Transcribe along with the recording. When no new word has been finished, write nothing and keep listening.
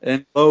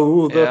And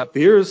lo, the Yep.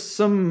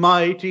 fearsome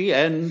mighty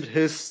and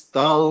his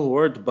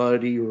stalwart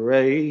buddy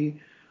Ray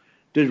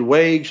did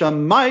wage a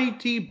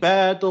mighty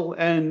battle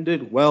and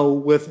did well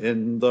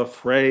within the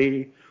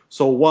fray.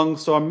 So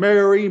once our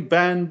merry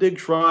band did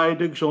try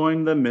to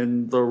join them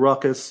in the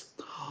ruckus.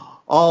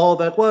 All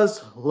that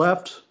was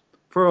left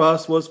for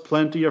us was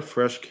plenty of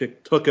fresh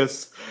kick took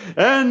us.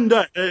 And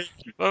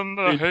Then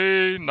the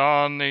hey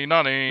nani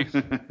nani.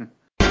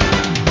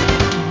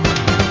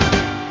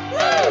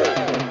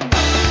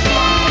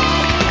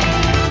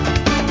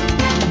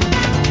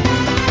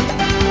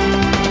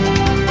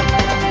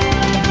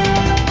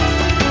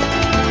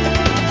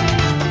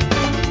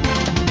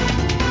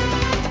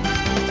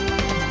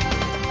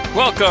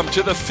 Welcome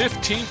to the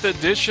 15th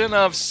edition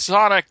of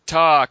Sonic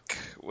Talk,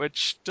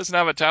 which doesn't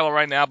have a title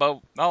right now, but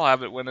I'll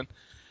have it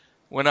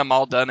when I'm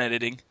all done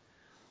editing.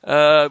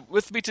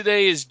 With me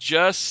today is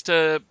just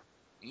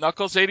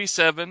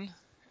Knuckles87.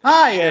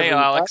 Hi, Hey,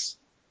 everybody. Alex.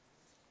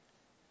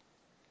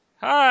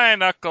 Hi,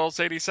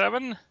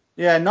 Knuckles87.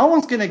 Yeah, no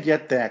one's gonna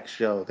get that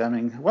joke. I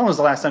mean, when was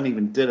the last time they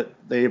even did it?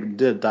 They even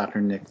did a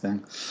Dr. Nick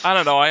thing. I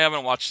don't know. I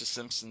haven't watched The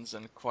Simpsons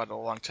in quite a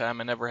long time.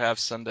 I never have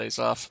Sundays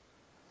off.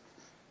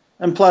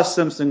 And plus,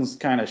 Simpsons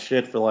kind of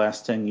shit for the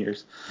last 10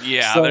 years.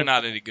 Yeah, they're So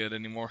not any good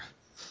anymore.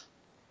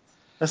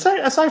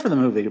 aside from the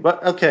movie,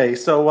 but okay.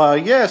 So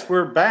yes,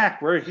 we're back.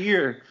 We're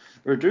here.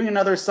 We're doing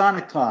another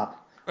Sonic Talk.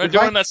 We're We've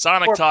had doing that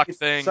Sonic before, but Talk it's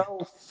thing.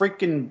 so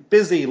freaking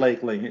busy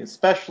lately.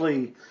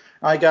 Especially,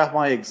 I got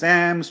my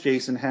exams.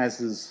 Jason has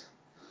his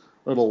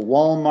little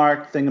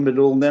Walmart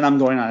thingamadoodle, and then I'm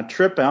going on a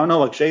trip. I don't know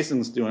what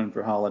Jason's doing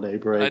for holiday I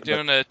break, but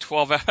doing a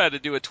 12. I had to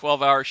do a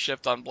 12-hour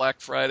shift on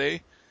Black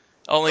Friday,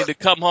 only to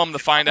come home to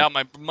find out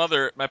my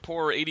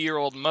poor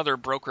 80-year-old mother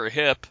broke her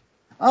hip.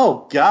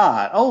 oh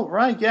God, oh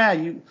right, yeah,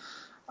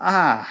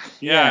 yeah.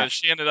 Yeah,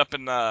 she ended up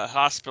in the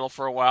hospital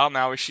for a while.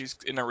 Now she's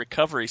in a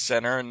recovery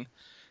center, and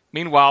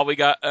meanwhile, we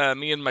got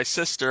me and my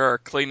sister are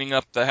cleaning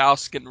up the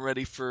house, getting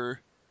ready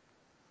for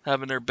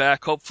having her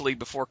back, hopefully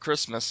before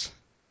Christmas.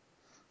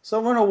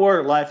 So in a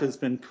word, life has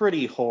been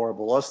pretty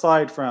horrible.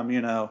 Aside from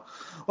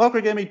what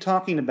we're going to be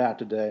talking about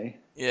today,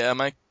 Yeah,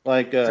 my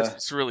like uh,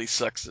 Christmas really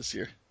sucks this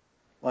year.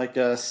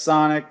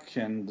 Sonic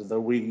and the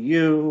Wii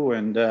U,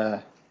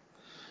 and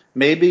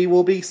maybe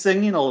we'll be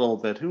singing a little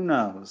bit. Who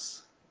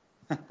knows?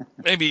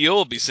 Maybe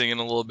you'll be singing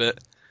a little bit.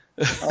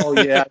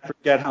 Oh yeah, I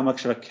forget how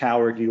much of a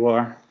coward you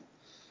are.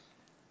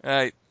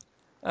 Alright.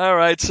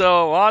 Alright,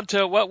 so on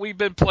to what we've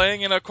been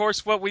playing, and of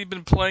course what we've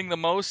been playing the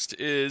most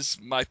is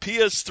my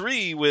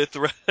PS3 with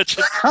Ratchet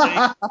and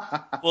Clank,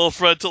 Full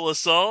Frontal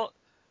Assault,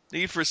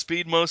 Need for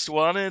Speed Most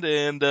Wanted,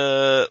 and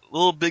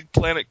Little Big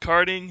Planet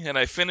Karting, and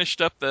I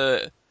finished up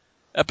the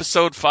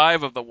episode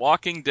 5 of The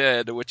Walking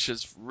Dead, which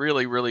is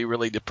really, really,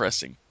 really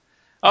depressing.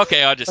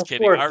 Okay, I'm just Of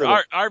kidding. course Our it is.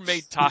 our, our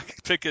main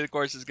topic, of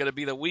course, is going to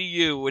be the Wii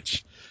U,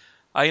 which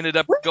I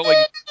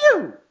Wii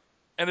U!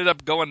 ended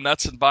up going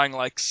nuts and buying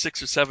like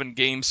 6 or 7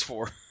 games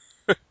for.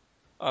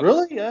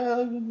 Really? I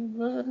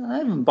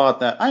haven't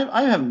bought that.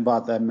 I haven't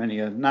bought that many.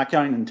 Not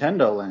counting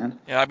Nintendo Land.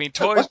 Yeah, I mean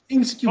What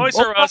games did you Toys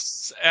buy? R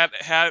Us at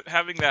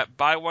having that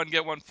buy one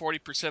get one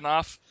 40%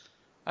 off.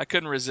 I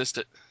couldn't resist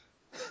it.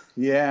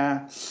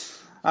 Yeah,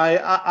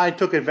 I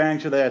took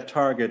advantage of that at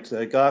Target.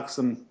 Got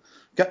some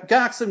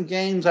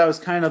games I was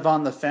kind of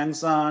on the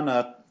fence on.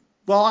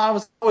 Well, I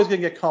was always gonna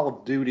get Call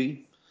of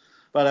Duty,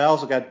 but I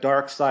also got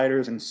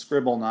Darksiders and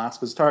Scribblenauts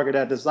because Target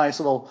had this nice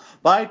little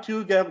buy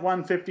two get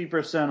one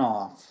 50%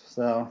 off.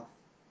 So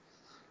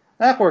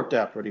that worked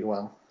out pretty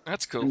well.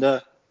 That's cool.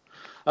 And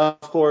of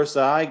course,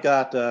 I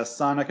got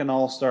Sonic and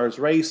All Stars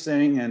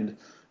Racing and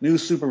New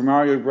Super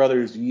Mario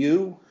Brothers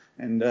U,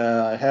 and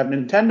I have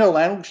Nintendo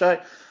Land, which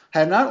I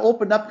have not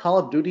opened up Call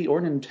of Duty or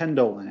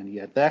Nintendo Land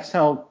yet. That's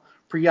how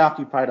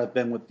preoccupied I've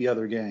been with the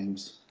other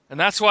games. And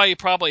that's why you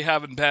probably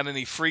haven't had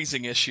any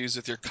freezing issues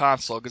with your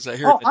console, because I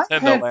hear Oh,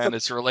 Nintendo Land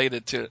is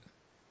related to it.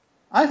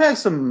 I've had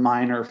some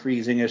minor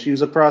freezing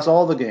issues across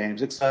all the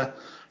games.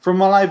 From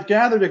what I've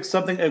gathered, it's a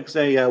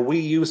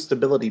Wii U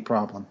stability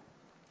problem.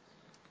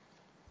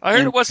 I heard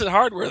And it wasn't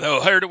hardware though.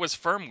 I heard it was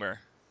firmware.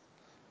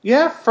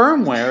 yeah,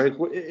 firmware.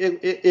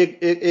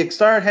 It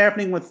started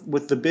happening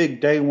with the big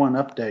day one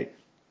update.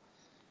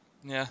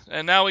 Yeah,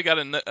 and now we got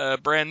a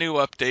brand new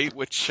update,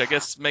 which I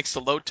guess makes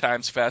the load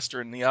times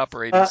faster in the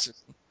operating Uh,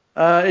 system.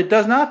 it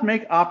does not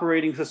make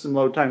operating system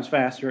load times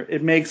faster.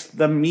 It makes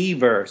the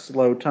Miiverse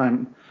load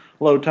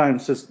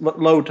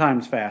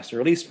times faster.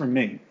 At least for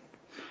me,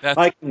 That's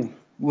I can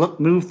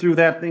move through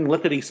that thing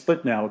lickety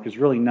split now, which is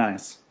really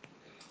nice.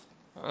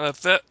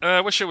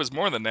 I wish it was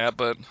more than that,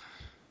 but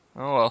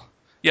oh well.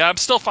 Yeah, I'm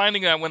still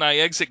finding that when I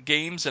exit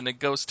games and it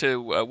goes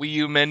to Wii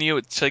U menu,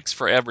 it takes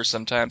forever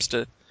sometimes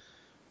for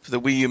the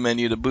Wii U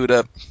menu to boot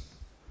up.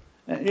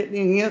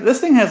 This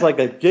thing has like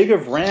a gig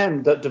of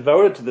RAM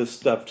devoted to this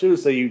stuff too.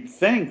 So you'd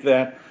think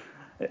that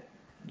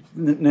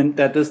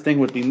this thing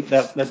would be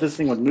that this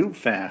thing would move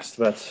fast,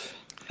 but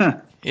huh.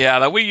 Yeah,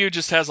 the Wii U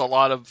just has a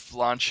lot of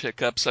launch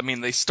hiccups. I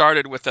mean, they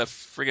started with a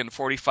friggin'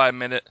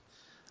 45-minute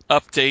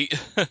update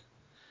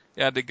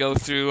you had to go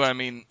through. I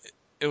mean,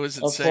 It was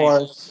Of insane.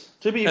 course.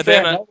 To be And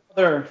fair, then no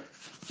other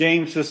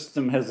game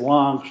system has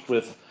launched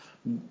with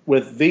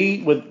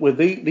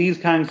these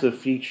kinds of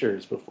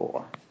features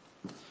before.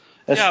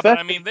 yeah, but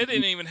I Especially, mean, they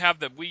didn't even have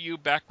the the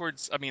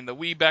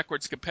Wii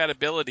backwards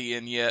compatibility,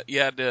 and yet you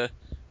had to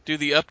do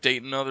the update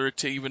in order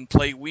to even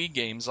play Wii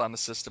games on the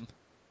system.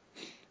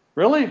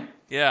 really?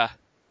 Yeah,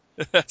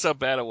 that's how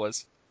bad it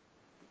was.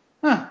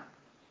 Huh.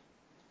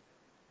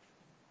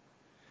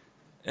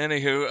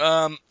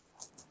 Anywho,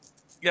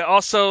 yeah.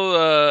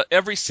 Also,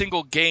 every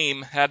single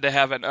game had to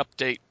have an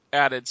update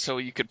added so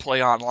you could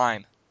play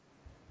online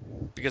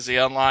because the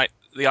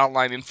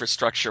online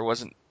infrastructure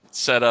wasn't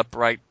set up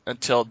right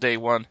until day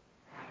one.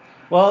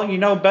 Well,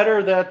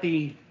 better that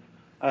the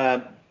uh,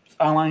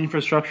 online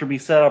infrastructure be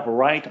set up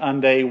right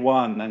on day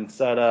one than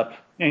set up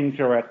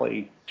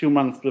incorrectly 2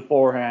 months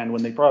beforehand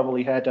when they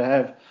probably had to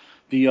have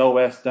the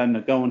OS done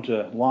to go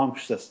into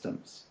launch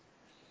systems.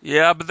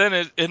 Yeah, but then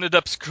it ended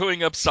up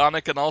screwing up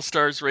Sonic and All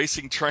Stars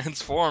Racing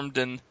Transformed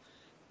and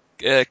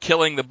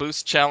killing the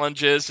boost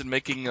challenges and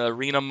making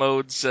arena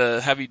modes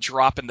have you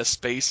drop into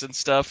space and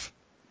stuff.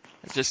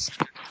 It just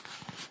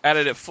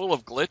added it full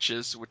of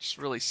glitches, which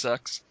really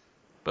sucks.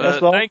 Yes,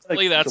 But well,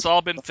 thankfully, that's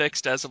all been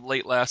fixed as of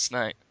late last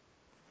night.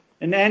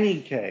 in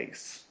any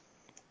case,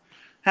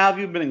 how have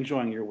you been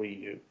enjoying your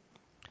Wii U?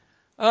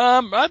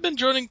 I've been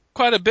joining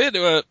quite a bit,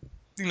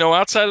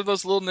 outside of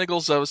those little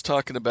niggles I was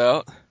talking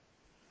about.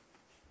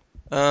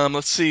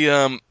 Let's see,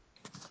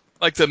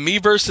 like the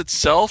Miiverse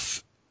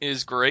itself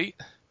is great.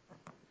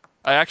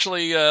 I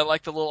actually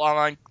like the little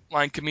online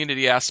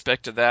community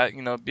aspect of that.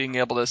 Being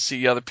able to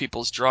see other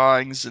people's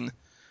drawings and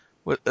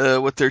what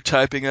they're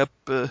typing up,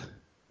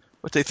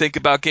 what they think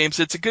about games.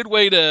 It's a good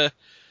way to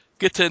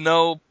get to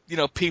know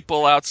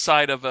people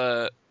outside of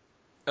a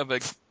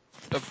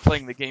of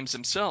playing the games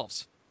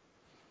themselves.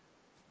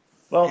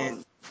 And, Well,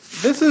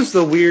 this is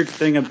the weird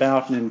thing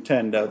about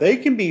Nintendo. They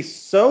can be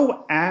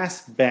so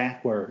ass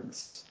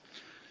backwards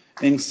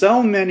in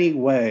so many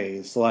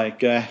ways,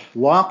 like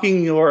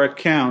locking your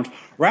account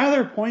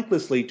rather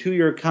pointlessly to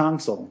your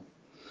console.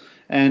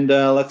 And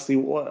let's see,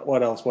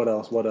 what else?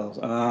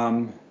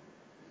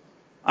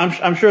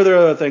 I'm sure there are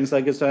other things.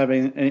 I guess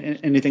having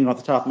anything off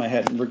the top of my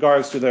head in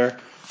regards to their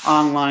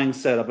online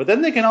setup. But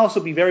then they can also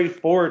be very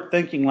forward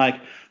thinking, like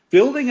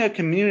building a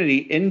community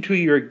into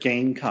your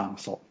game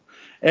console.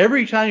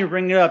 Every time you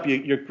bring it up,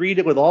 you're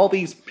greeted with all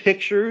these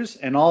pictures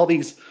and all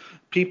these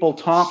people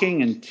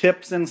talking and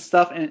tips and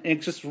stuff, and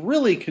it's just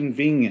really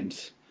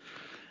convenient.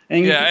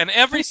 And you yeah, can and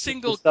every access this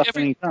single stuff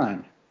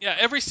anytime.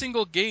 every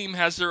single game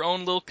has their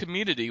own little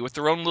community with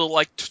their own little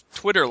like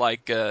Twitter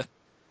like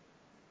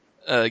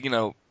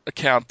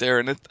account there,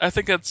 and I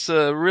think that's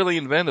really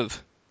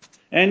inventive.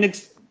 And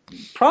it's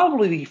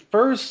probably the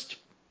first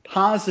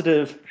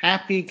positive,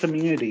 happy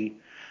community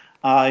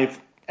I've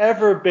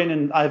ever been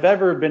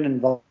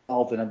involved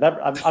in.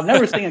 I've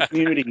never seen a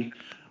community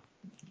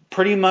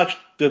pretty much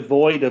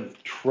devoid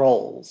of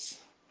trolls.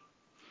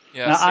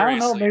 Yeah, Now I don't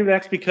know, seriously. maybe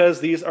that's because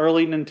these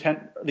early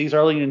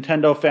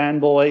Nintendo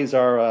fanboys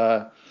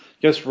are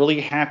just really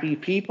happy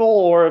people,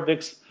 or if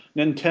it's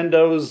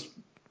Nintendo's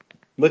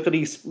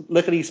lickety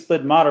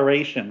split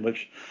moderation,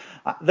 which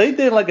they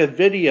did like a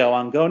video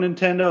on Go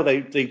Nintendo.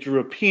 They drew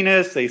a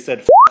penis. They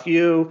said "fuck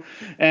you,"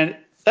 and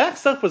that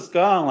stuff was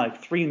gone in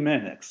like 3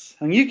 minutes.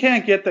 And you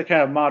can't get the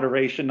kind of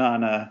moderation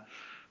on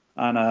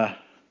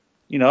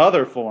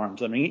other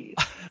forums. I mean,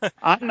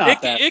 I'm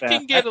not that It bad.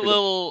 can get a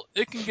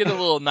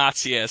little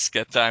Nazi-esque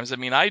at times. I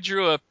mean, I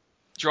drew a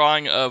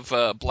drawing of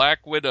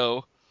Black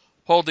Widow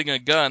holding a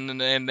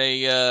gun, and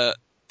they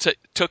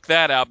took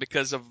that out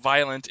because of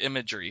violent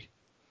imagery.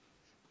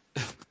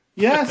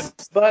 Yes,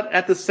 but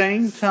at the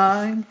same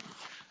time,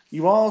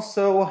 you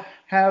also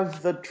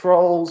have the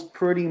trolls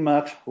pretty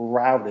much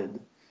routed,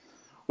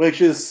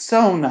 which is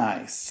so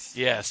nice.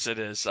 Yes, it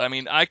is. I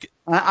mean, I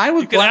you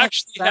would could gladly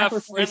actually have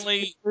sacrifice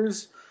friendly,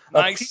 pictures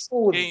of nice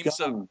people with games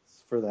of. guns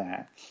for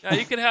that. Yeah,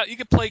 you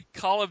could play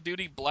Call of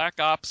Duty Black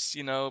Ops,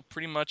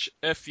 pretty much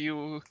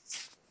FU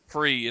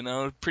free,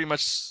 pretty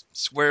much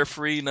swear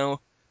free. No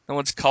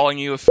one's calling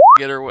you a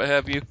faggot or what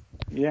have you.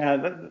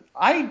 Yeah,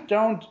 I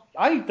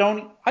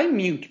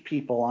mute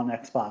people on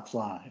Xbox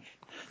Live.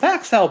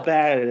 That's how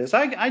bad it is.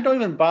 I don't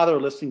even bother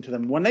listening to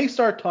them. When they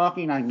start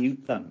talking, I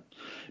mute them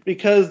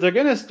because they're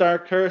gonna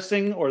start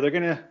cursing or they're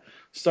gonna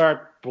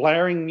start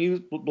blaring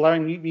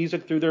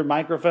music through their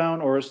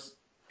microphone or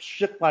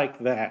shit like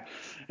that.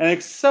 And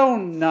it's so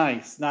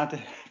nice not to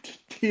have to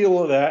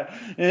deal with that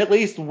in at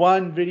least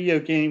one video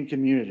game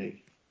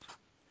community.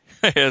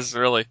 Yes,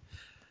 really.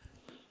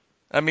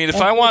 I mean, And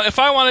if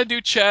I want to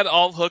do chat,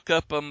 I'll hook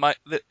up a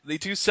they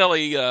do sell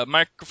a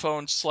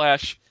microphone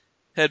slash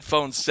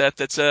headphone set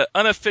that's a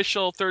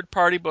unofficial third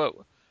party, but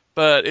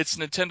it's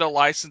Nintendo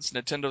licensed.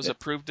 Nintendo's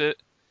approved it,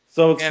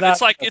 so it's and not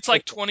it's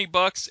like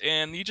 $20,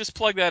 and you just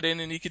plug that in,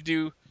 and you could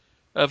do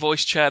a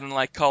voice chat and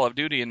like Call of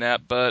Duty and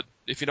that. But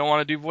if you don't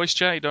want to do voice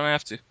chat, you don't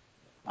have to.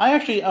 I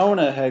actually own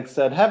a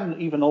headset. Haven't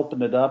even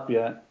opened it up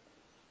yet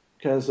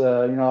because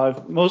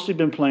I've mostly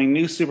been playing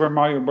New Super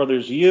Mario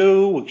Brothers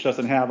U, which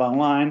doesn't have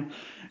online,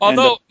 And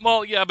the Although,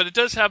 well, yeah, but it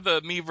does have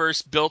the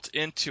Miiverse built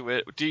into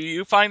it. Do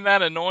you find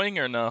that annoying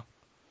or no?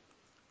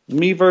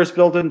 Miiverse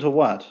built into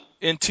what?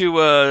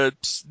 Into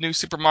New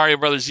Super Mario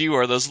Brothers U,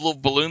 or those little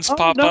balloons Oh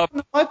pop no, up,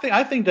 no,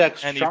 I think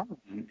that's and you charming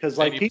because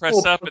and like you press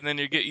people, up, and then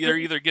you're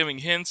either giving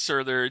hints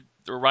or they're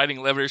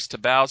writing letters to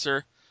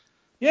Bowser.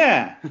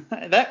 yeah,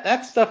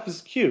 that stuff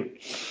is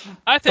cute.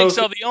 I think Post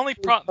so. The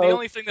post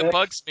only thing that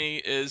bugs me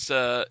is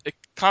it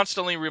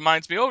constantly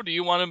reminds me, oh, do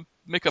you want to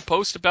make a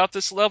post about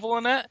this level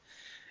and that?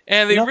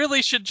 And you they know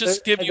really should there,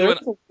 just give you there an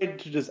is a way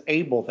to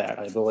disable that,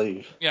 I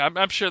believe. yeah.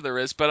 I'm sure there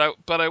is, but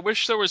I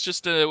wish there was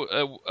just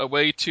a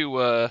way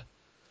to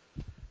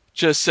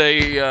just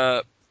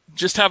say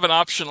just have an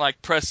option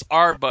like press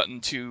R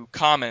button to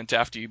comment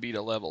after you beat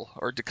a level,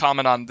 or to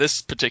comment on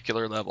this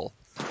particular level,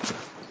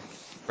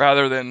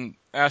 rather than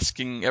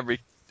asking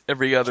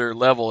every other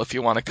level if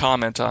you want to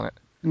comment on it.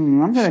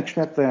 I'm gonna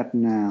check that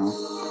now.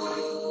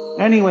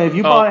 Anyway, if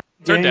you Oh, buy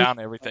a turn game, down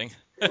everything.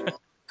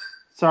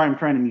 sorry, I'm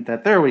trying to mute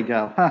that. There we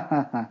go.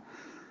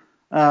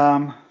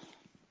 um,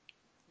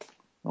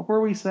 what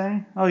were we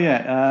saying? Oh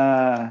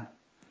yeah.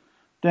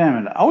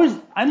 Damn it!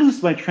 I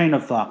lose my train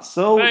of thought. But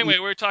So anyway, we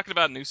were talking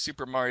about New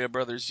Super Mario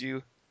Brothers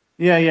U.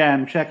 yeah,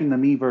 I'm checking the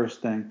Miiverse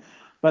thing.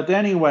 But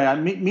anyway,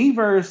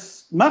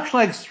 Miiverse, much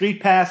like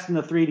Street Pass in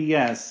the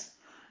 3DS,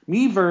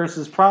 Miiverse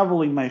is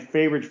probably my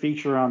favorite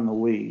feature on the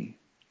Wii.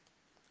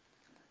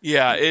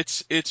 Yeah,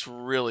 it's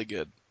really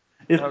good.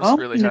 If I was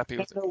only really happy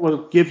with it. Nintendo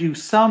will give you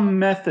some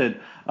method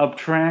of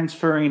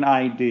transferring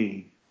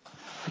ID.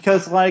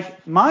 Because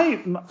like my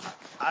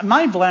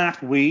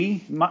Black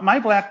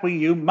Wii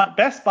U,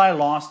 Best Buy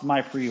lost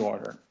my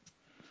pre-order.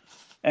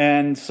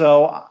 And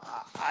so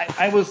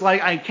I was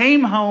like, I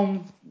came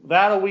home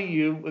without a Wii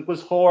U. It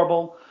was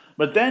horrible.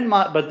 But then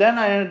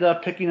I ended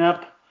up picking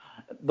up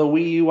the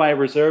Wii U I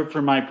reserved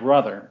for my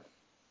brother,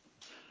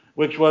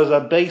 which was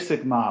a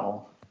basic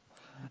model.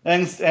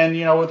 And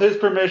with his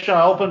permission,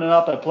 I opened it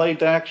up. I played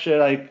that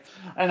shit. I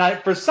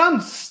for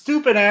some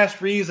stupid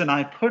ass reason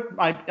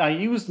I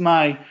used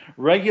my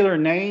regular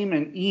name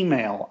and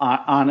email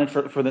on it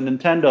for the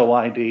Nintendo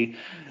ID,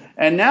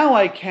 and now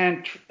I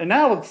can't. And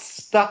now it's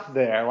stuck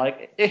there.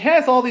 Like it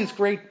has all these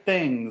great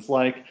things.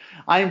 Like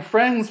I'm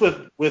friends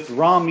with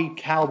Raw Meat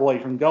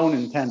Cowboy from Go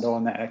Nintendo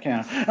on that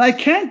account, and I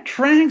can't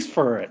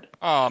transfer it.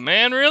 Oh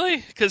man, really?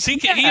 Because he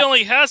Yeah,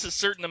 only has a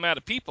certain amount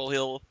of people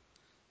he'll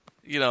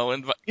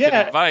can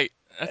yeah. invite.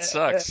 That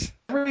sucks.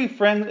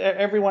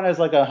 Everyone has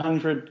like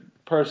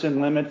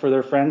 100-person limit for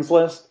their friends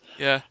list,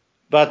 Yeah.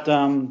 but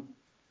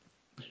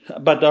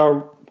but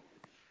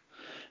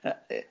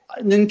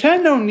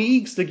Nintendo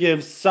needs to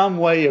give some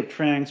way of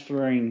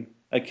transferring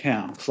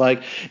accounts.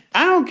 Like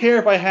I don't care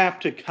if I have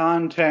to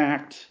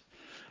contact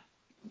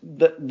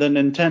the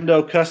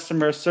Nintendo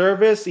customer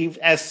service,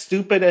 as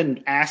stupid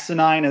and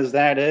asinine as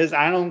that is.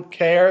 I don't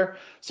care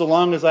so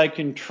long as I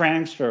can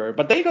transfer it.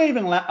 But they don't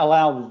even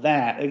allow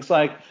that. It's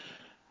like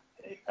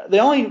they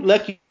only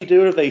let you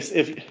do it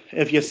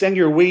if you send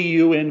your Wii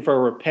U in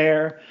for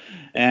repair,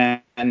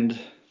 and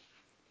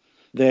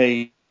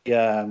they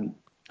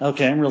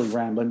okay, I'm really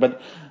rambling,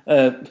 but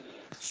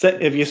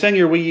if you send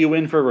your Wii U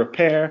in for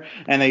repair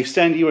and they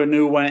send you a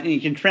new one, you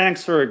can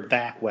transfer it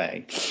that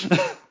way.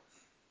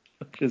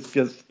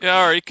 Just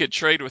Yeah, or you could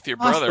trade with your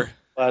brother.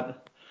 possible,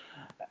 but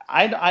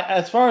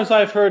as far as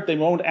I've heard, they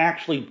won't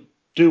actually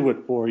do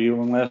it for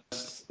you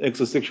unless it's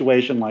a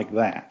situation like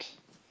that.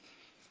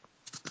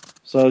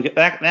 So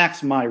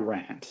that's my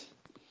rant.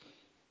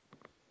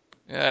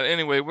 Yeah.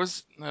 Anyway,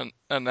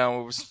 now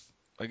what was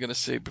I gonna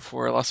say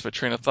before I lost my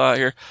train of thought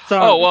here?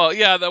 Oh Sorry. well,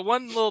 yeah. The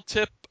one little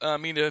tip. I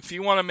mean, if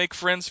you want to make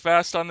friends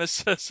fast on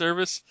this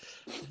service,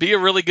 be a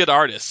really good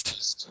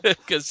artist,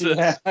 because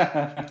Yeah.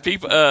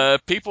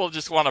 people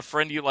just want to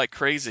friend you like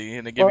crazy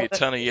and they give you Well, a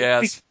ton of because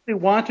yas. they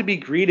want to be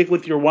greeted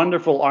with your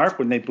wonderful art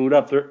when they boot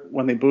up their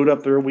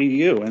Wii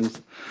U,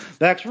 and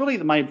that's really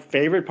my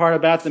favorite part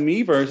about the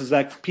Miiverse is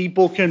that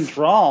people can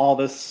draw all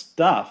this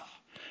stuff,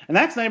 and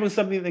that's not even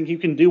something that you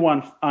can do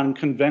on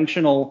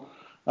conventional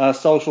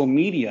social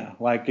media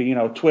like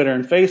Twitter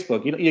and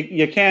Facebook.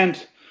 You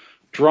can't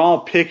draw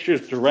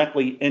pictures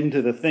directly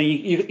into the thing.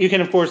 You can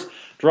of course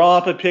draw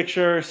up a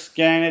picture,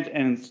 scan it,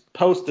 and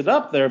post it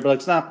up there, but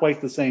it's not quite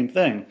the same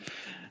thing.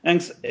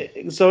 And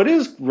so it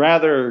is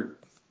rather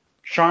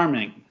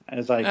charming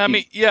as I I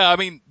mean, keep. yeah, I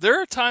mean,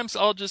 there are times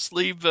I'll just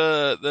leave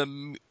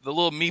the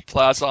little Meat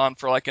Plaza on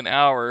for like an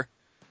hour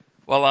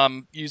while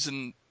I'm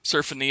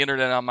surfing the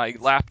internet on my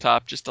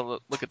laptop just to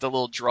look at the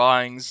little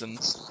drawings and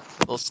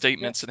little Yeah,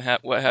 statements and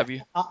what have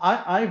you.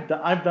 I've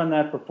done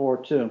that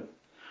before too.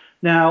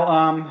 Now,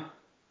 I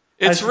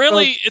It's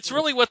suppose,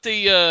 really what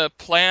they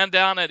planned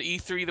down at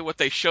E3, what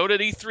they showed at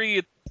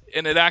E3,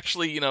 and it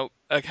actually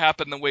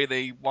happened the way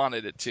they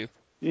wanted it to.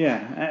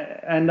 yeah,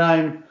 and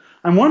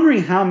I'm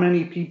wondering how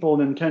many people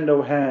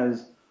Nintendo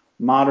has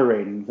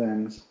moderating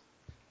things.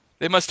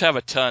 They must have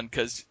a ton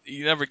because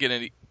you never get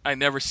any. I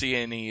never see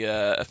any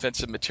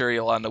offensive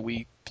material on the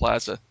Wii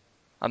Plaza,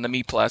 on the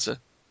Mii Plaza,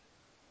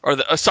 or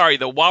the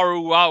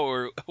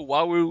Waru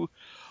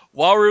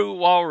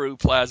Waru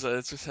Plaza.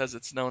 It's just as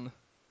it's known.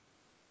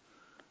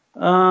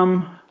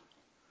 Um,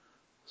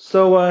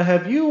 so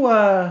have you,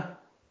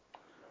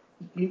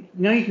 you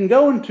know, you can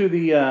go into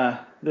the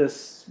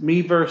this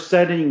Miiverse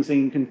settings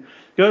and you can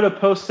go to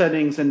post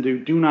settings and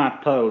do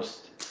not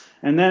post,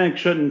 and then it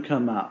shouldn't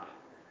come up.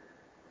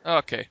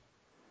 Okay.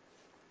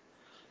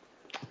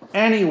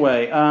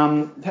 Anyway,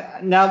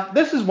 now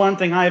this is one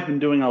thing I've been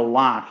doing a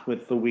lot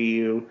with the Wii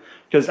U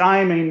because I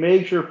am a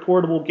major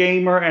portable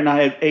gamer and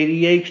I have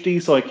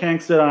ADHD, so I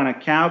can't sit on a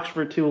couch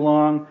for too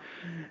long.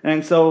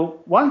 And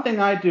so one thing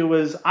I do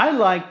is I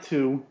like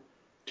to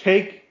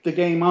take the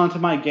game onto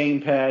my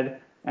gamepad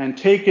and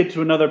take it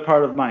to another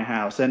part of my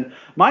house. And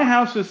my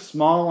house is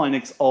small and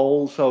it's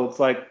old, so it's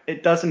like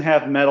it doesn't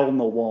have metal in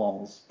the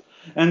walls.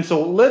 And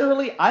so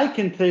literally I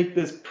can take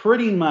this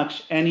pretty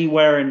much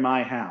anywhere in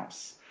my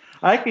house.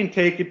 I can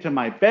take it to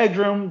my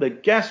bedroom, the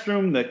guest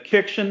room, the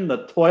kitchen,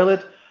 the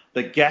toilet,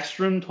 the guest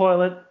room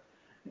toilet,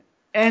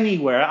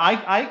 anywhere.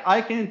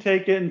 I can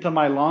take it into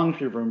my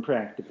laundry room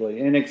practically,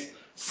 and it's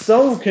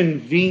so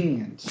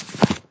convenient.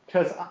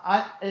 Because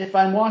if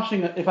I'm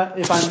watching if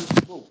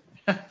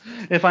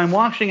I'm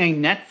watching a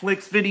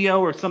Netflix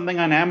video or something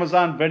on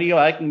Amazon Video,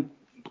 I can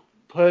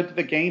put it to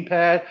the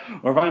gamepad,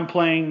 or if I'm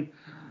playing,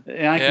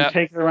 and I can Yeah.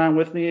 take it around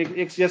with me.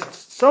 It's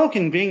just so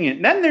convenient.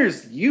 And then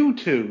there's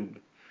YouTube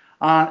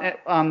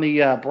on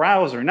the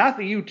browser, not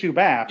the YouTube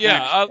app.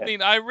 Yeah, I Actually,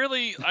 mean, I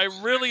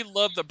really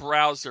love the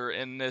browser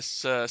in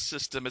this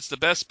system. It's the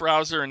best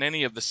browser in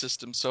any of the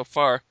systems so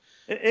far.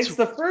 It's it's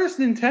the first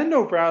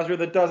Nintendo browser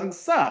that doesn't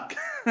suck.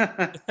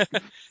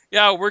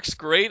 Yeah, it works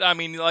great. I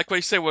mean, like what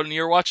you say, when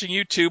you're watching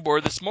YouTube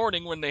or this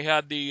morning when they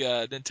had the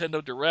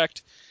Nintendo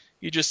Direct,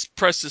 you just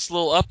press this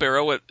little up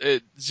arrow.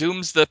 It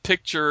zooms the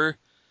picture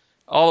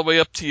all the way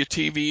up to your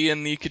TV,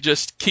 and you could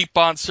just keep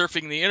on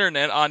surfing the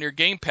internet on your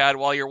gamepad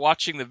while you're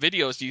watching the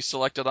videos you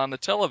selected on the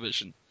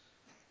television.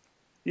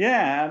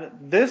 Yeah,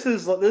 this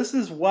is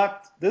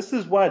what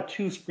a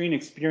two-screen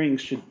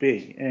experience should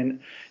be,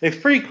 and it's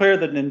pretty clear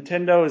that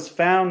Nintendo has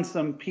found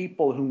some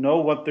people who know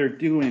what they're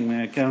doing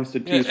when it comes to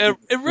Yeah, two-screen it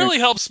experience. really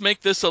helps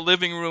make this a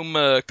living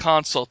room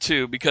console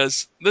too,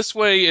 because this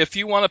way, if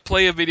you want to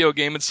play a video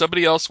game and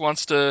somebody else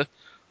wants to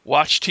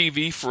watch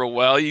TV for a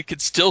while, you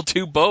could still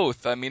do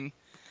both. I mean,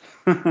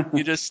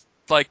 you just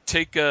like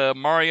take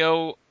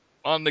Mario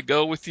on the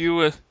go with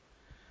you,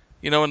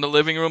 in the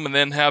living room, and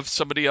then have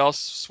somebody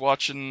else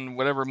watching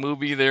whatever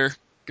movie they're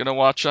gonna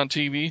watch on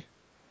TV.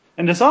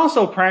 And this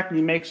also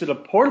practically makes it a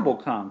portable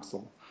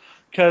console.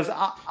 Because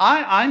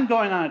I'm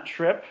going on a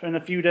trip in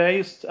a few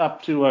days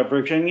up to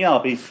Virginia. I'll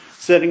be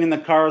sitting in the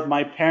car with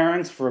my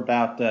parents for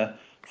about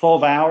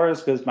 12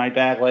 hours because my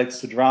dad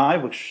likes to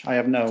drive, which I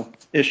have no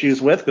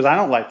issues with because I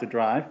don't like to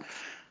drive.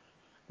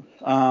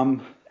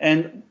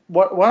 And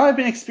what I've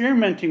been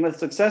experimenting with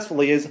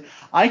successfully is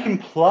I can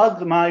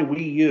plug my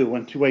Wii U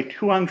into a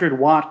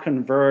 200-watt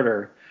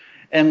converter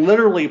and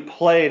literally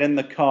play it in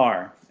the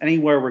car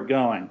anywhere we're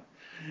going.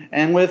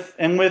 And with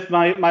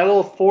my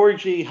little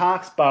 4G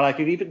hotspot, I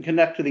could even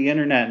connect to the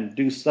internet and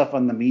do stuff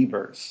on the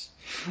Miiverse.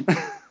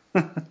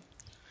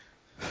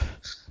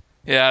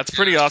 Yeah, it's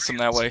pretty awesome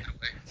that way.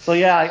 So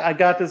yeah, I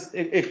got this.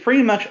 It's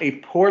pretty much a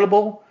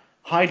portable,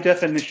 high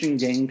definition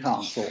game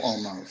console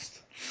almost.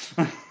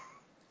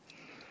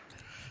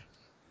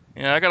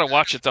 Yeah, I gotta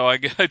watch it though. I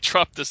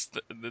dropped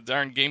the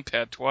darn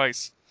gamepad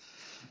twice.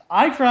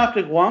 I dropped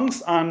it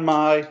once on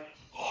my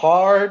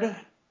hard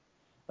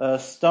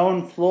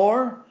stone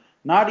floor.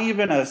 Not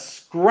even a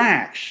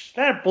scratch.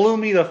 That blew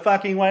me the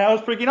fucking way. I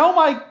was freaking, oh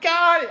my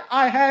god,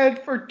 I had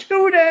it for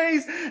 2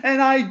 days and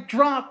I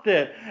dropped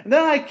it. And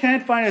then I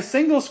can't find a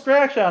single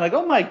scratch on it. Like,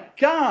 oh my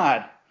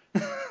god.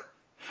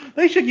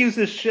 They should use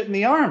this shit in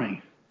the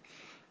army.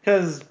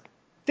 Because,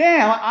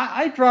 damn,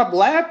 I dropped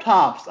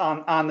laptops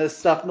on this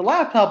stuff and the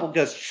laptop will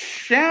just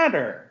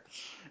shatter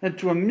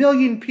into a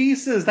million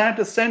pieces. I have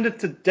to send it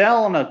to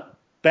Dell in a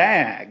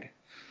bag.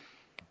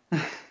 I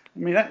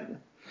mean,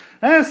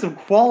 that is some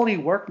quality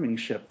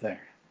workmanship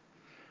there.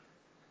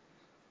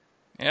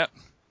 Yep.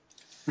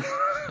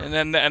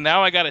 And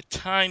now I got a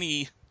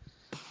tiny,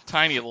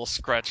 tiny little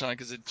scratch on it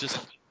because it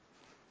just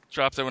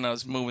dropped there when I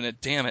was moving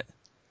it. Damn it.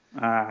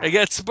 Uh, I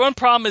guess one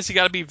problem is you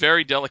got to be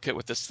very delicate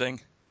with this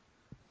thing.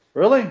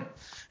 really?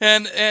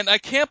 And I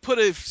can't put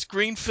a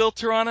screen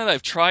filter on it.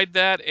 I've tried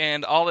that,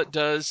 and all it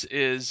does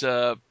is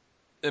it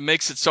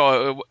makes it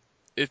so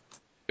it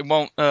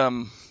won't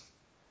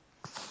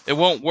it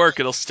won't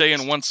work. It'll stay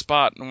in one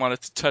spot and want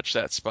it to touch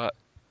that spot.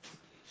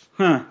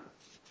 Huh.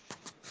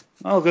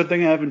 Oh, good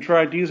thing I haven't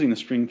tried using a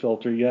screen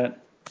filter yet.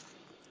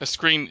 A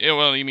screen,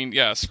 well, you mean,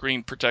 yeah, a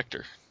screen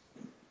protector.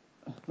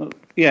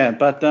 Yeah,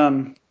 but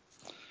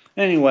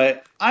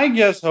anyway, I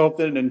just hope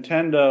that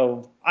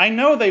Nintendo. I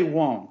know they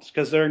won't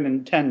because they're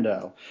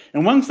Nintendo,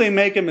 and once they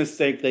make a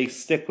mistake, they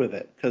stick with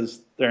it because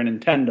they're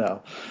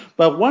Nintendo.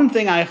 But one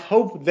thing I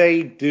hope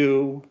they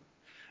do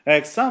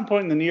at some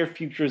point in the near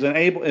future is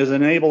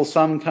enable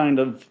some kind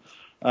of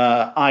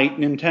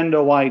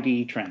Nintendo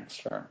ID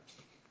transfer.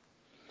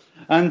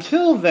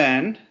 Until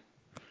then,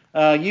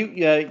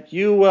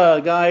 you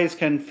guys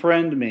can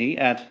friend me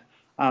at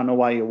I don't know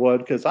why you would,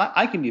 because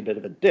I can be a bit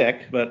of a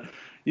dick, but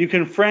you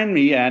can friend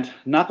me at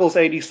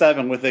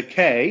Knuckles87 with a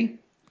K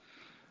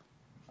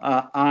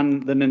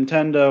on the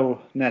Nintendo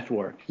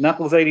Network.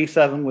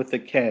 Knuckles87 with a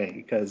K,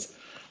 because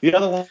the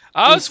other I one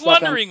was stuck on.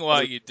 wondering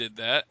why you did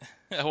that.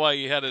 Why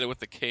you had it with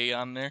the K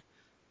on there.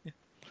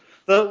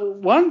 The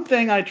one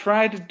thing I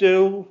tried to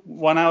do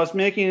when I was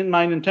making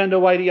my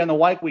Nintendo ID on the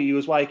white Wii U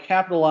is why I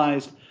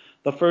capitalized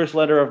the first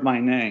letter of my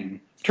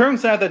name.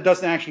 Turns out that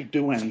doesn't actually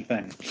do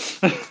anything.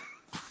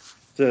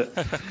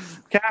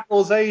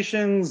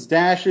 Capitalizations,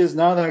 dashes,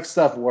 none of that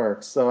stuff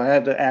works, so I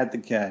had to add the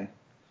K.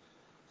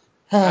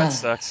 That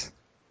sucks.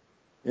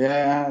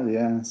 Yeah,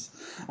 yes.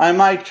 I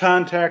might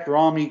contact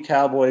Rami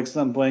Cowboy at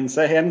some point and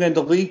say, hey, I'm going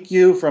to delete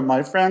you from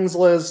my friends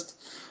list,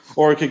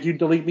 or could you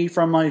delete me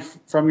from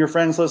your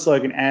friends list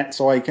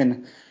so I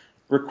can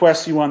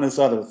request you on this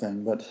other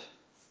thing? But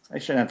I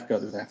shouldn't have to go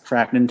through that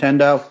crap,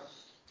 Nintendo.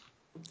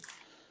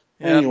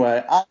 Yep.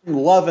 Anyway, I'm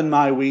loving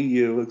my Wii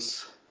U.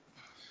 It's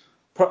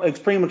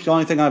pretty much the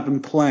only thing I've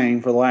been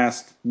playing for the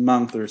last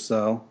month or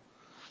so.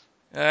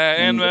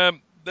 They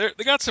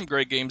got some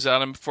great games out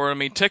of them before. I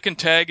mean, Tekken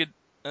Tag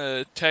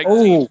Oh,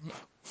 Team.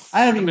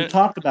 I haven't even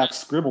talked about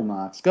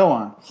Scribblenauts. Go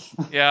on.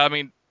 Yeah, I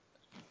mean,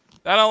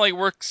 that only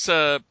works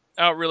out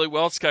really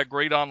well. It's got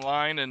great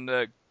online, and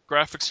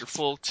graphics are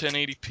full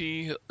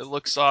 1080p. It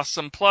looks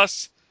awesome.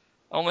 Plus,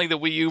 only the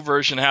Wii U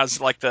version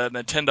has like the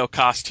Nintendo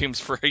costumes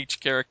for each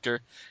character.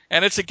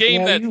 And it's a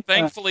game that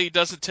thankfully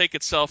doesn't take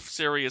itself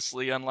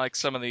seriously, unlike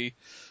some of the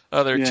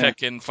other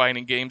Tekken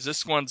fighting games.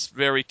 This one's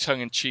very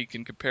tongue-in-cheek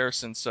in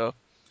comparison, so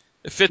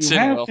it fits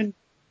in well.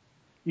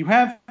 You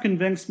have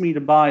convinced me to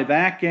buy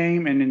that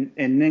game and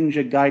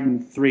Ninja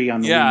Gaiden 3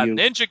 on the Wii U.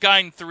 Yeah, Ninja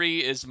Gaiden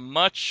 3 is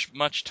much,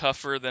 much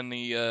tougher than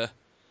the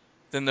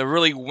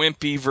really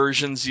wimpy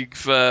versions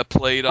you've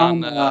played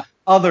on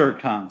other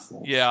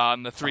consoles. Yeah,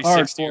 on the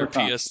 360 or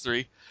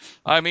PS3.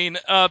 I mean,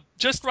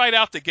 just right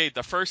out the gate,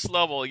 the first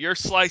level, you're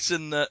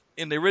slicing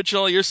in the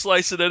original, you're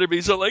slicing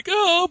enemies. I'm like,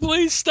 oh,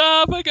 please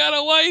stop! I got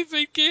a wife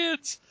and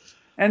kids.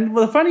 And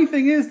the funny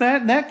thing is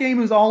that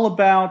game is all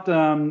about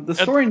the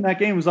story in that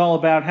game is all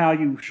about how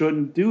you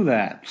shouldn't do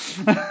that.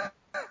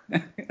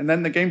 And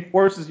then the game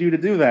forces you to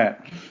do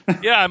that.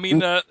 Yeah, I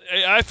mean,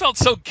 I felt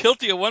so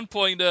guilty at one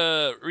point.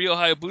 Ryo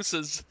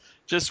Hayabusa's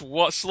just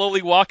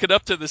slowly walking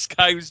up to this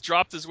guy who's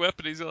dropped his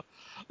weapon. He's like,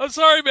 I'm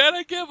sorry, man,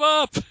 I give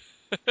up.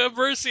 Have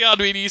mercy on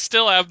me. You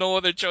still have no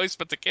other choice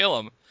but to kill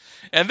him.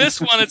 And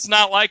this one, it's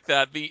not like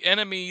that. The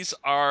enemies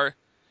are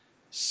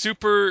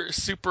super,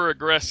 super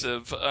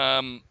aggressive.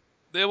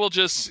 They will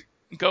just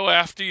go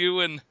after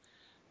you, and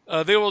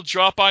they will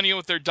drop on you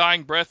with their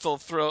dying breath. They'll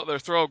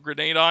throw a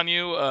grenade on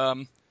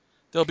you.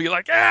 They'll be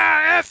like,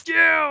 F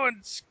you,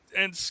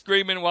 and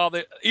screaming while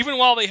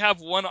they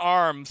have one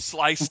arm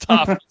sliced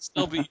off, they'll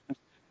still be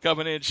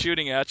coming in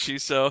shooting at you.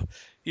 So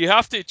you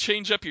have to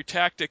change up your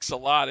tactics a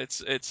lot.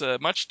 It's a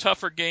much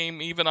tougher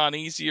game, even on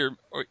easy or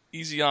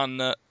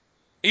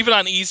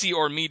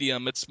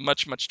medium. It's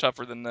much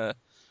tougher than the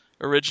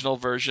original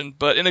version,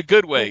 but in a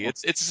good way.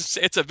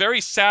 It's a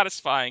very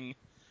satisfying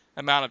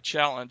amount of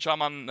challenge.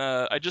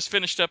 I just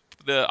finished up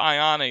the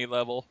Ayane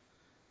level,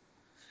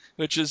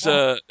 which is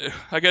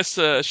I guess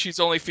she's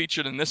only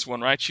featured in this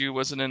one, right? She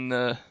wasn't in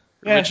the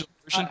original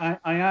version.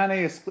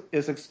 Ayane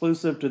is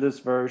exclusive to this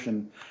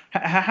version.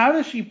 How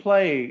does she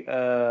play?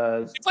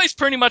 She plays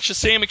pretty much the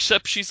same,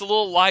 except she's a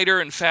little lighter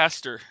and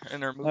faster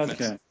in her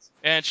movements. Okay.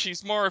 And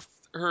she's more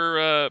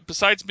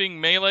besides being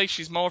melee,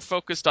 she's more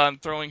focused on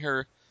throwing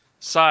her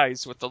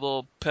size with the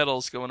little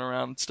pedals going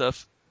around and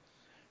stuff.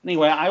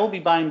 Anyway, I will be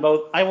buying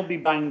both. I will be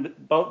buying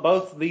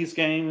both these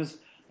games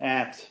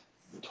at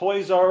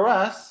Toys R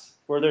Us,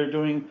 where they're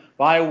doing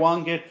buy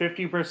one get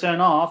 50%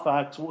 off.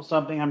 That's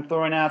something I'm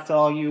throwing out to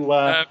all you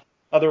other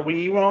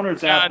Wii U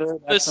owners out there.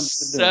 That's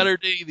this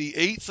Saturday, the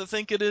 8th, I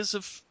think it is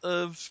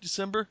of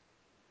December.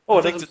 Oh,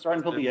 it doesn't start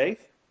until the 8th?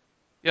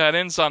 Yeah, it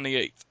ends on the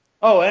 8th.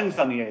 Oh, it ends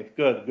on the 8th.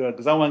 Good,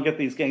 because I want to get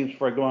these games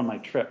before I go on my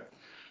trip.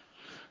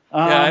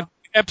 Yeah,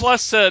 and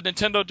plus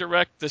Nintendo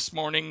Direct this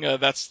morning,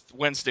 that's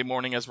Wednesday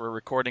morning as we're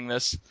recording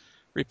this,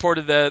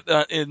 reported that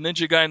in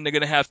Ninja Gaiden they're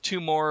going to have 2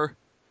 more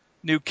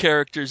new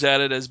characters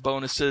added as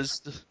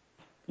bonuses.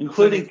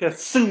 Including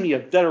Kasumi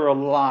of Dead or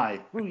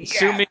Alive. Ooh, yeah.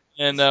 Kasumi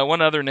and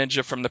one other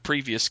ninja from the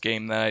previous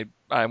game that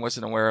I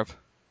wasn't aware of.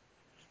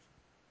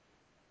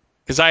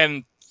 Because I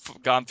hadn't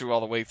gone through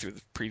all the way through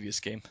the previous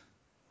game.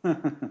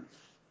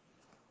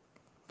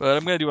 But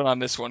I'm going to do it on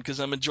this one because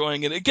I'm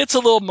enjoying it. It gets a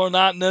little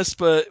monotonous,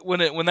 but when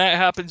that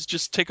happens,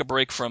 just take a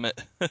break from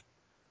it.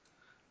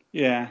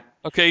 Yeah.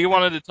 Okay, you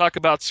wanted to talk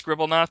about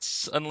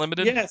Scribblenauts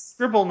Unlimited? Yes,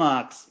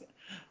 Scribblenauts.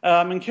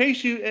 In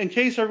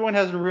case everyone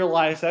hasn't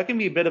realized, that can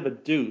be a bit of a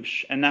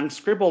douche. And on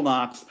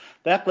Scribblenauts,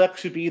 that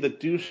lets you be the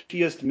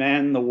douchiest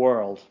man in the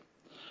world.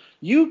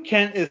 You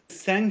can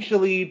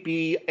essentially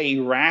be a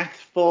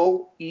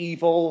wrathful,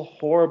 evil,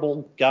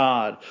 horrible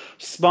god,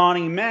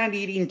 spawning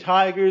man-eating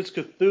tigers,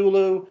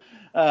 Cthulhu,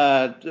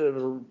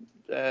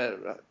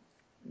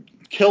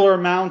 killer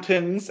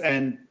mountains,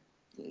 and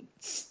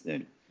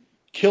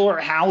killer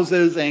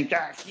houses, and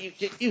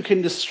you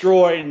can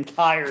destroy an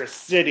entire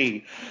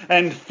city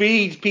and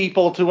feed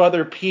people to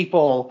other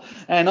people.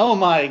 And oh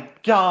my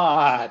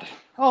god,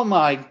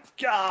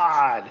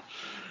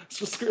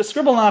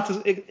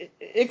 Scribblenauts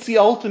it's the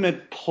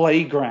ultimate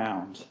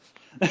playground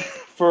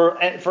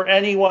for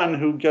anyone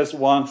who just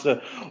wants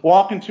to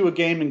walk into a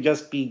game and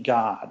just be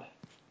God.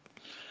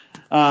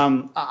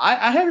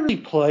 I haven't really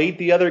played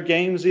the other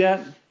games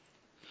yet,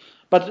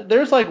 but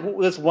there's like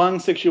this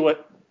one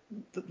situation.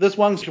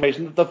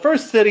 The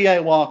first city I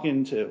walk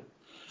into,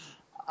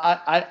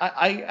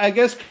 I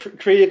guess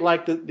created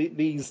like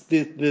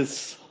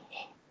this.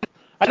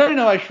 I don't even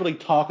know how I should really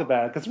talk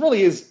about it because it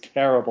really is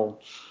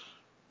terrible.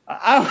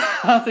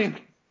 I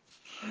think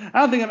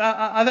I'm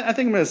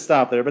going to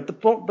stop there. But the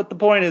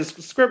point is,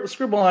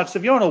 Scribblenauts.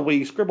 If you own a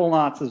Wii,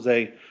 Scribblenauts is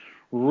a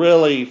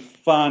really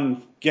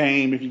fun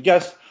game. If you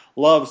just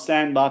love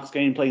sandbox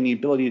gameplay and the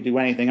ability to do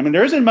anything, I mean,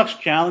 there isn't much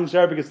challenge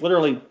there because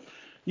literally,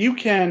 you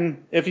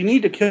can, if you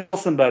need to kill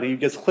somebody, you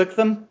just click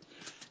them,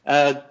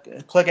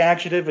 click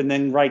adjective, and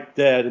then write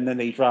dead, and then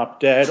they drop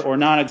dead or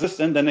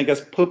non-existent. Then they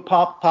just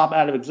pop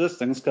out of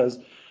existence because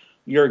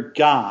you're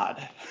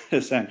God,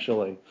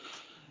 essentially.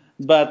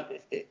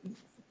 But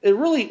it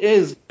really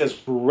is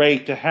just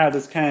great to have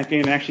this kind of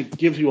game that actually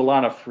gives you a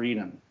lot of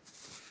freedom.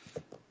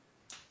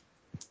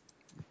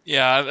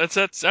 Yeah,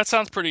 that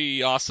sounds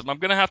pretty awesome. I'm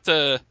gonna have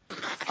to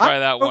try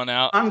that one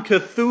out. On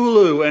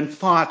Cthulhu and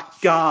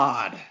fought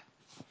God.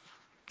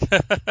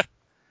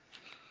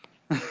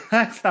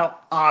 That's how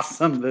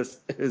awesome this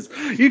is.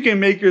 You can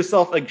make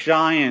yourself a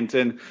giant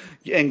and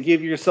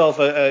give yourself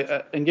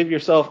a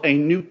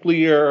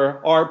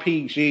nuclear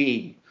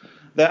RPG.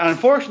 That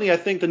unfortunately, I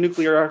think the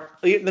nuclear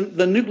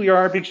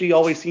RPG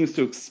always seems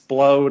to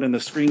explode and the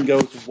screen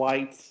goes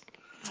white.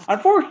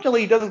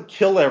 Unfortunately, it doesn't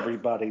kill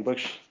everybody,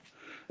 which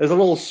is a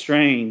little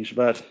strange,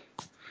 but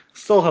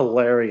still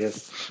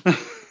hilarious.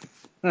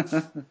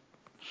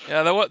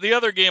 Yeah, the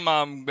other game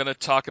I'm gonna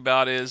talk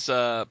about is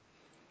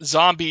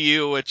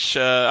ZombiU, which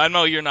I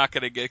know you're not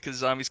gonna get because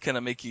zombies kind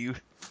of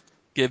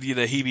give you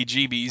the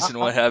heebie-jeebies and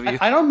what have you.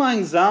 I don't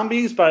mind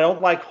zombies, but I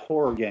don't like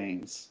horror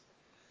games.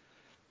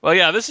 Well,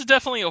 yeah, this is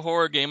definitely a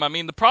horror game. I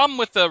mean, the problem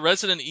with the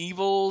Resident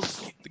Evil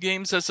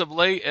games as of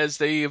late is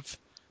they've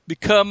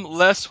become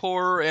less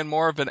horror and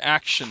more of an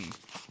action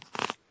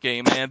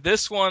game, and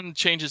this one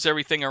changes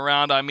everything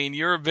around. I mean,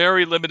 you're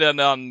very limited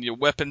on your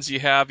weapons you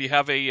have. You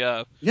have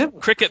a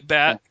cricket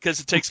bat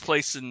because it takes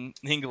place in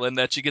England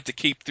that you get to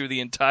keep through the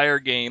entire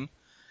game,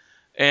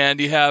 and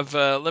you have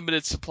a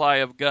limited supply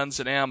of guns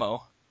and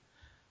ammo.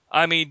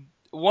 I mean,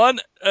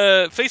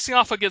 facing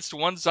off against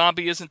one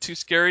zombie isn't too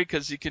scary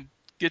because you can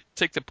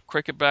take the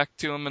cricket back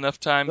to him enough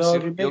times,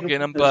 you'll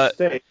get him. But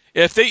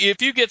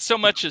if you get so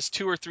much as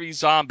 2 or 3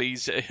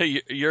 zombies,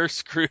 you're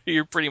screwed.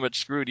 You're pretty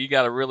much screwed. You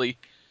got to really,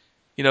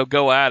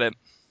 go at it.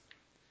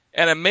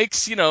 And it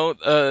makes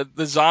the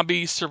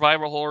zombie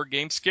survival horror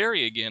game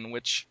scary again,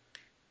 which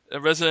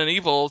Resident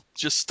Evil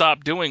just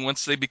stopped doing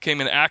once they became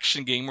an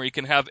action game where you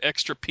can have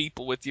extra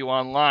people with you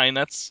online.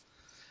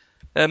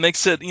 That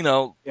makes it,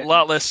 a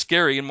lot less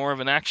scary and more of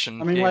an action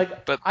game. I mean,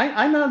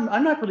 I'm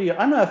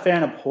not a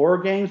fan of horror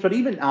games, but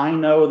even I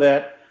know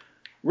that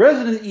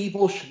Resident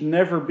Evil should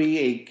never be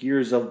a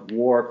Gears of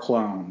War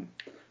clone.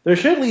 There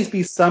should at least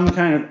be some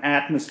kind of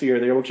atmosphere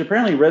there, which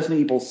apparently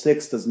Resident Evil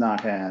 6 does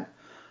not have.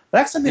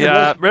 That's something.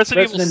 Yeah,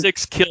 Resident Evil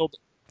 6 killed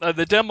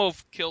the demo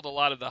killed a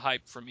lot of the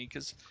hype for me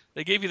because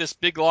they gave you this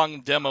big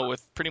long demo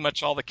with pretty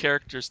much all the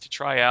characters to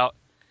try out,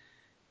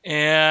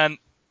 and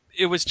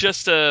it was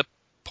just a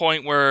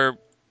point where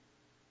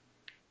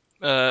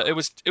it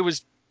was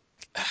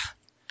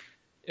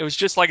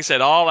just like I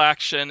said, all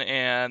action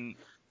and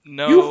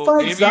no. You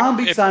fight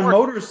zombies on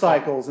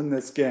motorcycles in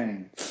this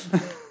game.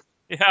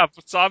 Yeah,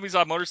 zombies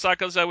on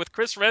motorcycles. With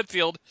Chris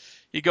Redfield,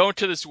 you go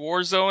into this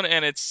war zone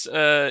and it's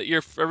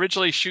you're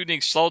originally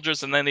shooting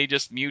soldiers and then they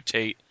just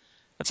mutate.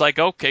 It's like,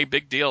 okay,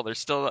 big deal. They're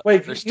still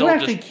you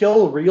actually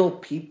kill real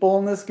people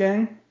in this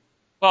game?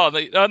 Well,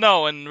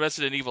 no, in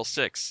Resident Evil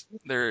 6,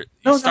 I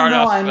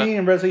mean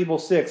in Resident Evil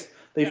 6,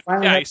 they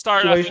finally you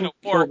start off in a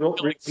war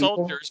killing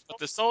soldiers, but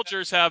the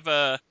soldiers have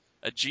a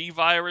G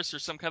virus or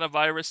some kind of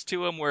virus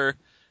to them where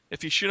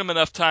if you shoot them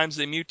enough times,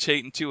 they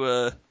mutate into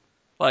a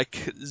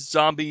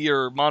zombie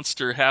or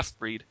monster half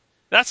breed.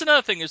 That's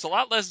another thing. There's a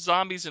lot less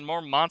zombies and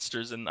more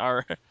monsters in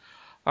our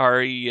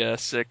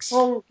RE6.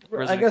 Well,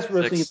 I guess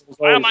Resident Evil's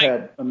always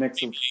had a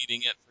mix of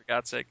eating it, for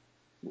God's sake.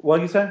 What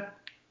did you say?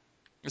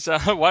 So,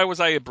 why was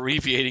I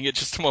abbreviating it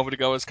just a moment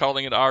ago? I was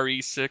calling it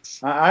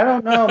RE6. I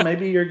don't know.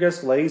 Maybe you're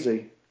just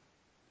lazy.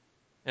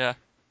 Yeah.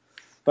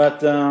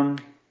 But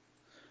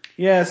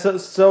yeah.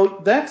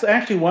 So that's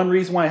actually one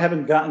reason why I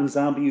haven't gotten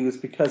ZombiU is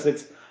because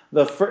it's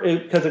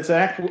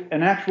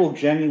an actual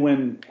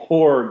genuine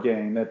horror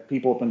game that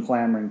people have been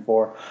clamoring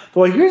for.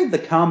 So I hear that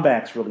the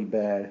combat's really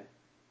bad.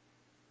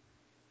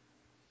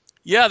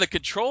 Yeah, the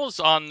controls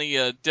on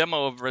the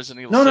demo of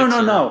Resident Evil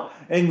 6 No.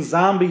 In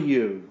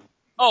ZombiU.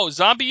 Oh,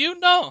 ZombiU?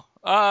 No.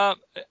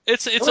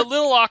 It's a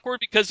little awkward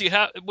because you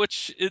have,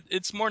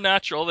 it's more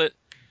natural that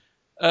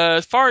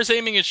As far as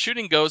aiming and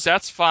shooting goes,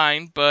 that's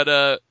fine.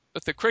 But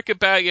with the cricket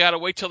bat, you got to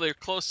wait till they're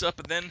close up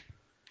and then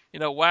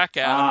whack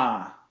at them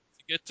Ah,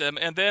 to get them.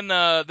 And then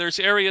there's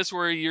areas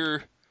where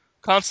you're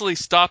constantly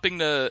stopping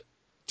to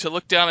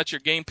look down at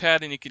your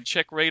gamepad and you can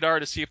check radar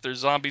to see if there's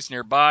zombies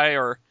nearby,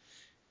 or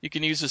you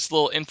can use this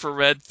little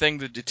infrared thing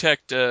to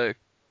detect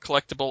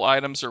collectible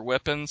items or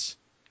weapons.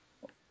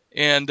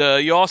 And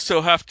you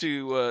also have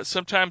to,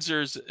 sometimes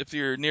if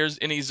you're near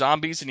any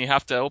zombies and you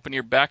have to open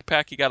your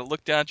backpack, you got to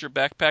look down at your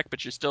backpack,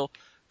 but you're still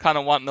kind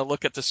of wanting to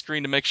look at the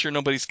screen to make sure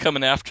nobody's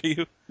coming after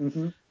you.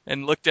 mm-hmm.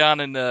 And look down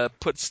and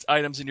put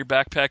items in your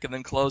backpack and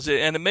then close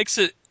it. And it makes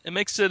it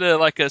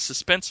like a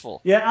suspenseful.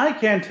 Yeah, I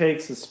can take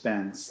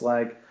suspense.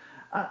 Like,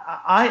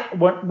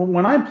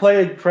 when I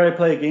try to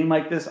play a game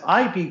like this,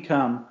 I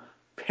become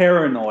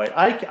paranoid.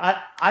 I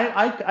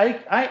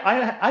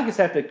just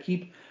have to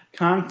keep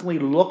constantly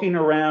looking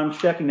around,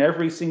 checking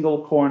every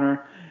single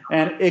corner,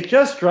 and it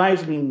just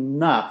drives me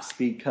nuts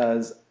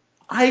because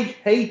I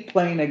hate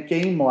playing a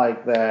game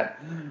like that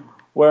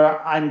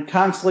where I'm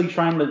constantly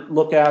trying to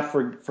look out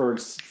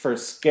for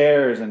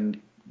scares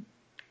and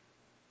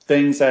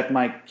things that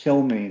might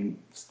kill me and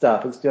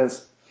stuff. It's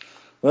just,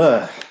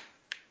 ugh.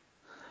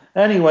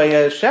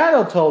 Anyway,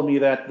 Shadow told me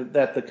that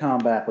the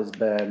combat was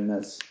bad in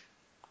this.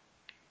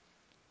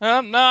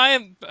 No,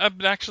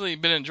 I've actually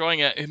been enjoying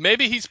it.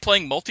 Maybe he's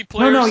playing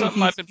multiplayer No, or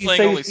something. I've been he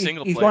playing only says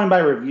single he's player. going by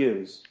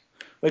reviews,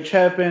 which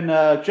have been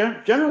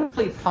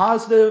generally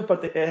positive,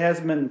 but it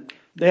hasn't been.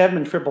 They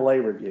haven't been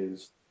AAA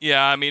reviews.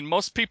 Yeah, I mean,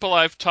 most people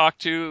I've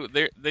talked to,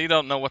 they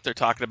don't know what they're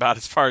talking about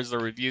as far as the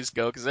reviews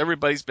go, because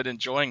everybody's been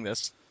enjoying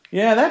this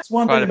Yeah, that's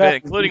one quite thing a bit, about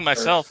including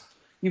myself. reviewers.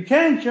 You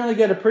can generally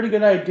get a pretty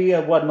good idea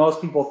of what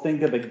most people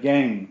think of the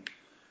game,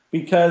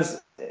 because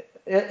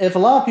if a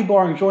lot of people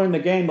are enjoying the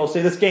game, they'll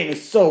say this game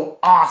is so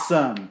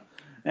awesome.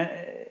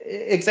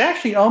 It's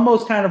actually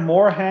almost kind of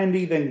more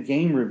handy than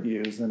game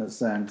reviews in a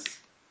sense.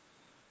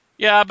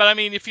 Yeah, but I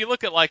mean, if you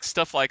look at like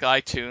stuff like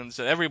iTunes,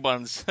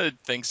 everyone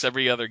thinks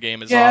every other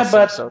game is Yeah,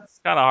 awesome, so it's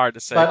kind of hard to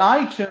say.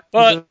 but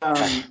But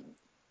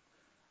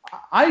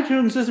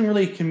iTunes isn't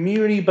really a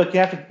community, but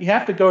you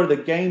have to go to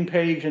the game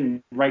page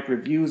and write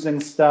reviews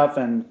and stuff,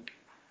 and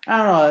I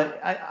don't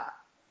know.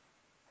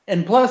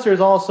 And plus, there's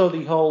also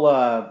the whole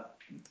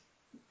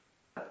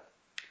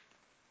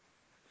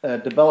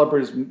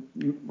developers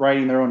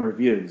writing their own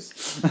reviews,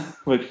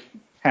 which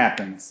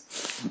happens.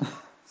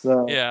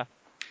 So yeah.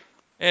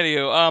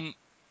 Anywho,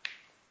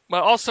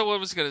 but also what I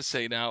was gonna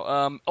say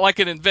now, like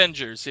in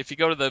Avengers, if you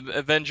go to the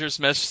Avengers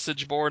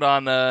message board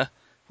on Wii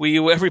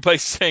U,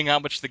 everybody's saying how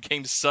much the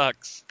game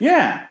sucks.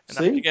 yeah, And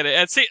I see, get it.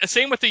 And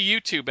same with the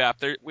YouTube app.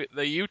 The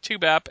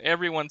YouTube app,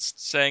 everyone's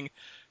saying,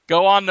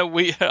 go on the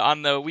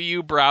Wii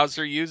U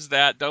browser, use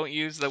that. Don't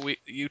use the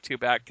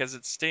YouTube app because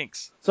it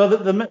stinks. so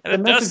And the it does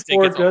message stink.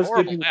 board It's a does give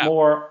horrible you app.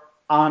 more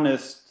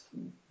honest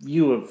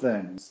view of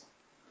things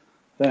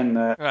than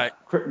Right.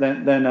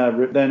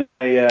 than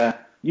a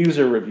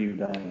user review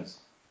does.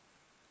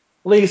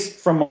 At least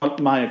from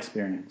my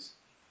experience.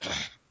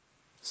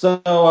 So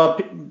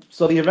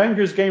the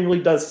Avengers game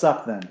really does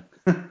suck then.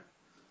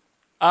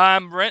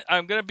 I'm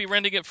gonna be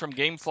renting it from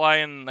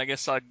GameFly, and I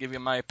guess I'll give you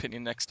my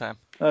opinion next time.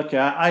 Okay,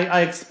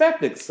 I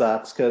expect it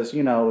sucks because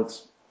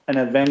it's an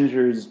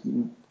Avengers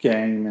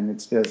game and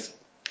it's just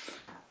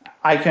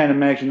I can't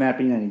imagine that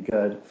being any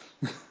good.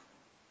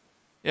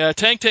 Yeah,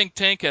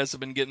 Tank hasn't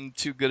been getting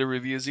too good of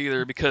reviews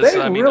either because They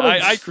I mean really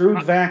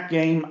screwed that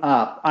game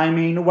up. I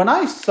mean, when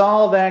I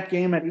saw that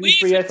game at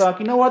E3, I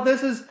thought, you know what,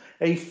 this is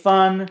a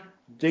fun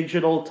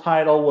digital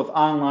title with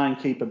online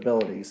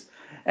capabilities.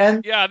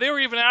 And yeah, they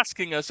were even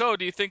asking us, "Oh,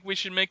 do you think we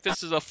should make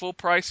this as a full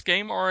price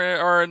game or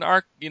an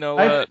I,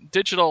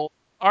 digital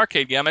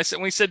arcade game?"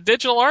 We said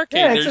digital arcade.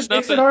 yeah, There's it's an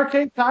nothing.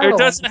 arcade It title.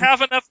 doesn't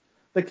have enough.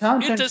 The It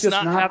content's does just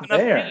not have not enough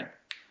meat. there.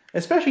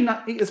 Especially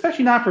not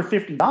for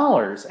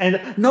 $50.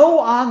 And no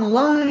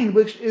online,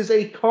 which is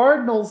a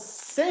cardinal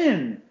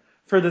sin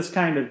for this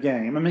kind of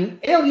game. I mean,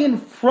 Alien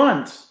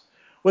Front,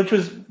 which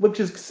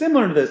is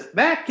similar to this,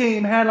 that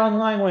game had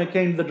online when it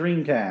came to the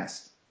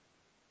Dreamcast.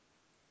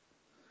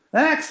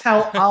 That's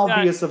how Yeah,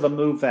 obvious of a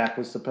move that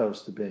was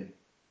supposed to be.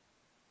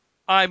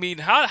 I mean,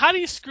 how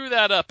do you screw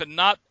that up and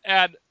not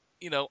add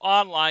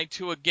online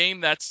to a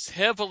game that's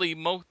heavily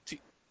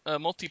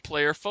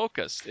multiplayer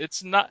focused?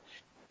 It's not.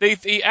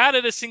 They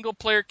added a single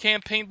player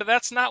campaign, but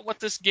that's not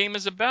what this game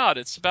is about.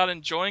 It's about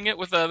enjoying it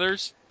with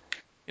others,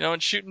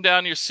 and shooting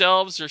down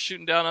yourselves or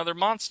shooting down other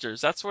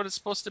monsters. That's what it's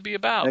supposed to be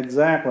about.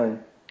 Exactly.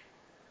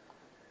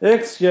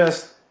 It's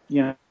just,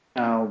 big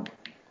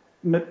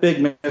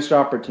missed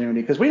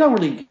opportunity because we don't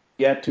really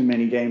get too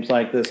many games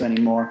like this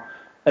anymore,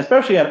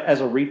 especially as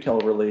a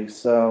retail release.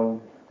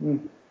 So,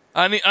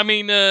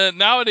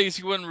 Nowadays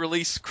you wouldn't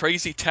release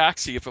Crazy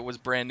Taxi if it was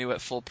brand new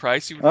at full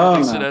price. You would oh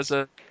release it no. as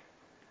a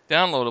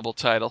downloadable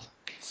title.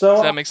 So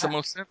that So, makes the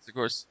most sense, of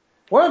course.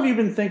 what have you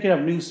been thinking of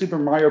New Super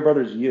Mario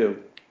Brothers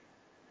U?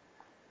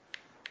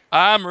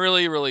 I'm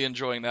really, really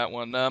enjoying that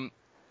one.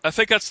 I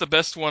think that's the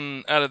best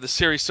one out of the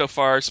series so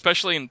far,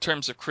 especially in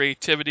terms of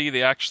creativity.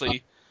 They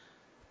actually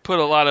put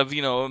a lot of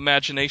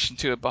imagination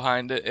to it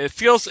behind it. It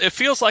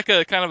feels like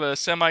a kind of a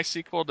semi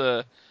sequel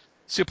to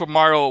Super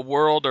Mario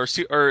World,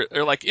 or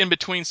like in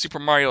between Super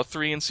Mario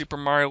 3 and Super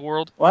Mario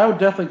World. Well, I would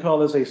definitely call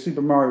this a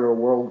Super Mario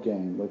World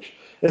game, which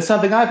is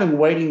something I've been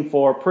waiting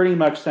for pretty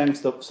much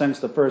since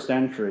the first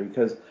entry.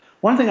 Because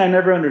one thing I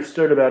never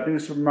understood about New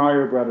Super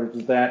Mario Brothers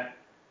is that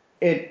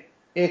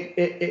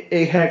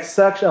it had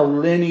such a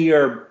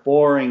linear,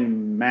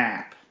 boring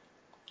map,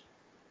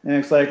 and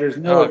it's like there's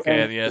no Okay,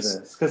 adventure to yes.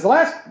 this. Because the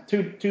last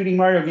 2D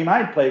Mario game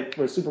I played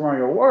was Super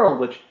Mario World,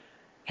 which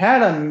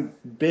had a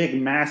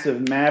big,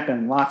 massive map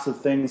and lots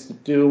of things to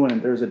do,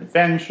 and there's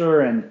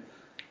adventure, and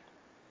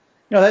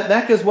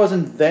that just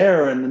wasn't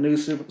there in the new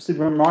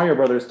Super Mario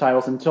Brothers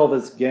titles until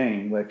this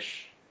game,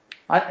 which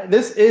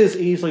this is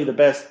easily the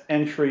best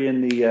entry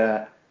in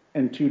the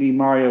in 2D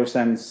Mario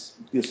since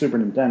the Super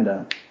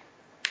Nintendo.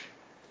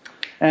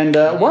 And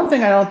one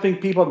thing I don't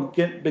think people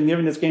have been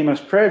giving this game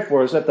much credit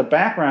for is that the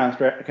backgrounds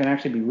can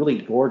actually be really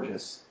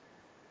gorgeous.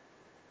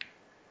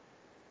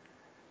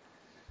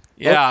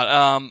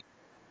 Yeah,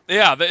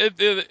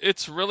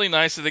 it's really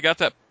nice that they got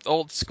that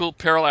old school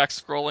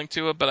parallax scrolling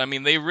to it, but I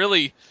mean, they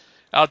really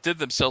outdid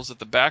themselves with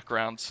the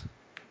backgrounds.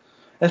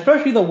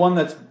 Especially the one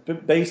that's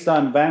based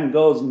on Van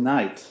Gogh's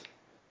Night.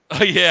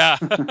 Oh, yeah.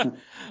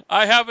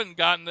 I haven't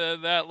gotten to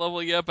that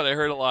level yet, but I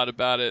heard a lot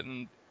about it,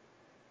 and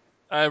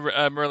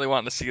I'm really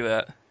wanting to see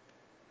that.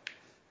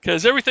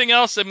 Because everything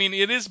else, I mean,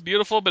 it is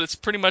beautiful, but it's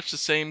pretty much the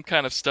same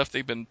kind of stuff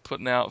they've been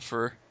putting out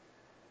for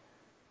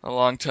a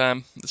long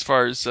time, as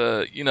far as,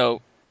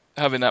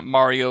 having that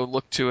Mario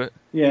look to it.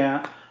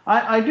 Yeah,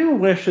 I do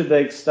wish that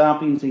they'd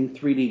stop using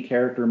 3D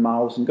character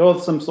models and go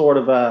with some sort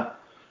of a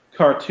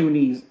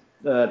cartoony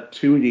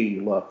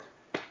 2D look.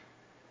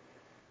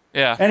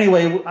 Yeah.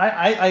 Anyway,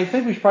 I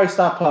think we should probably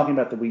stop talking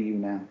about the Wii U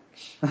now.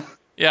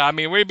 Yeah, I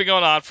mean, we've been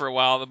going on for a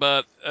while,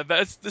 but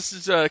this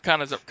is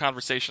kind of a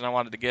conversation I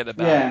wanted to get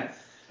about. Yeah,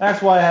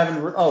 that's why I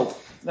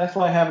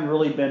haven't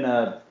really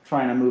been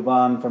trying to move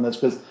on from this,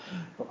 because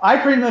I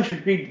pretty much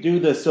agreed to do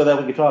this so that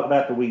we could talk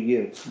about the Wii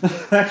U.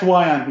 That's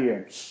why I'm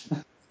here.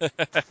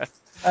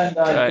 And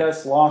I Right.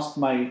 just lost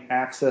my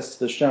access to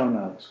the show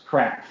notes.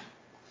 Crap.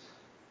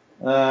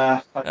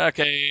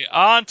 Okay,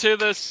 on to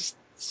the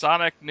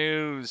Sonic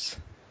news.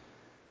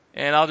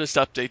 And I'll just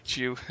update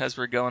you as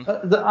we're going.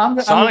 I'm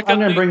Sonic going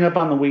to Unleashed. bring it up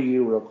on the Wii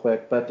U real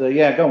quick, but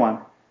yeah, go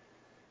on.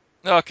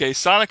 Okay,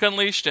 Sonic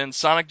Unleashed and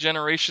Sonic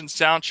Generation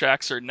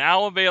soundtracks are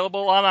now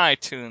available on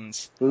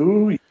iTunes.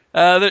 Ooh.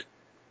 Uh,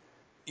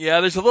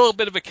 there's a little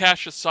bit of a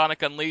catch with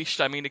Sonic Unleashed.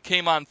 I mean, it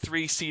came on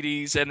 3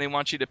 CDs, and they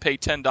want you to pay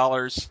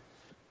 $10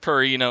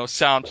 per, Isn't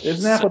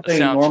that what they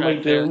normally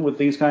soundtrack do there. with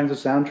these kinds of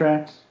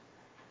soundtracks?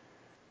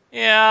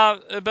 Yeah,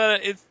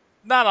 but it's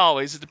not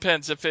always. It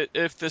depends. If the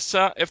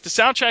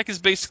soundtrack is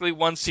basically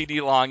 1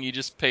 CD long, you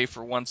just pay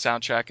for one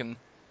soundtrack and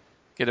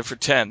get it for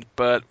 10.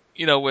 But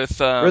with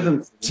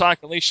Rhythm. Sonic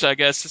Unleashed, I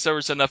guess there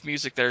was enough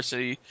music there, so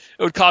it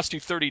would cost you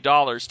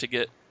 $30 to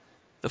get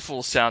the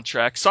full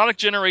soundtrack. Sonic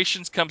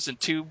Generations comes in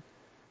two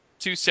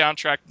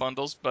soundtrack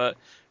bundles, but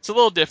it's a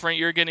little different.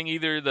 You're getting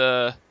either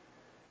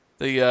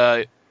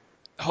the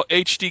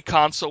HD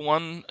console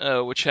one,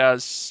 which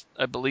has,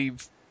 I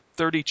believe,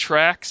 30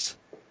 tracks,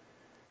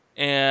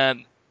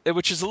 and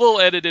which is a little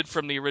edited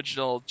from the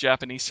original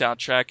Japanese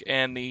soundtrack,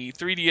 and the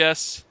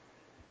 3DS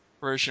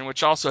version,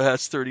 which also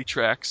has 30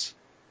 tracks.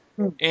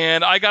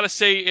 And I gotta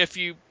say,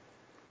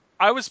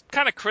 I was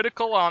kind of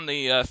critical on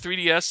the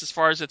 3DS as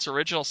far as its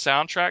original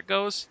soundtrack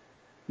goes,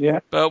 Yeah.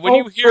 but when Oh,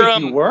 you hear wait,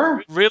 you them,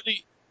 were?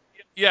 really,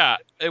 yeah,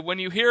 when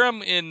you hear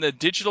them in the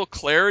digital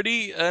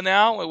clarity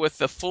now with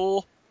the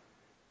full,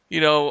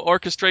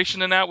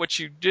 orchestration and that, which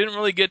you didn't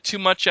really get too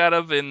much out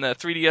of in the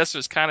 3DS, it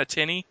was kind of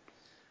tinny.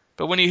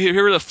 But when you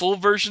hear the full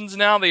versions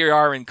now, they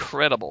are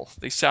incredible.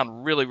 They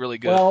sound really, really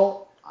good.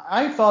 Well,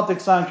 I thought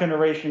that Sonic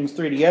Generations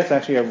 3DS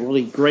actually had a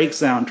really great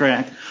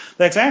soundtrack.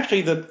 I'm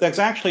actually going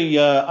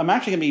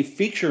to be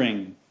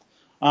featuring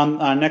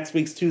on next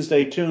week's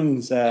Tuesday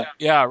Tunes. Yeah,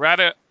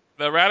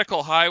 the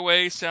Radical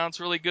Highway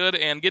sounds really good,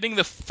 and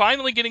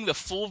finally getting the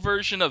full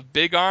version of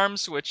Big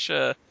Arms, which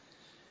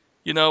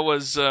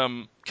was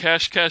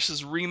Cash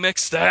Cash's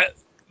remix.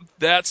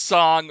 That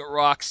song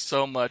rocks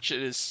so much.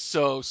 It is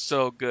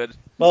so good.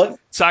 Well,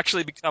 It's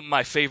actually become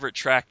my favorite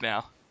track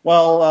now.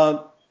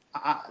 well,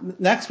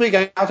 next week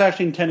I was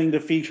actually intending to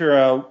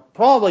feature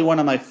probably one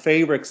of my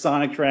favorite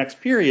Sonic tracks.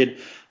 Period,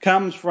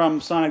 comes from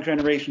Sonic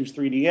Generations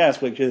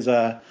 3DS, which is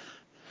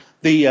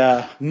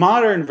the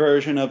modern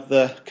version of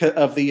the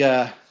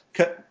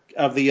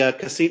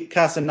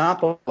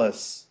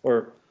Casinopolis,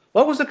 or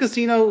what was the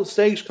casino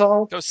stage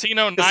called?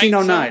 Casino Night Casino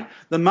Zone. Night.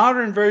 The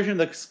modern version of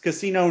the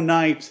Casino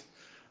Night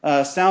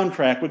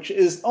soundtrack, which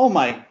is, oh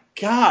my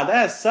God,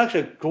 that's such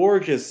a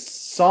gorgeous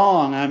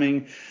song. I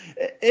mean,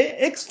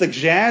 it's the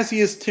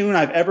jazziest tune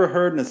I've ever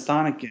heard in a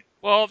Sonic game.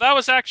 Well, that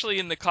was actually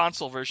in the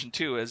console version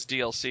too as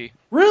DLC.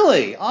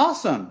 Really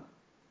awesome.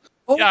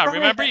 Oh, Yeah, right.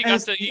 remember you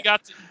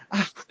got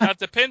at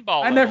the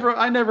pinball I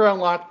level. never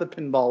unlocked the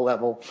pinball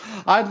level.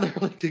 I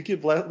literally could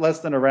give less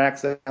than a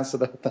rat's ass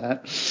about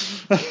that.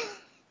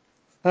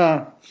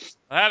 Huh.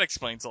 That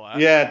explains a lot.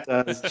 Yeah,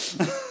 it does.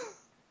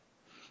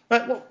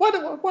 But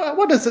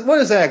what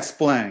does that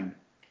explain?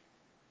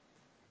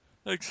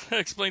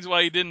 Explains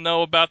why you didn't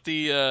know about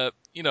the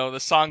the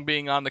song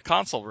being on the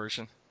console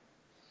version.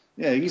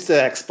 Yeah, you said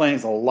that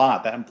explains a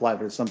lot. That implied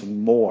there's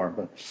something more.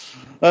 But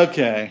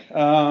okay.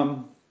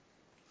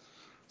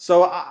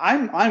 So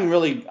I'm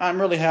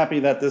really happy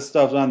that this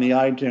stuff's on the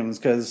iTunes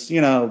because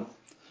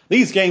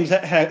these games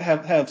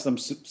have some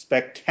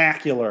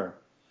spectacular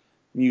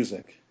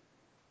music.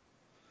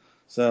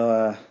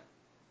 So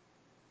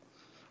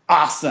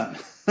awesome.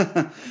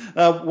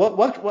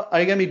 What are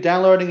you going to be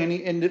downloading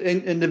any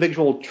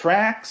individual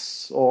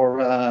tracks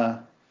or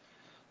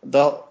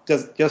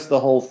just the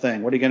whole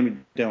thing? What are you going to be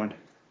doing?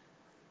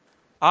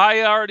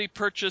 I already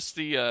purchased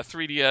the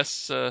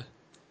 3DS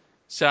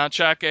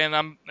soundtrack, and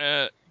I'm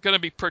going to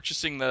be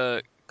purchasing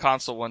the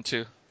console one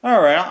too. All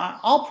right,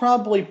 I'll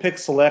probably pick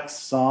select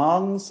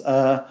songs,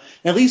 at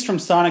least from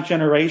Sonic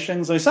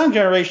Generations. Sonic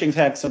Generations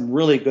had some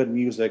really good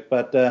music,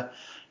 but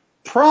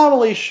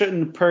probably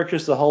shouldn't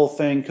purchase the whole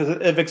thing because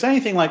if it's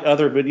anything like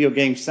other video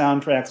game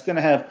soundtracks, it's going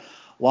to have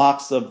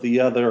lots of the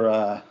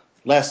other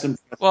less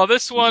impressive Well,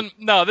 this music. one,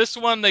 no, this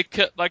one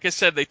like I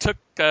said, they took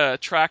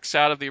tracks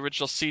out of the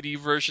original CD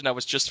version that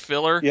was just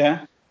filler,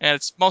 Yeah. and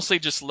it's mostly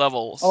just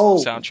levels Oh,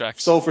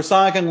 soundtracks. so for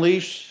Sonic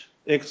Unleashed,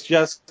 it's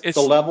just the It's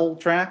level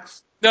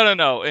tracks?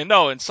 no.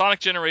 In Sonic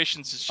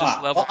Generations, it's just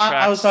Well, level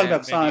I was tracks talking and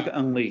about Sonic maybe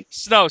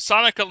Unleashed. no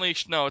Sonic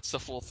Unleashed. No, it's the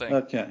full thing.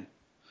 Okay.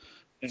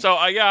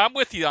 So yeah, I'm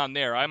with you on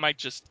there. I might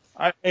just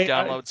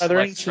download Are there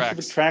any select specific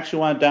tracks, tracks you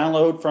want to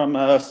download from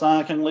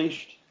Sonic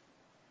Unleashed?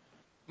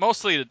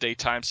 mostly the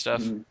daytime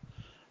stuff. Mm.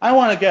 I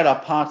want to get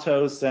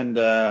Apatos and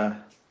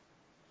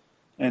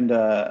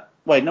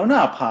wait, no,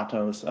 not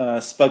Apatos.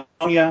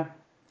 Spagonia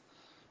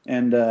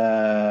and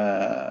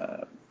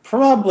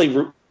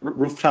probably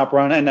Rooftop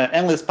Run and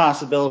Endless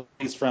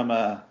Possibilities from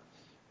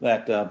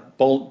that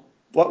bowl.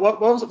 What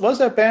was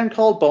that band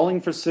called?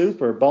 Bowling for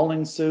Soup or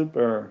Bowling Soup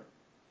or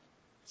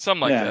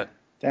Something like yeah. that.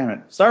 Damn it.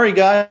 Sorry,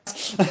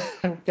 guys.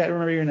 I can't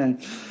remember your name.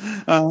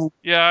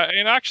 Yeah,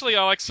 and actually,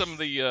 I like some of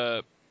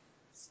the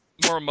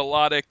more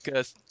melodic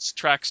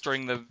tracks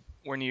during the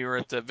when you're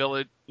at the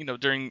village,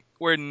 during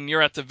when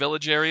you're at the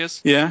village areas.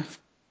 Yeah.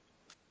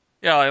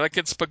 Yeah, like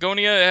in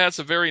Spagonia, it has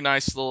a very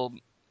nice little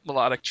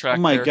melodic Oh track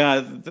my there.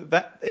 God,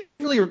 that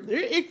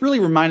it really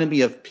reminded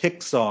me of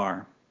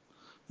Pixar,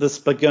 the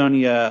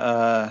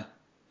Spagonia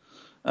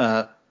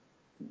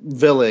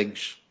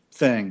village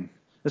thing.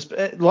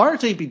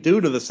 Largely be due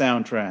to the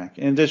soundtrack,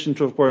 in addition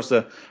to, of course,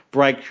 the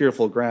bright,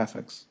 cheerful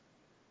graphics.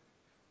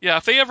 Yeah,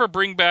 if they ever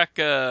bring back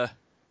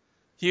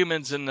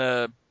humans in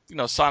the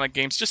Sonic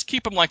games, just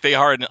keep them like they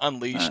are in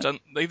Unleashed. Uh,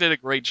 They did a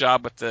great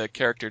job with the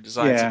character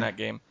designs in yeah, that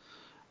game.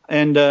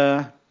 and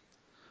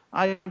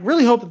I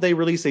really hope that they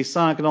release a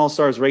Sonic and All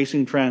Stars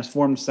Racing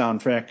Transformed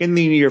soundtrack in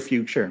the near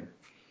future.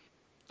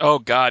 Oh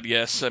God,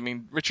 yes. I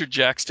mean, Richard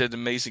Jacks did an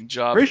amazing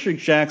job. Richard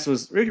Jacks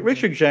was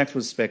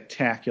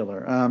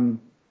spectacular.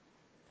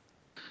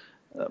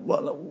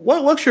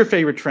 What's your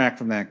favorite track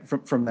from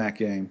that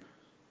game?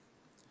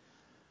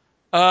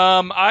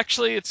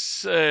 Actually,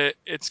 it's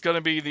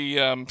gonna be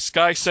the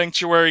Sky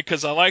Sanctuary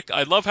because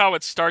I love how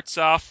it starts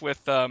off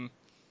with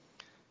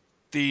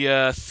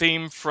the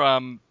theme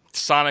from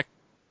Sonic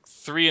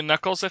 3 and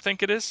Knuckles, I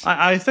think it is.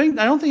 I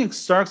don't think it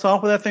starts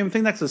off with that theme. I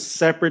think that's a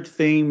separate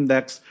theme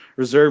that's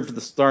reserved for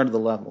the start of the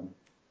level.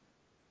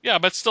 Yeah,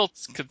 but still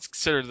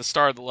considered the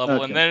start of the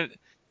level, Okay.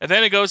 and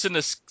then it goes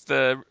into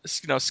the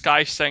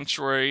Sky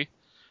Sanctuary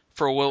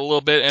for a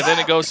little bit, and then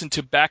it goes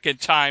into Back in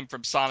Time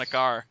from Sonic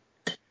R.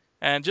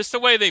 And just the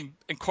way they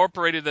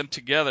incorporated them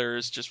together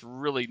is just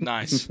really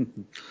nice.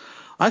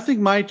 I think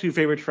my two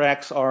favorite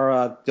tracks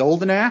are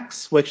Golden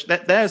Axe, which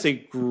that is a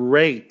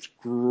great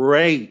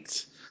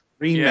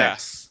Yeah.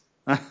 remix.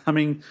 I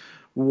mean,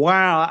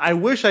 wow! I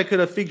wish I could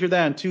have figured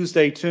that on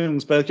Tuesday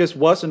Tunes, but it just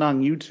wasn't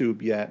on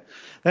YouTube yet.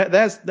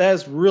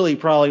 That's really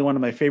probably one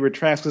of my favorite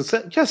tracks because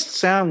it just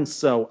sounds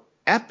so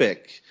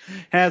epic.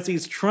 Has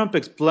these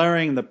trumpets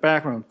blaring in the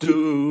background.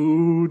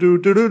 Do do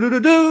do do do do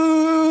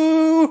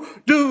do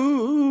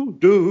do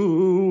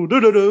do do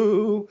do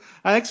do.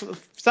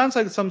 Sounds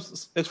like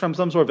it's from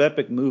some sort of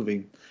epic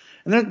movie.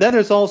 And then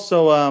there's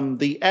also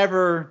the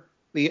ever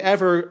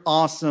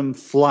awesome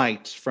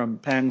Flight from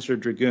Panzer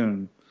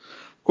Dragoon.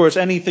 Of course,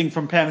 anything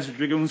from Panzer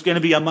Dragoon is going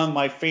to be among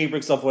my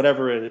favorites of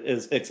whatever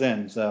it's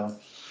in. So,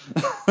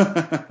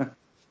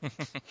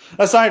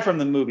 aside from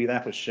the movie,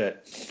 that was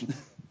shit.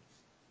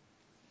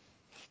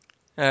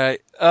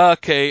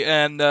 Okay,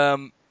 and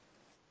on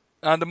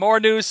to more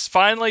news.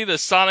 Finally, the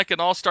Sonic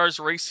and All Stars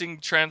Racing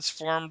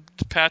Transformed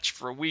patch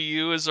for Wii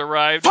U has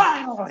arrived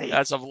Finally.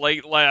 as of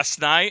late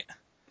last night.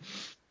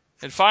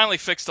 It finally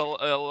fixed a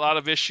lot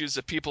of issues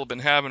that people have been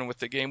having with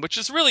the game, which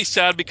is really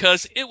sad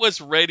because it was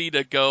ready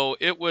to go.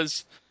 It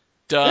was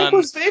It done.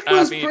 was it I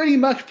was mean, pretty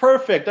much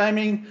perfect. I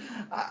mean,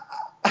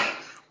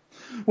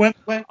 when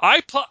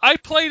I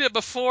played it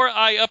before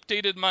I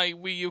updated my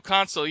Wii U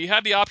console. You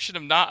had the option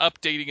of not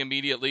updating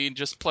immediately and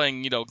just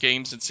playing,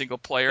 games in single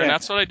player, and yeah,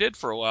 that's what I did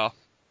for a while.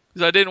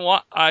 because I didn't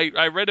want.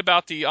 I read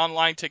about the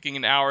online taking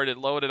an hour to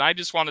load, and I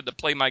just wanted to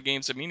play my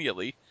games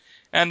immediately,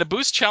 and the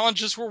boost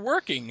challenges were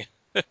working.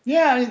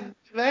 Yeah,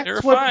 They were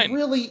that's what fine.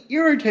 really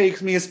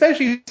irritates me,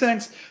 especially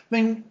since, I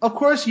mean, of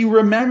course, you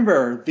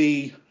remember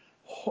the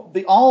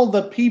all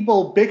the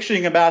people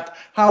bitching about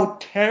how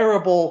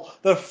terrible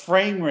the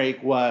frame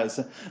rate was.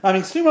 I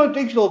mean, Sumo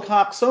Digital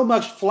copped so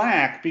much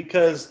flack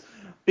because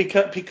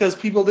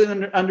people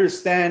didn't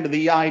understand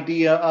the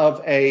idea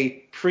of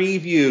a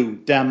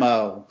preview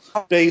demo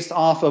based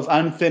off of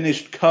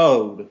unfinished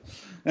code.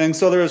 And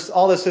so there's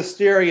all this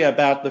hysteria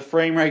about the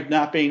frame rate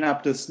not being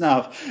up to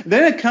snuff.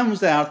 Then it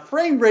comes out,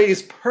 frame rate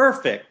is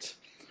perfect,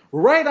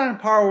 right on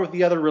par with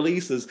the other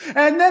releases.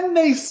 And then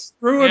they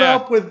screw it Yeah,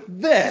 up with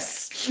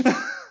this.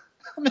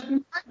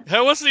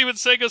 that wasn't even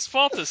Sega's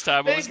fault this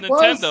time. It was It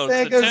was Nintendo's.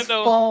 Sega's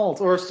Nintendo. fault,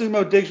 or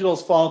Sumo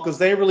Digital's fault, because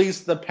they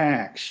released the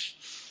patch.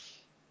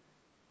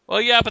 Well,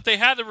 yeah, but they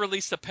had to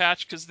release the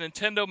patch because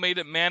Nintendo made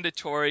it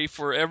mandatory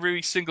for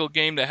every single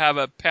game to have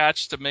a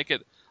patch to make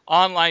it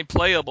online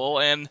playable,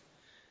 and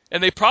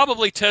they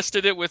probably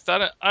tested it with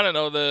I don't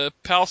know the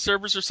PAL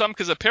servers or something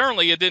because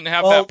apparently it didn't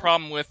have that Well,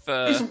 problem with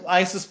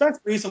I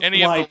suspect the reason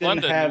any of why the it didn't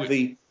London have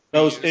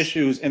those used.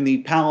 issues in the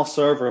PAL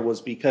server was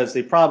because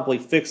they probably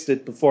fixed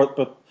it before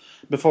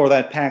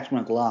that patch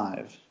went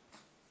live.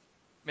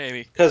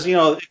 Maybe. Because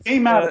it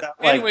came out But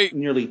about like anyway,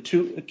 nearly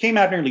two. It came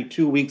out nearly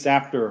 2 weeks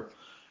after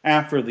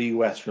the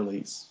U.S.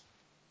 release.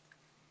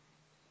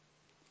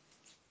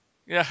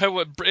 yeah,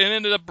 it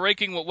ended up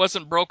breaking what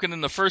wasn't broken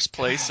in the first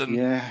place, and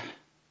Yeah.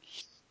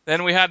 then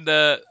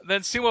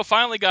then Sumo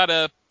finally got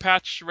a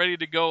patch ready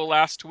to go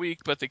last week,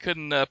 but they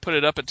couldn't put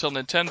it up until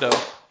Nintendo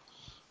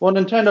Well,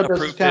 Nintendo doesn't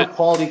approved it. count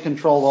quality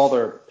control all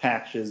their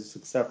patches,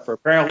 except for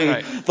apparently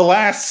Right. the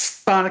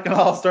last Sonic and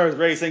All Stars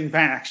Racing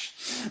patch.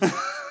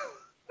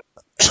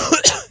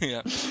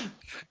 Yeah.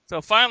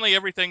 So finally,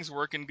 everything's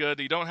working good.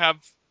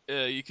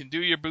 You can do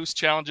your boost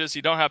challenges.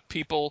 You don't have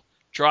people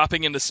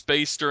dropping into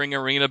space during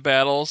arena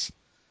battles.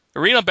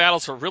 Arena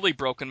battles were really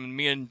broken when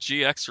me and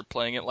GX were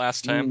playing it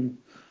last time.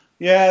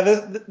 Yeah,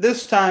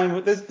 this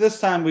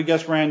time we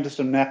just ran into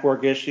some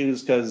network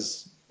issues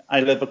because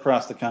I live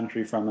across the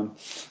country from him.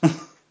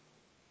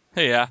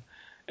 Yeah.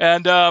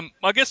 And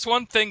I guess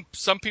one thing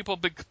some people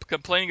have been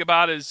complaining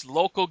about is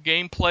local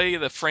gameplay.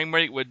 The frame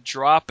rate would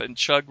drop and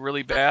chug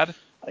really bad.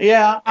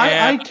 Yeah,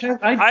 And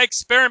I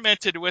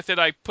experimented with it.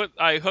 I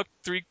hooked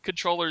 3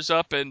 controllers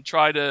up and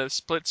tried a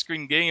split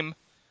screen game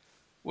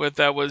with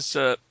that was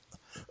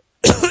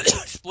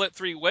split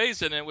 3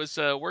 ways, and it was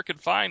working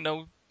fine.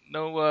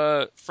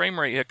 No frame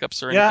rate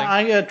hiccups or yeah,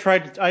 anything.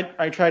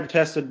 I tried to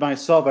test it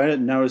myself. I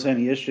didn't notice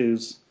any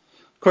issues.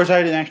 Of course,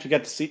 I didn't actually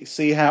get to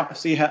see how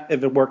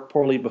if it worked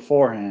poorly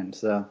beforehand.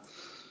 So,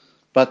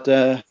 but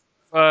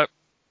But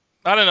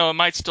I don't know. It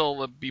might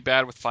still be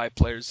bad with 5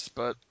 players,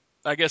 but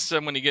I guess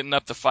when you're getting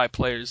up to 5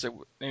 players,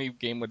 any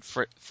game would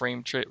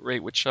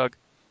rate would chug.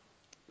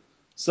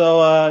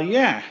 so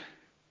yeah.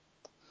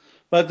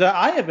 But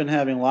I have been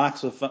having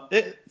lots of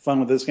fun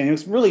with this game.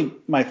 It's really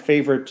my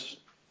favorite.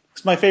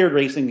 It's my favorite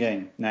racing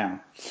game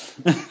now.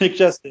 It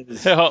just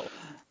is.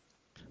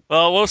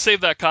 Well, we'll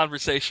save that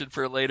conversation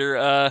for later.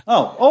 Oh,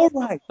 all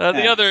right. The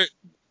Yeah. other,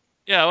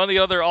 yeah, one of the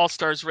other All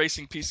Stars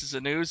racing pieces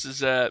of news is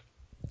that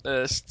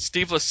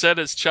Steve Lissette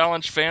has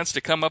challenged fans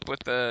to come up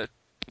with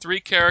 3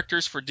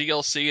 characters for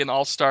DLC in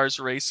All Stars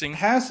Racing.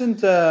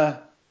 Hasn't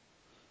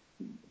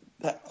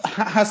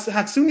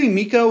Hatsune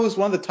Miku is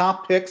one of the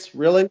top picks?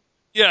 Really?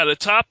 Yeah, the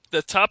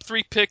top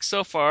 3 picks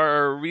so far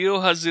are Ryo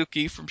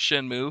Hazuki from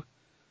Shenmue,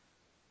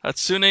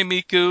 Hatsune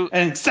Miku,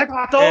 And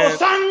Sakato and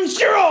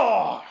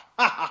Sanshiro.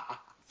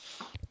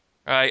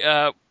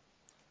 right,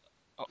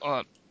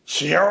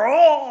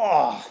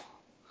 Shiro.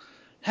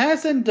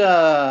 Hasn't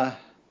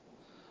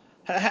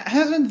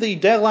hasn't the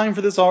deadline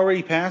for this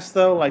already passed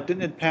though? Like,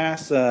 didn't it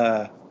pass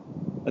at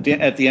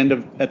the end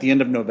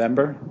of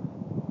November?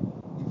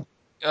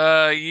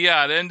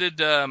 yeah, it ended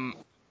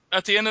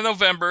at the end of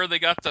November. They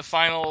got the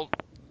final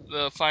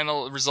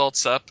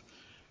results up.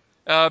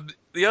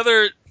 The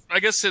other, I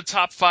guess, the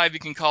top 5 you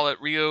can call it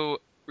Ryo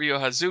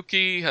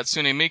Hazuki,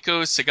 Hatsune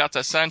Miku,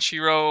 Sagata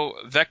Sanshiro,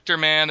 Vector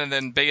Man, and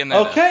then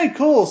Bayonetta. Okay,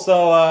 cool. So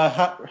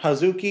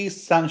Hazuki,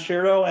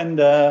 Sanshiro, and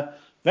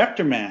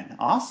Vector Man.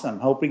 Awesome.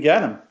 Hope we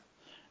get him.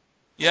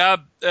 Yeah,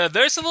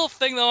 there's a little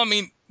thing though. I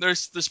mean,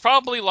 there's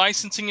probably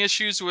licensing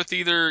issues with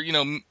either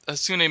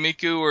Hatsune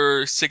Miku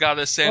or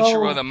Sagata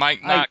Sanshiro Well, that might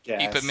I not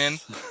keep him in,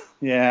 guess.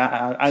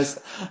 Yeah,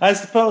 I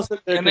suppose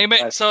that there and could they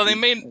be may so they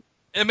licensing.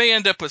 may it may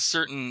end up with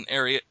certain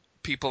area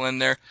people in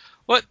there.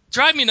 What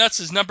drive me nuts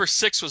is number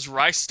 6 was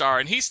Rystar,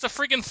 and he's the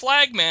friggin'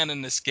 flag man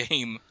in this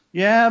game.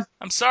 Yeah,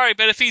 I'm sorry,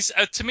 but if he's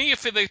to me,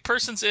 if the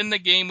person's in the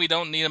game, we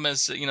don't need him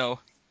as a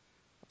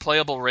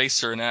playable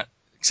racer, and that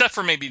except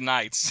for maybe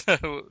Knights.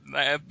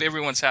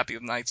 Everyone's happy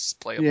with Knights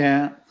playable.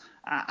 yeah.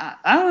 I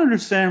don't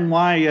understand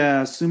why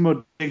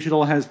Sumo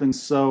Digital has been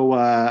so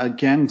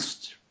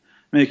against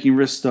making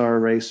Ristar a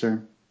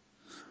racer.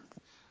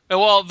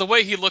 Well, the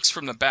way he looks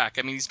from the back,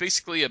 I mean, he's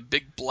basically a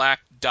big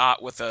black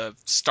dot with a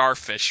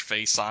starfish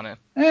face on it.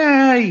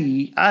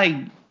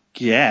 I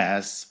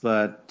guess,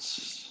 but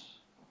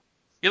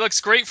He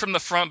looks great from the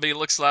front, but he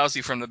looks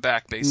lousy from the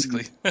back,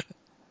 basically.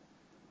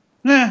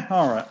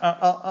 all right,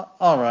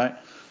 all right.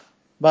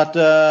 But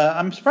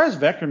I'm surprised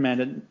Vector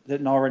Man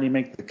didn't already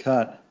make the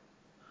cut.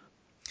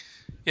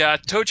 Yeah,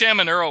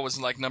 ToeJam and Earl was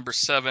like number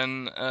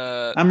 7.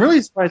 I'm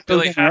really surprised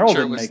Billy ToeJam and Earl Hatcher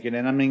didn't was. make it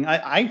in. I mean,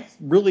 I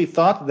really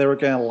thought that they were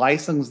going to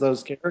license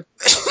those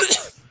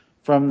characters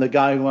from the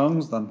guy who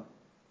owns them.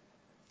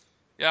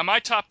 Yeah, my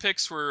top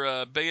picks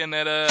were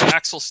Bayonetta,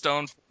 Axel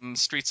Stone from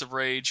Streets of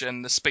Rage,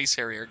 and the Space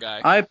Harrier guy.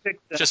 I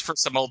picked just for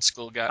some old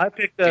school guy. I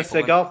picked people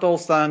in. Segato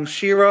Sang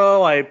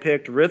Shiro. I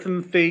picked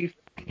Rhythm Thief,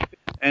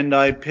 and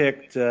I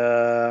picked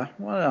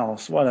what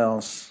else? What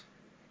else?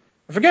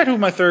 I forget who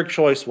my third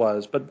choice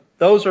was, but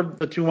those are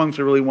the two ones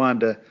I really wanted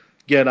to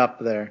get up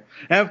there.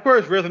 And of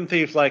course, Rhythm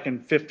Thief's like in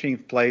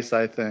 15th place,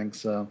 I think.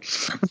 So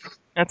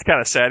That's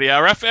kind of sad. Yeah,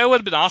 it would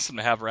have been awesome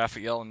to have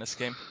Raphael in this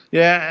game.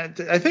 yeah,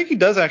 I think he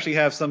does actually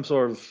have some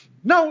sort of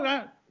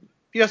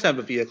he does have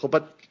a vehicle,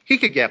 but he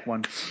could get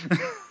one,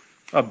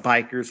 a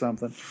bike or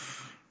something.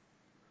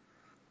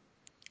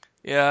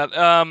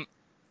 Yeah.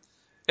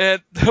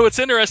 And what's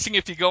interesting,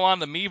 if you go on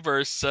the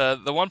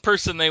Miiverse, the one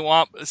person they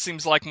want, it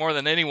seems like more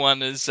than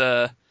anyone, is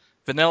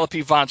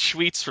Vanellope von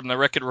Schweetz from the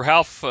Wreck-It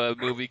Ralph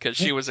movie, because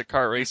she was a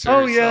kart racer.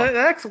 Oh yeah, so.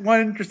 that's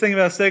one interesting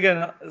about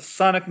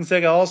Sonic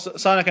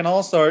and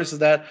All Stars is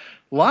that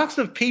lots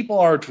of people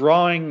are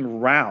drawing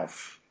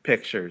Ralph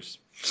pictures,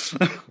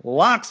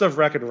 lots of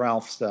Wreck-It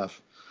Ralph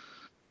stuff.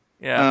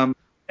 Yeah.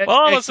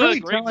 Well, it was really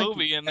a great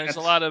movie, and there's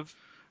a lot of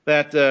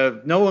that.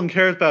 No one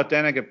cares about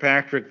Danica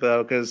Patrick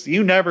though, because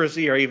you never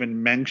see her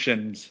even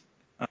mentioned.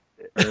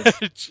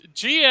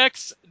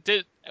 GX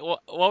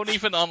won't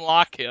even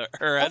unlock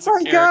her as a character.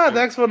 Oh my god,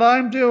 that's what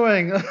I'm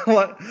doing.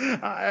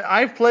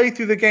 I've played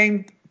through the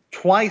game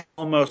twice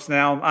almost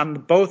now on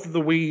both of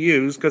the Wii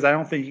U's because I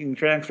don't think you can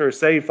transfer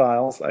save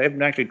files. I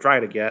haven't actually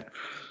tried it yet,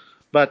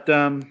 but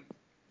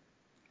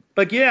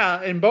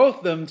yeah, in both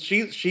of them,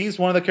 she's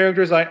one of the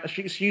characters.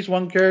 She's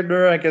one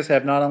character I guess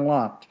have not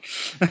unlocked.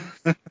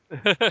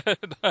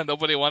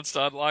 Nobody wants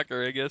to unlock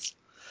her, I guess.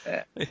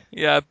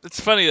 Yeah, it's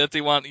funny that they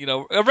want,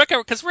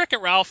 because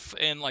Wreck-It Ralph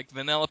and like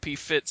Vanellope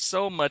fit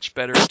so much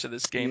better into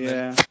this game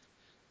than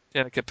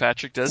Danica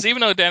Patrick does.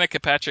 Even though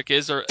Danica Patrick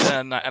is a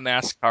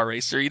NASCAR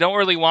racer, you don't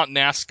really want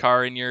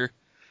NASCAR in your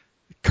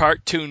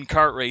cartoon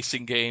kart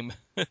racing game.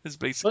 Is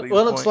basically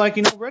well, the it's point.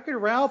 like Wreck-It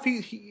Ralph.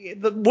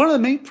 One of the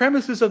main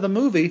premises of the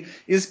movie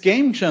is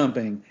game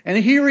jumping, and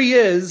here he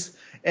is,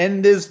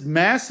 and this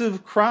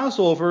massive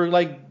crossover,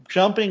 like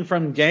jumping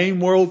from game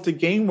world to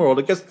game world.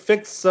 It just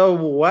fits so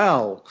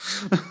well.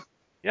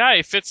 Yeah,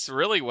 he fits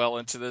really well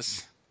into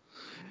this.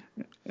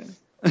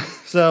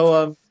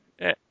 So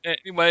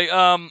anyway,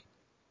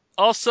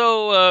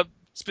 also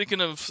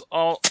speaking of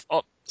all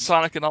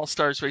Sonic and All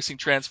Stars Racing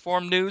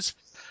Transform news,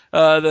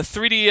 the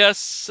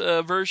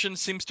 3DS version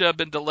seems to have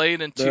been delayed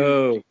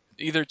into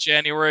either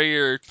January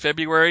or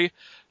February.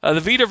 The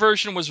Vita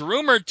version was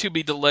rumored to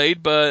be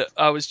delayed, but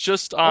I was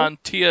just on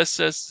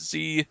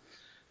TSSZ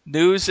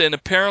News, and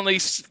apparently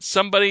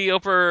somebody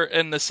over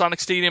in the Sonic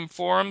Stadium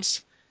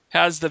forums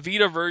has the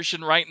Vita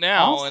version right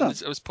now, awesome.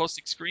 and it was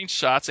posting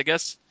screenshots. I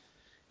guess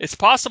it's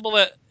possible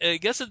that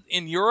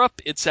in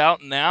Europe it's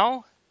out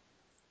now,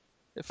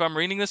 if I'm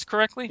reading this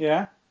correctly.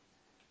 Yeah.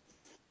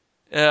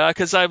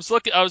 Because I was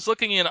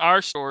looking in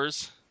our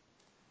stores,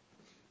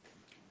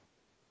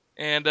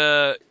 and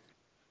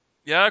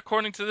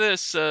according to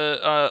this,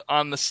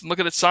 on the look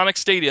at Sonic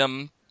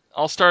Stadium,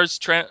 All Stars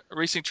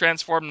Racing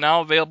Transform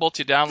now available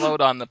to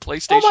download on the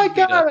PlayStation Oh my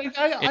Vita. god!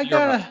 I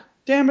gotta.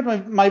 Damn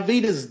it! My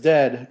Vita's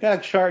dead. I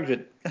gotta charge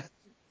it.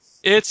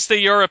 It's the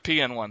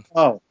European one.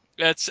 Oh.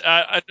 It's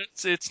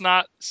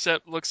not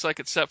set. Looks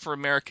like it's set for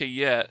America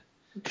yet.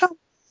 Come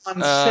on,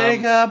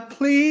 Sega,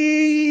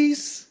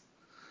 please.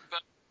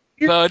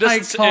 But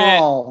Here's my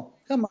call.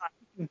 Come on.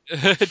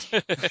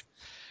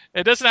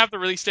 It doesn't have the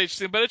release date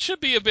soon, but it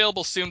should be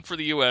available soon for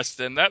the U.S.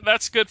 Then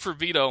that's good for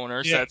Vita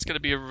owners. Yeah. That's going to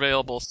be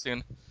available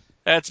soon.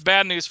 That's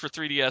bad news for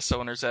 3DS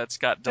owners. That's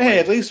got delayed. Hey,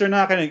 at least they're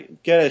not going to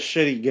get a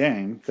shitty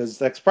game, because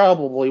that's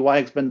probably why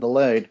it's been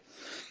delayed.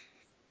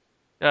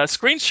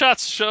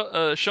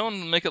 Screenshots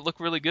shown make it look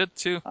really good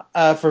too.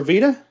 For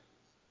Vita?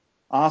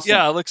 Awesome.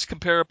 Yeah, it looks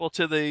comparable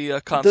to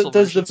the console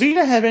Does versions. the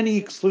Vita have any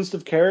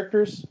exclusive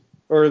characters?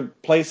 Or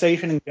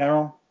PlayStation in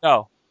general?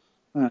 No.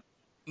 Huh.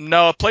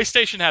 No,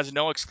 PlayStation has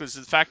no exclusives.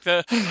 In fact,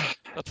 the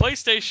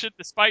PlayStation,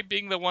 despite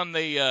being the one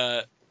they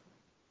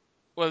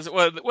what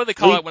do they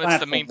call it when it's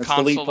the main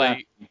console?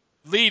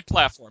 Lead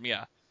platform,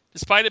 yeah.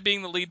 Despite it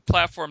being the lead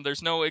platform,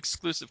 there's no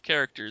exclusive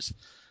characters.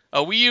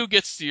 Wii U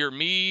gets your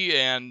Mii,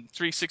 and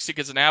 360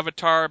 gets an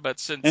avatar, but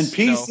since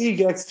PC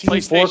gets Team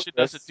PlayStation Fortress.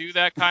 doesn't do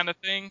that kind of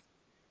thing,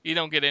 you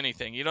don't get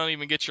anything. You don't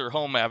even get your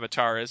home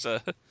avatar as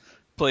a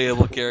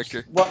playable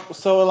character. Well,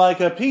 so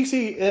like a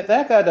PC,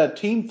 that got a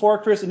Team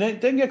Fortress, and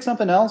it didn't get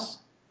something else?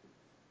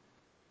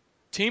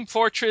 Team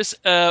Fortress,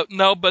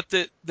 no, but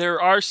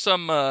there are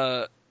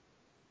some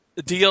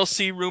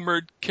DLC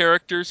rumored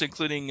characters,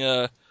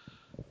 including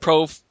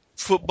Pro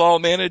Football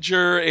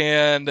Manager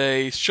and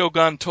a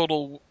Shogun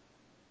Total.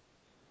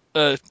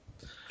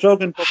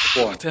 Shogun Total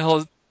War. What the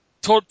hell?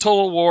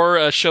 Total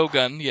War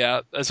Shogun,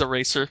 yeah, as a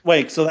racer.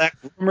 Wait, so that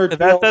rumored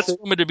That's DLC?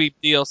 rumored to be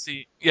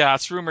DLC. Yeah,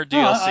 it's rumored Oh,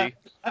 DLC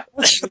I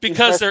was under the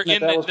because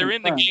impression that was they're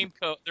in the confirmed. game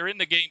code. They're in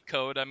the game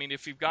code. I mean,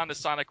 if you've gone to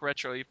Sonic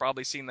Retro, you've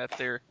probably seen that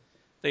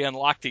they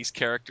unlock these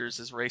characters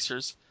as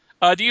racers.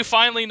 Do you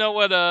finally know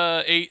what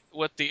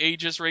what the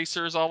Aegis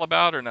racer is all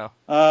about, or no?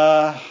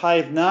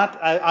 I've not.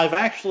 I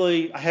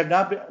have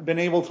not been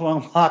able to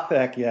unlock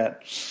that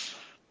yet.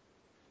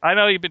 I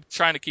know you've been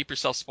trying to keep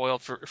yourself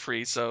spoiled for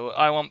free, so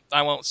I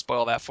won't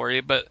spoil that for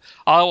you. But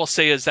all I will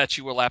say is that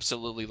you will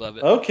absolutely love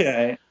it.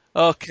 Okay.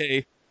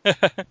 Okay. All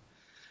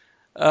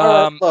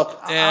right. Look,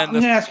 I'm And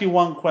going to ask you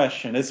one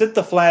question. Is it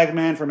the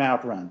Flagman from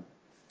Outrun?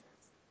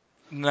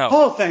 no.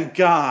 Oh, thank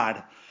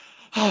God.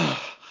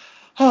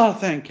 Oh,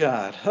 thank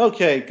God.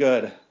 Okay,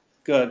 good.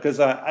 Good, because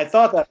I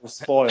thought that was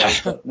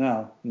spoiled, but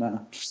no.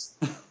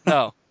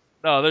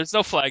 No, there's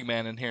no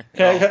Flagman in here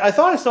at Okay, all. I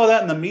thought I saw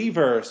that in the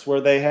Miiverse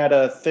where they had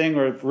a thing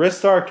where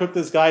Ristar took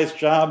this guy's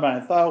job, and I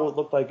thought it would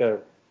look like a.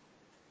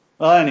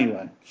 Well,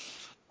 anyway.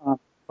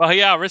 Well,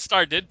 yeah,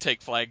 Ristar did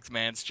take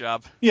Flagman's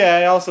job. Yeah,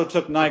 I also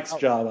took Nike's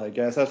job, I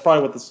guess. That's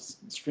probably what the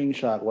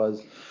screenshot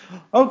was.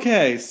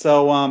 Okay,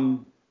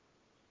 so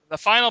The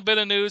final bit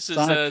of news is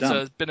Sonic it's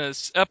Jump. been an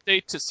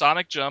update to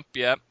Sonic Jump.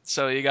 Yep.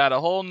 So you got a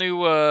whole new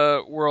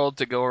world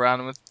to go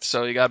around with.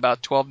 So you got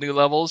about 12 new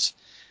levels,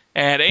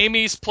 and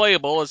Amy's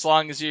playable as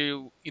long as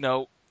you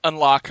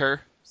unlock her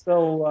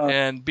So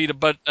and beat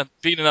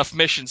enough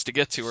missions to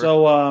get to her.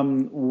 so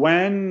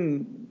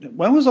when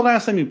was the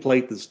last time you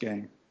played this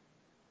game?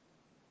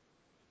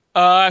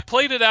 I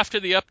played it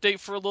after the update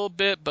for a little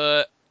bit,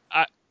 but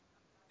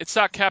it's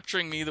not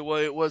capturing me the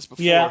way it was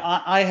before. Yeah,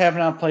 I have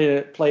not played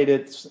it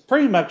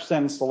pretty much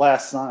since the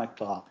last Sonic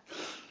Talk.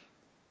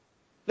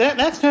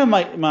 That's kind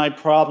of my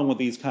problem with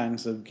these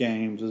kinds of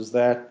games is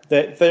that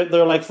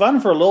they're like fun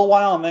for a little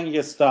while and then you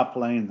just stop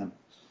playing them.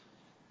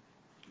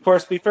 Of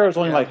course, to be fair, it was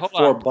only like Hold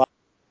on. $4.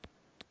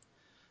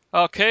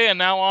 Okay, and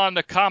now on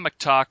to Comic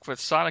Talk with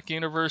Sonic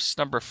Universe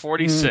number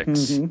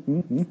 46.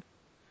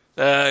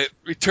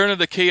 Return of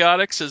the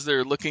Chaotix as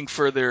they're looking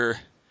for their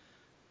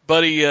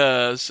buddy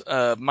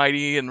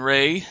Mighty and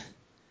Ray,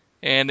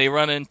 and they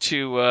run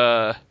into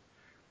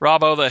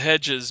Robbo the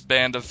Hedge's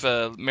band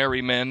of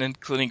merry men,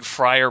 including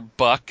Friar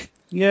Buck.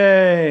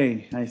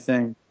 Yay! I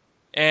think.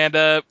 And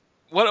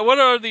what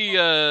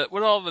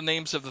are all the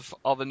names of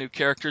all the new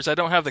characters? I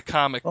don't have the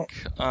comic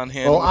on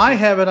hand. Well, I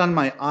have it on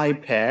my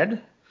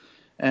iPad,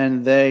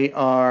 and they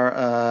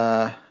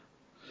are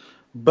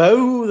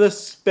Bo the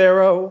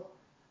Sparrow,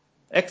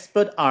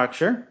 Expert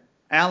Archer,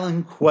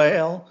 Alan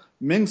Quayle,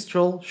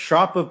 Minstrel,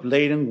 Sharp of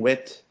Blade and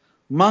Wit,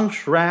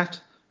 Monk's Rat,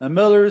 A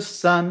Miller's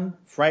Son,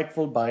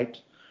 Frightful Bite,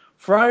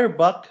 Friar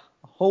Buck,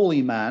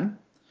 Holy Man,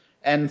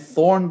 and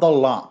Thorn the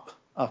Lop,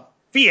 a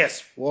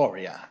fierce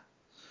warrior.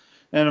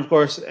 And of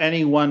course,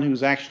 anyone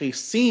who's actually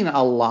seen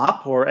a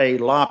lop or a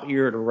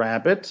lop-eared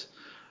rabbit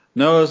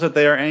knows that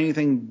they are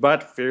anything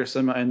but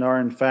fearsome and are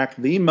in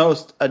fact the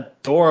most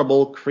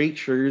adorable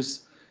creatures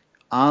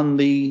on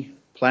the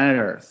planet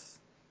Earth.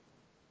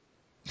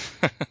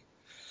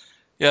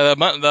 Yeah,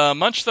 the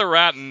Munch the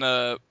Rat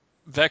and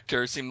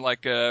Vector seem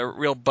like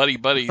real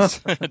buddies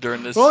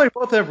during this. Well, they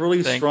both have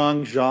really thing.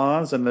 strong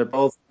jaws, and they're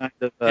both kind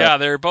of. Yeah,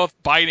 they're both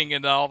biting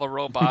into all the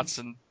robots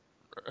and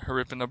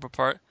ripping them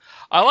apart.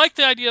 I like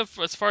the idea of,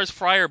 as far as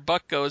Friar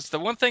Buck goes. The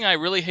one thing I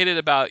really hated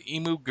about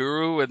Emu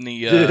Guru and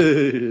the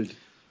Dude.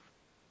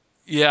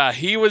 yeah,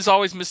 he was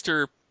always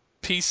Mr.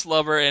 Peace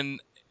Lover, and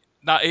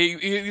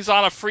he's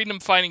on a freedom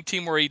fighting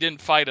team where he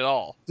didn't fight at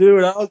all.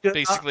 Dude,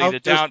 Basically, I'll the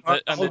just down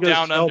help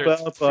under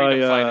out freedom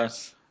by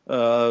fighters.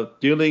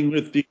 dealing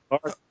with the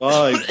dark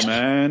side,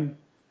 man.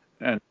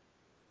 And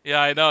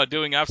Yeah, I know,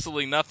 doing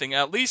absolutely nothing.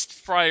 At least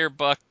Friar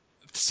Buck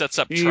sets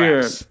up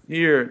here, traps.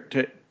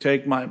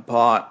 take my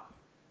pot.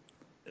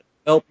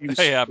 Help you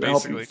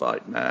basically.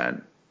 fight,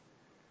 man.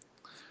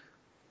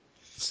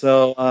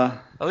 So,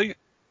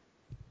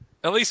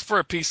 at least for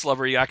a peace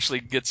lover, he actually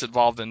gets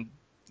involved and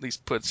at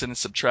least puts in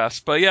some traps.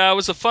 But yeah, it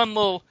was a fun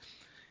little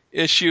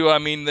issue. I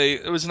mean,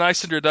 it was a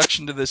nice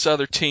introduction to this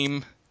other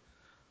team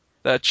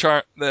that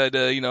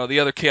the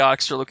other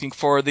Chaotix are looking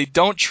for. They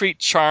don't treat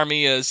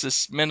Charmy as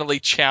this mentally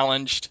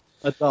challenged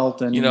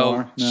adult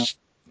anymore.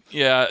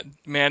 No.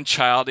 Man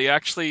child. He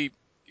actually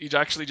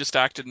just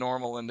acted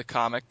normal in the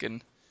comic,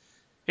 and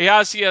he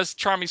has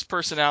Charmy's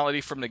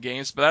personality from the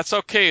games, but that's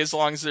okay as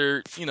long as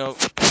they're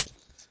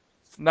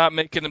not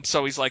making him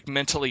so he's like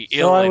mentally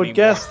ill So I anymore. would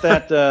guess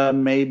that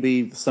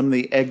maybe some of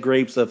the egg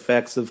grapes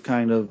effects have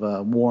kind of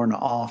worn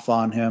off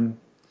on him.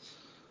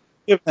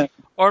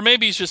 Or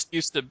maybe he's just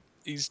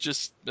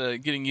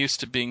getting used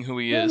to being who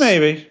he is.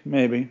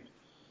 Maybe.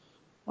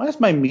 Why is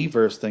my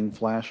Miiverse thing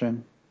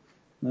flashing?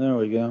 There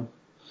we go.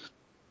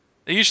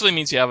 It usually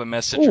means you have a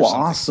message Oh, or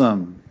something.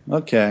 awesome.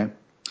 Okay.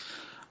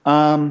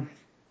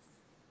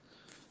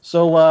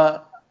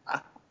 So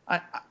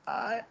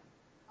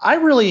I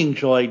really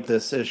enjoyed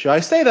this issue. I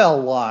say that a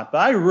lot, but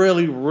I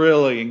really,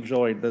 really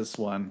enjoyed this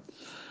one.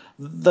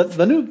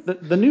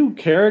 The new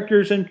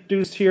characters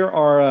introduced here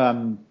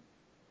are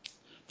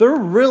they're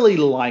really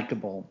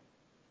likable.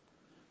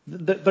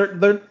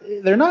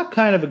 They're not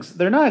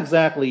they're not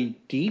exactly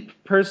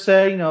deep per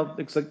se. You know,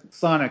 it's a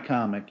Sonic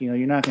comic. You know,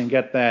 you're not going to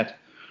get that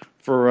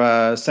for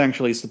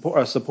essentially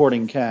a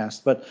supporting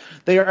cast, but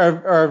they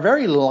are a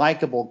very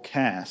likable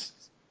cast.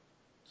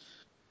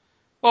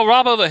 Well,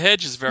 Robbo the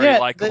Hedge is very Yeah,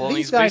 likable, and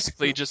these he's guys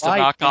basically just a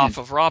right knockoff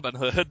in of Robin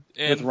Hood. with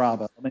And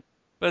Robbo. I mean,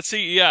 but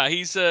see, yeah,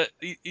 he's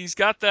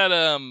got that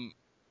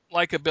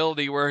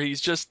likability where he's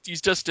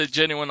just a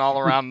genuine all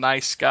around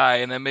nice guy,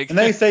 and it makes and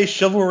they say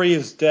chivalry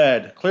is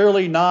dead.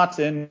 Clearly not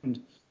in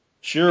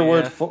yeah.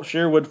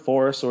 Sherwood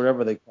Forest or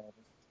whatever they call it.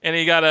 And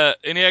he got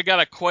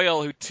a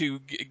quail who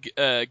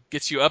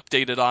gets you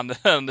updated on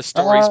on the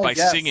stories Oh by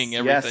singing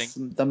everything. yes,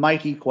 the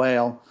mighty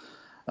quail.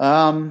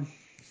 Um,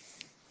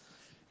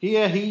 he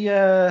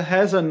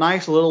has a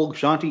nice little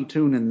jaunty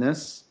tune in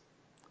this.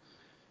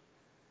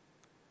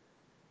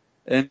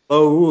 And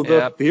oh, the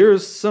Yeah.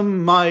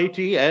 fearsome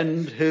mighty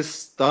and his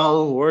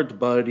stalwart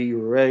buddy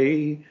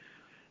Ray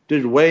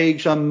did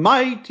wage a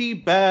mighty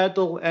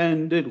battle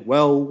and did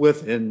well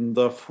within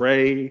the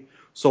fray.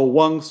 So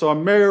once our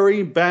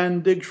merry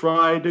band did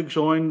try to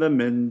join them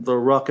in the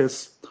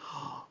ruckus.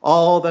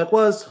 All that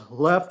was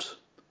left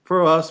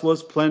for us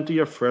was plenty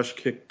of fresh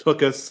kick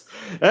took us.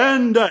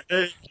 And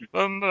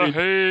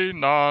Hey,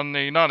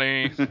 nani,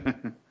 nani.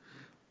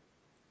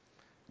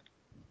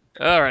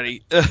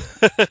 Alrighty.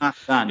 not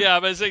done. Yeah,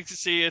 but as you can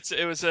see, it's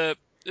a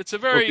We'll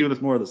very do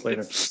this more of this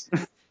later.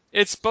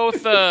 it's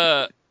both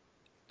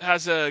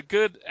has a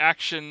good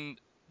action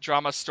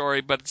drama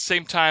story, but at the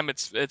same time,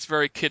 it's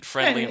very kid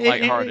friendly and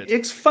lighthearted.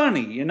 It's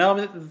funny, you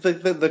know.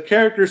 The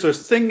characters are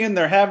singing,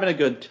 they're having a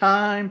good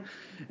time,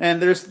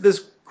 and there's this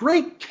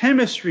great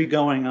chemistry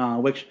going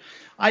on, which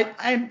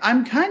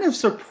I'm kind of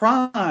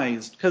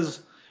surprised because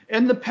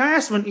in the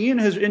past when Ian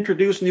has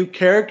introduced new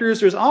characters,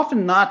 there's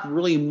often not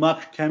really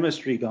much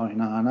chemistry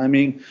going on. I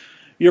mean,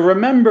 you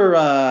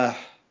remember,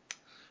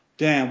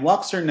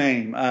 what's her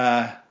name?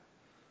 The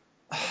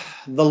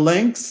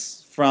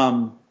Lynx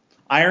from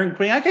Iron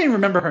Queen. I can't even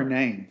remember her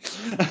name.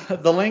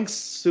 The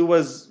Lynx who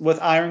was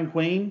with Iron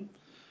Queen.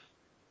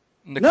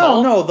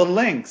 Nicole? No, the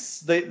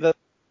Lynx. The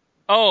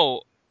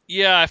Oh,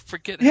 yeah, I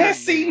forget yeah. her name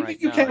See, right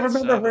you now. can't It's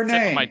remember on the her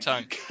tip of my name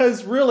tongue.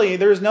 because really,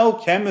 there's no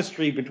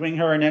chemistry between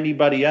her and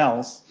anybody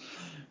else.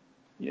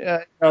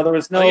 Yeah, no, there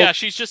was Oh no. yeah,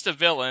 she's just a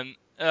villain.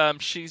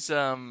 She's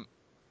oh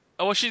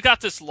well, she's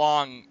got this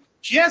long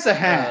She has a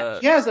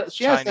hat. She has that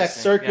Chinese name. Yeah.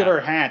 circular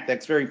hat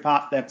that's very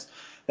pop.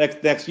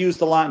 That's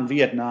used a lot in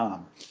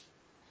Vietnam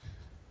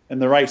in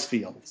the rice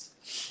fields.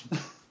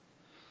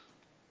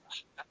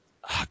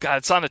 Oh, God,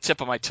 it's on the tip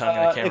of my tongue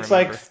and I can't It's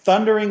like remember.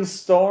 Thundering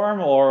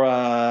Storm or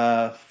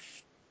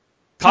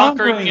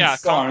Conquering Storm.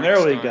 Conquering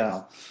There we Storm.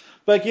 go.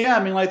 But yeah,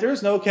 I mean, like,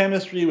 there's no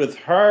chemistry with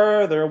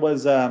her. There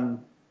was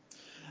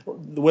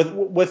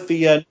with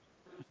the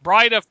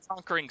Bride of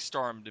Conquering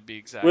Storm, to be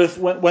exact. with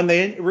when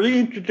they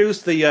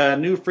reintroduced the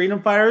new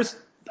Freedom Fighters.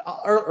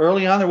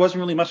 Early on, there wasn't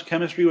really much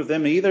chemistry with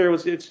them either.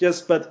 It's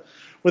just, but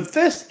with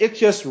this, it's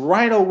just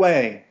right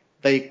away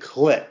they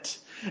clicked,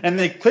 and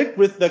they clicked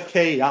with the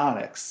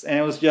Chaotix, and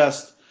it was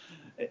just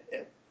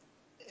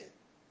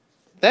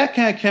that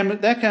kind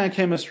of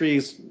chemistry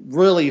is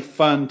really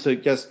fun to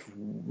just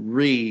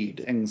read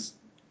in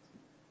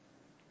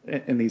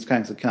these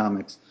kinds of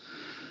comics.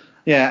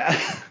 Yeah,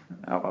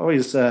 I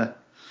always yeah.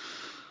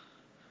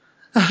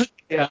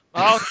 I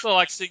also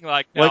like seeing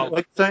like how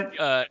What that?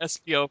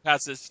 SBO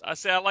has this.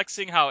 I like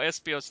seeing how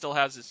SBO still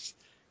has this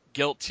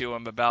guilt to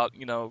him about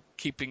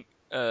keeping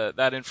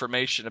that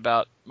information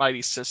about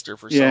Mighty's sister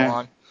for so Yeah.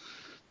 long.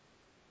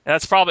 And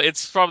it's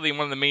probably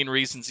one of the main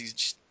reasons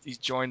he's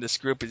joined this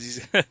group is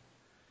he's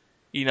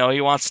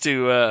he wants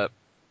to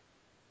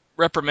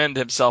reprimand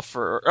himself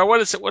for or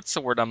what is it? What's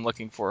the word I'm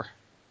looking for?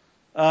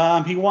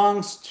 He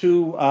wants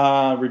to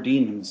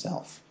redeem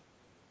himself.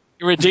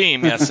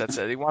 Redeem, yes, that's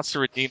it. He wants to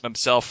redeem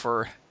himself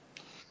for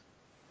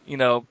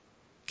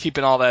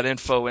keeping all that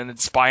info and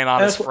spying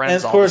on his friends And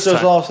of all course, this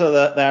there's time. also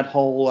that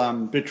whole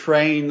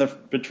betraying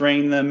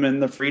them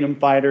and the Freedom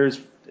Fighters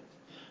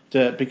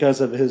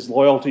because of his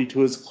loyalty to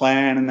his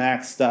clan and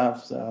that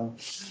stuff. So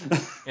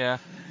Yeah,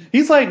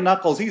 he's like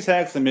Knuckles. He's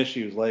had some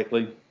issues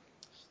lately.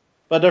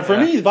 But for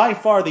yeah. me, by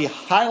far, the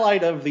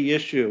highlight of the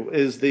issue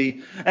is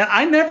and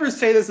I never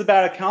say this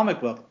about a comic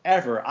book,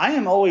 ever. I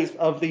am always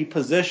of the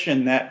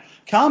position that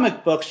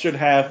comic books should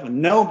have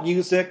no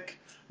music,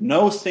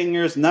 no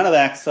singers, none of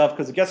that stuff,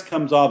 because it just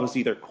comes off as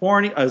either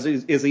corny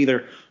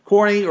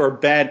or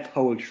bad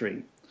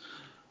poetry.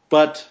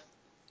 But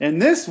in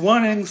this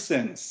one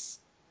instance,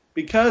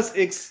 because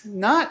it's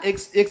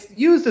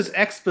used as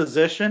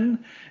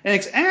exposition, and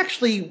it's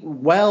actually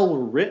well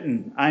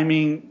written. I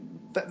mean,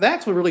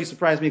 that's what really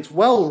surprised me. It's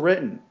well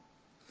written.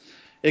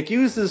 It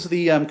uses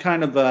the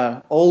kind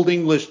of Old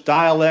English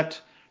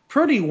dialect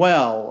pretty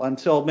well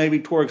until maybe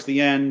towards the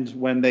end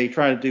when they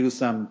try to do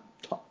some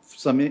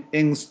some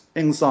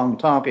in-song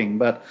talking.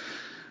 But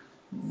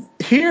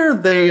here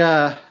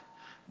the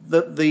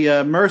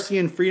Mercy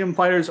and Freedom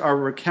Fighters are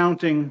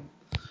recounting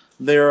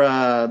their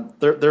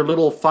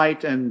little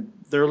fight and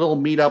their little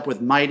meetup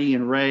with Mighty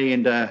and Ray.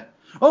 And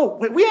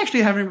we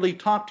actually haven't really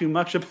talked too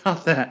much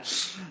about that.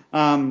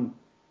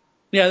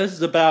 This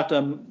is about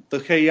the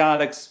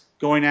Chaotix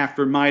going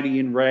after Mighty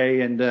and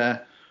Ray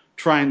and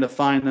trying to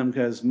find them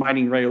because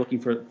Mighty and Ray are looking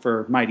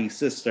for Mighty's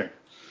sister.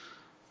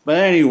 But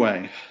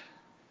anyway,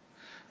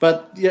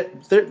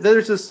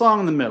 there's this song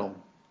in the middle,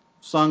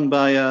 sung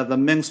by the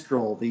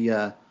minstrel,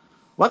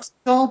 what's it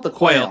called? The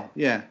Quail.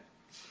 Yeah.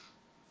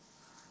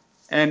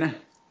 And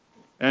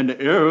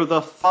ere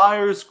the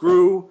fires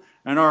grew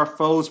and our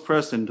foes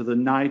pressed into the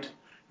night,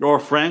 your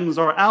friends,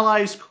 our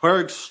allies,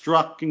 courage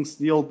struck and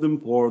steeled them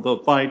for the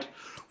fight.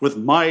 With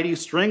mighty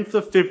strength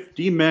of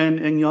 50 men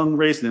and young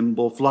Ray's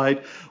nimble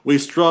flight, we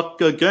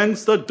struck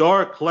against the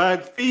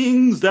dark-clad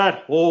fiends,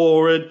 that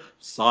horrid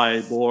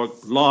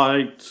cyborg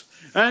blight.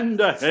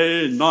 And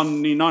hey,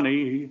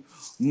 nonny,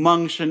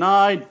 Munch and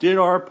I did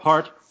our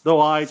part,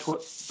 though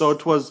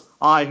 'twas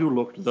I who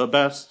looked the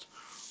best.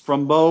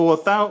 From bow a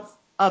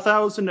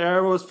thousand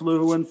arrows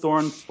flew, and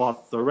Thorn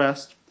fought the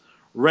rest.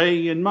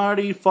 Ray and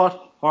Mighty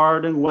fought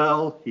hard and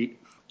well,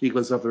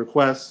 heedless of their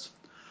quest.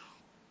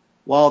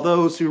 While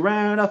those who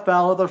ran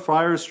afoul of the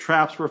friars'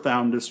 traps were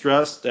found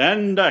distressed.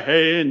 And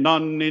hey,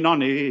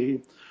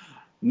 nonny,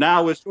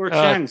 now is your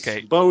chance,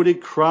 Bodhi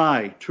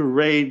cry, to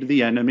raid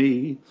the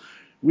enemy.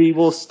 We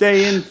will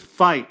stay and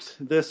fight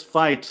this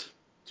fight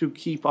to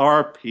keep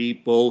our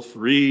people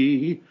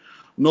free.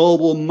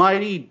 Noble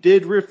Mighty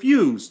did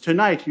refuse.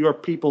 Tonight your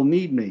people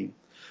need me.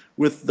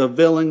 With the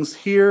villains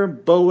here,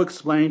 Bo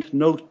explained,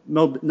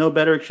 no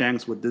better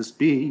chance would this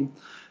be.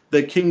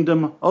 The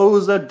kingdom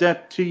owes a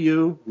debt to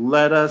you.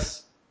 Let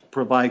us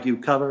provide you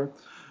cover.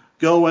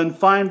 Go and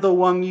find the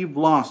one you've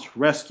lost.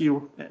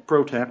 Rescue,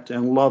 protect,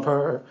 and love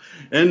her.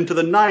 Into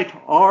the night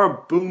our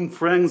boon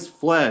friends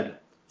fled,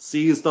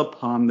 seized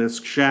upon this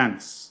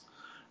chance.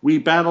 We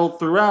battled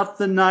throughout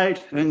the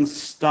night and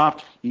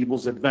stopped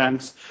evil's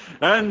advance.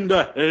 And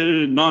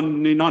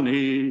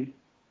nonny.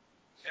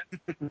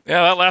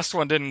 Yeah, that last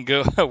one didn't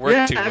work too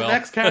well. Yeah,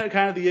 that's kind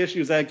of the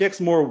issue. Is that it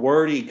gets more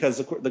wordy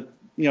because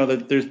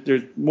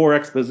there's more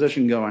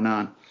exposition going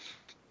on.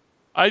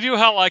 I do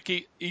how like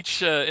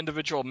each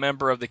individual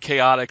member of the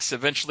Chaotix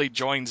eventually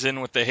joins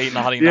in with the Hey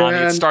Naughty.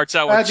 It starts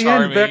out with at Charmy. The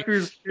end,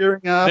 Vector's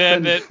cheering up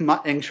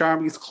and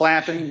Charmy's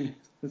clapping.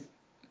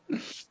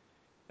 And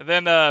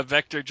then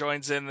Vector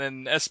joins in,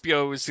 and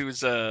Espio,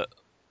 who's a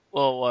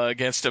little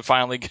against it,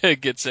 finally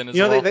gets in as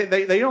well.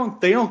 They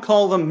don't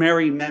call them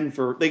merry men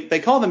they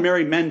call them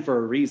merry men for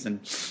a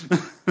reason.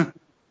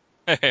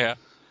 Yeah.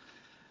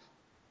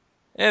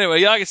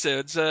 Anyway, like I said,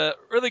 it's a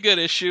really good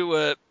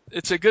issue.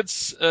 It's a good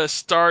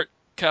start,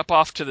 cap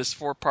off to this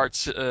 4-part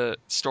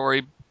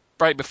story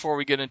right before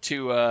we get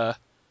into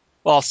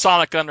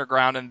Sonic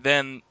Underground and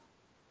then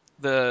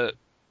the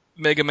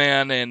Mega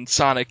Man and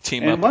Sonic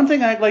team up. And one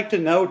thing I'd like to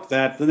note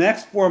that the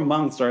next 4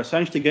 months are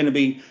essentially going to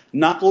be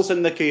Knuckles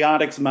and the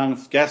Chaotix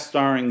months, guest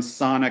starring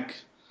Sonic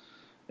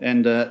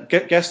and the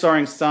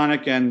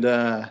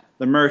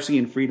Mercy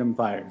and Freedom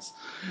Fighters.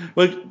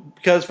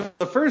 Because for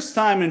the first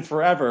time in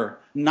forever,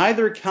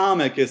 neither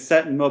comic is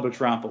set in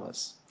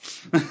Mobotropolis.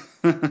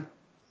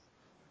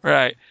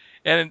 Right.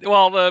 And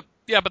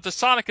but the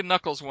Sonic and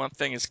Knuckles one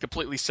thing is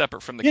completely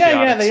separate from the Chaotix.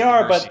 Yeah, they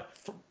are, but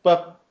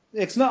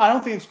it's not. I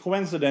don't think it's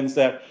coincidence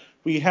that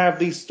we have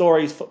these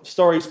stories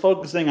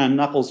focusing on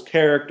Knuckles'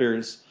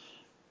 characters,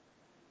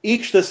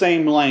 each the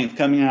same length,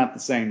 coming out at the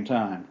same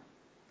time.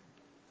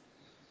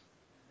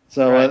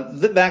 So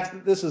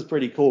this is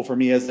pretty cool for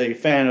me as a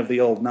fan of the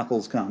old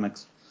Knuckles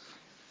comics.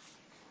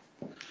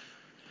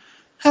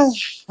 And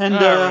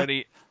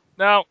alrighty.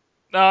 Now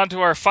on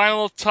to our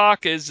final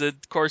talk is,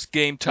 of course,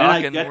 game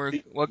talk,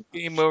 what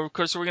game, of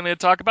course, we're going to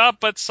talk about,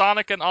 but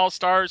Sonic and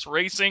All-Stars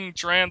Racing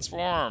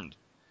Transformed.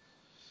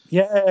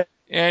 Yeah.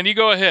 And you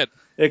go ahead.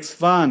 It's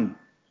fun.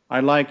 I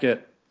like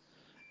it.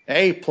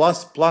 A+++. And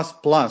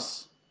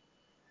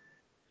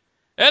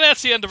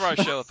that's the end of our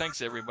show.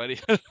 Thanks, everybody.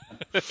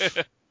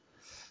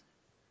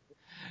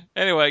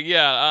 Anyway,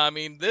 I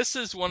mean, this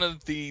is one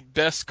of the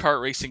best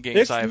kart racing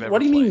games I have ever played. What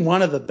do you mean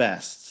one of the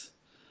best?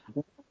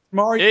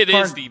 Mario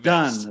Kart is the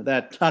best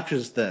that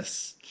touches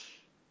this.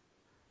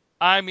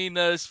 I mean,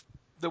 the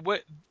way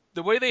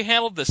they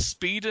handled the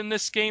speed in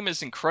this game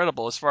is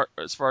incredible. As far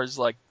as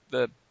like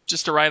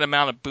just the right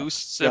amount of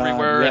boosts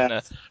everywhere and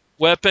the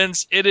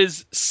weapons, it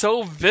is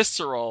so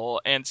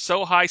visceral and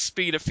so high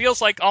speed. It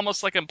feels like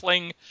almost like I'm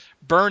playing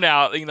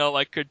Burnout,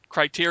 like a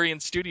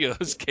Criterion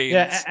Studios game.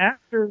 Yeah,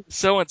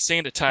 so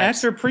insane at times.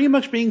 After pretty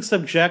much being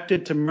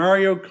subjected to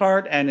Mario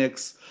Kart and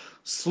its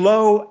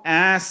slow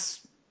ass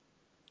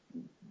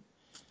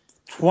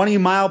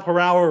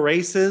 20-mile-per-hour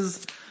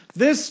races,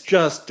 this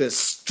just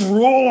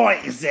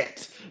destroys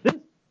it. This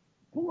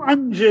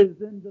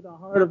plunges into the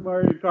heart of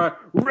Mario Kart,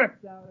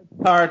 rips out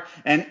its heart,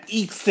 and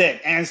eats it,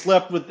 and it's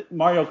left with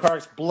Mario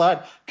Kart's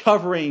blood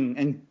covering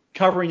and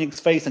covering its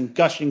face and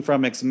gushing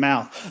from its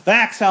mouth.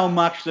 That's how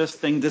much this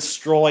thing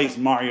destroys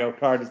Mario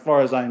Kart as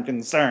far as I'm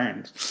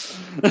concerned.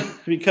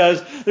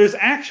 Because there's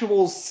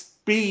actual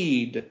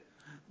speed.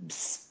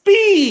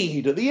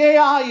 Speed! The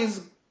AI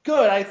is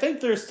good. I think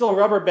there's still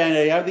rubber band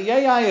AI. The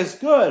AI is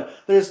good.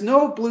 There's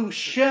no blue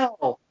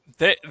shell.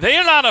 They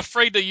are not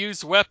afraid to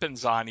use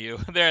weapons on you.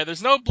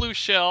 There's no blue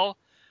shell.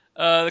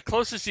 The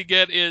closest you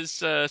get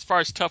is, as far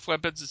as tough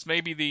weapons, is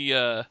maybe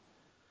the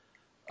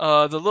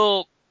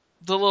little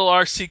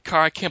RC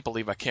car. I can't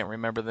believe I can't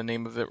remember the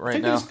name of it I right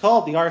think now. it's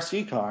called the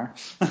RC car.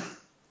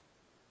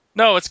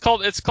 No, it's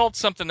called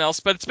something else,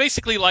 but it's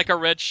basically like a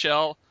red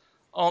shell.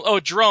 Oh,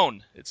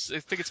 drone. I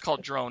think it's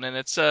called drone, and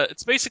it's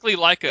basically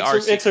like a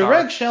RC It's a car.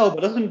 red shell,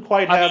 but doesn't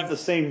quite I have mean, the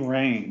same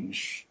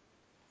range.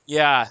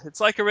 yeah, it's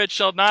like a red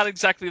shell, not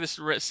exactly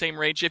the same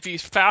range. If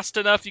he's fast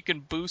enough, you can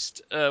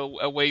boost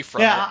away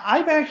from it, Yeah,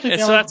 I've actually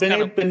and so that's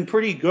kind of been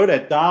pretty good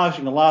at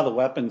dodging a lot of the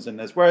weapons in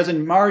this. Whereas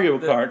in Mario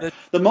Kart, the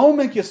the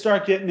moment you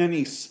start getting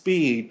any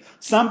speed,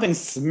 something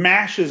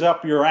smashes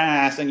up your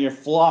ass and you're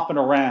flopping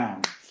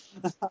around.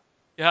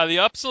 yeah, the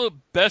absolute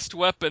best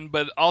weapon,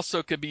 but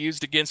also could be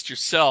used against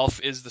yourself,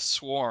 is the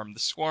swarm. The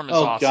swarm is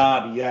Oh awesome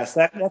God, yes,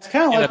 that's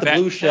kind of in a like the bad,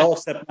 blue shell,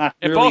 except not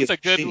in nearly both as a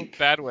good and cheap.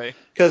 bad way.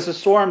 Because the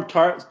storm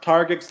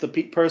targets the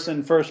person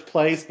in first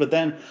place, but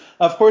then,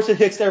 of course, it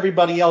hits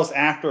everybody else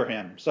after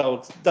him. So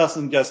it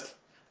doesn't just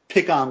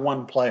pick on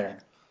one player.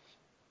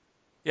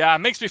 Yeah, it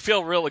makes me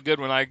feel really good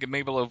when I'm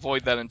able to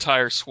avoid that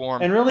entire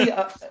swarm, And really,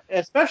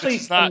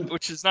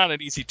 which is not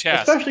an easy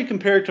task. especially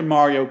compared to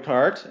Mario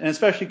Kart, and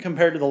especially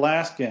compared to the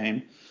last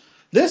game,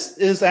 this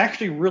is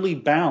actually really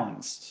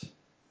balanced.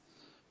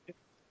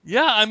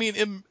 Yeah, I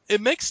mean,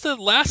 it makes the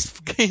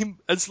last game,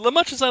 as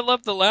much as I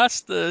love the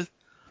last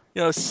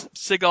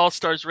Sig All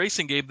Stars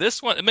racing game.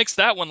 This one, it makes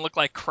that one look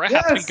like crap in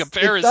Yes, it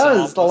comparison,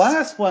 does. The almost.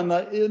 last one,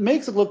 it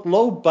makes it look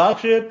low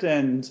budget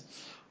and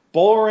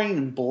boring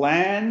and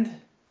bland.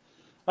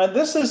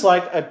 This is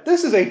a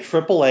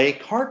AAA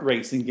kart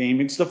racing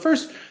game. It's the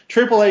first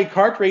AAA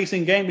kart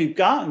racing game we've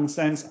gotten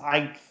since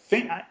I'd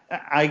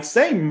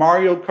say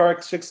Mario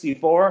Kart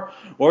 64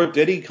 or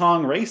Diddy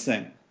Kong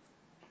Racing.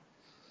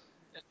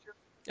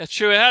 Yeah,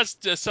 true. It has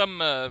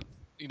some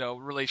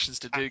relations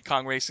to Diddy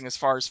Kong Racing as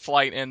far as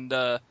flight and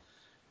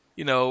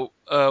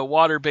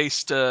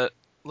water-based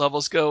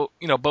levels go.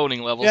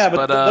 Boating levels, Yeah,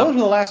 but but those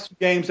were the last two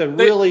games that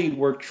they really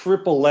were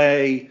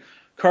AAA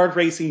kart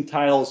racing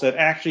titles that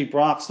actually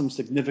brought some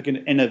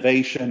significant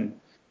innovation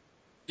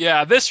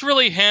yeah, this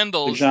really to the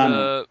handles genre.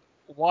 the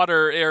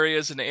water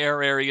areas and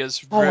air areas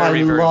Oh, I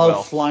very, very love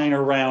well. flying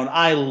around.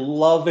 I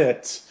love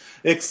it.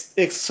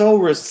 It's so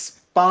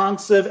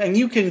responsive, and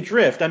you can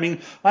drift. I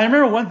mean, I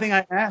remember one thing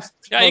I asked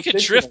Yeah, you Team can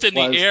Digital drift in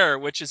the air,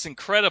 which is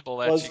incredible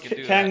that you can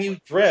do can that you so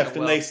drift?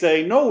 And they well.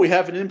 say, no, we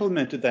haven't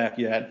implemented that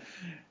yet.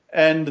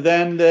 And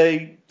then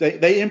they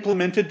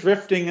implemented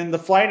drifting in the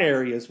flight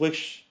areas,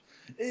 which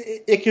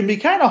it can be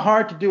kind of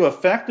hard to do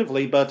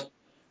effectively, but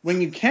when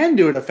you can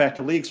do it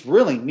effectively, it's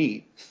really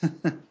neat.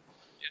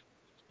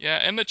 Yeah,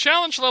 and the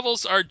challenge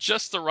levels are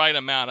just the right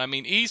amount. I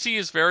mean, easy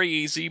is very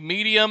easy.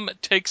 Medium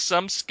takes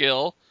some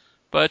skill,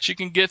 but you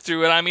can get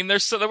through it. I mean, there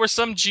were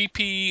some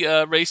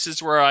GP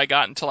races where I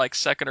got into like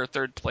second or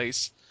third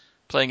place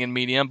playing in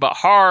medium, but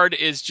hard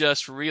is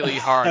just really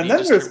hard. And You then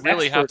just there's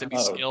really have expert to be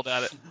mode. skilled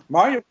at it.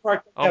 Mario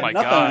Kart Oh doesn't have my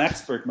nothing on god.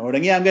 expert mode.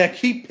 And yeah, I'm going to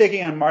keep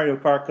picking on Mario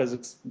Kart because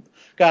it's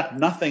got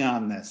nothing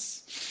on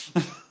this.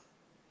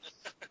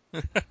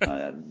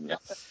 uh,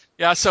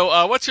 Yeah,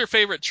 so what's your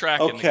favorite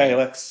track in the okay, game?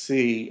 let's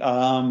see.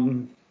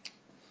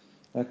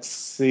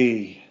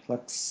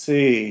 Let's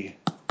see.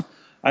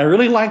 I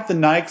really like the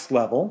Nikes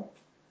level,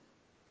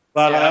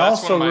 but I Yeah,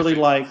 that's one also of my really favorites.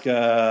 like.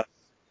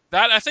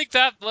 That I think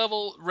that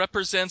level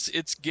represents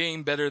its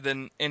game better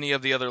than any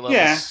of the other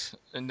Yeah, levels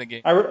in the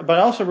game. but I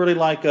also really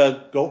like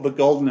the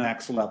Golden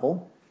Axe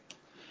level.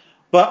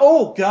 But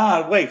oh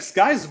God, wait,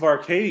 Skies of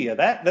Arcadia.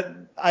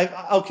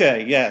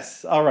 Okay,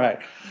 yes, all right.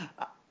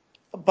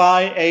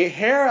 By a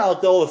hair, I'll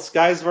go with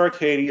Skies of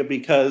Arcadia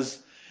because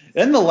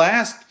on the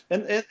last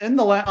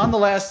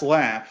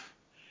lap,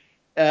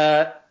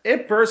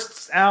 it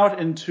bursts out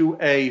into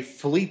a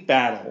fleet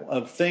battle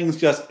of things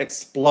just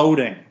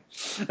exploding,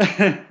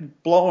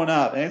 blowing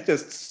up, and it's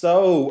just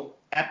so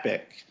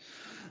epic.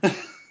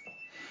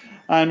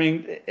 I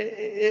mean,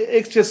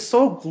 it's just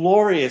so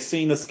glorious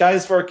seeing the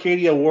Skies of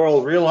Arcadia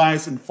world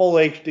realized in full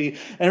HD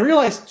and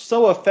realized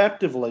so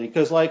effectively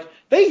because, like,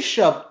 they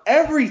shove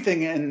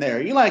everything in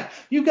there.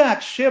 You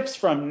got ships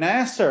from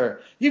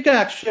Nasser, you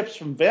got ships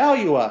from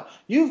Valua,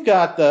 you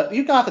got the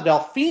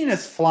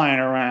Delphinus flying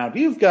around,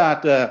 you've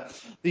got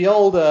the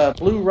old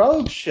Blue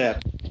Road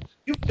ship,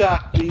 you've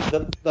got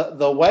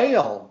the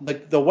whale,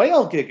 the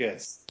whale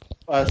gigas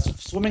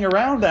swimming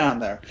around down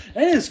there.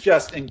 It is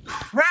just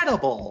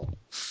incredible.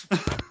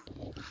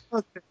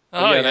 But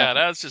Oh yeah, yeah, that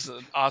one. that's just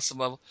an awesome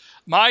level.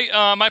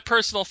 My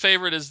personal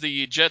favorite is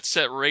the Jet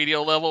Set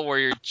Radio level where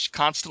you're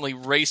constantly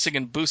racing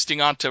and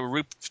boosting onto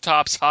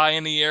rooftops high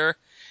in the air,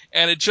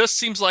 and it just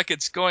seems like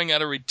it's going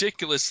at a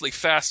ridiculously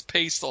fast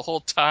pace the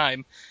whole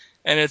time.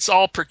 and it's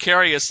all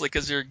precariously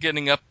because you're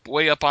getting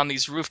way up on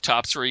these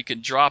rooftops where you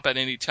can drop at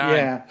any time.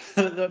 Yeah,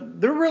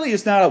 there really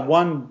is not a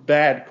one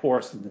bad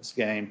course in this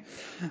game.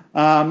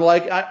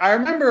 I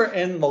remember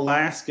in the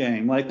last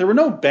game, like there were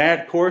no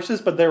bad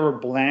courses, but there were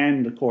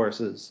bland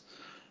courses.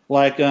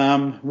 Like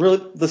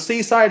really the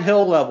Seaside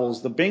Hill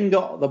levels, the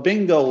bingo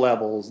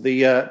levels,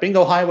 the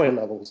bingo highway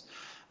levels,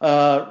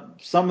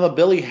 some of the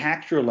Billy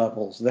Hatcher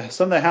levels,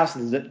 some of the House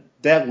of the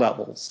Dead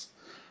levels.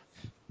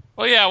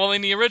 Well, yeah. Well,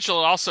 in the original,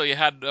 also you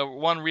had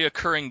one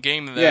reoccurring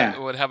game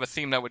that would have a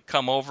theme that would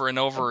come over and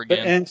over again.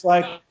 And it's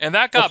like, and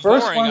that the got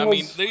first boring. one I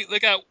mean, was, they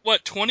got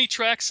what 20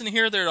 tracks in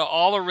here. They're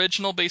all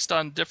original, based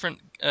on different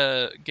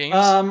games.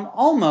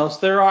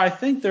 Almost. I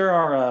think there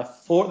are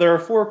four. There are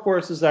four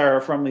courses that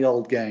are from the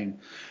old game,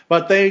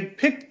 but they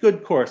picked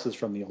good courses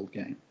from the old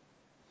game.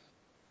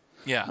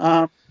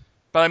 Yeah.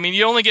 But I mean,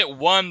 you only get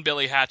one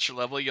Billy Hatcher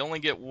level. You only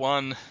get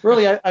one.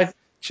 Really,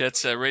 Jet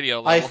Set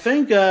Radio level. I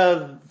think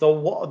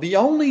the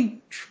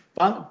only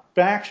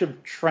batch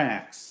of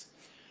tracks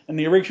in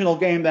the original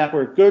game that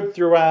were good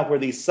throughout were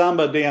the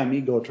Samba de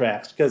Amigo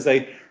tracks, because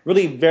they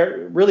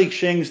really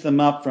changed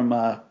them up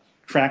from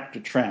track to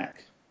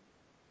track.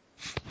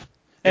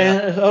 Yeah.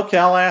 And okay,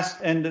 I'll ask.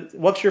 And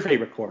what's your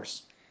favorite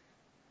course?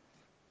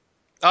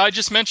 I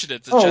just mentioned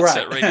it, the Jet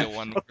Set Radio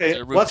one.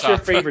 Okay, what's your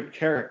favorite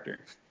character?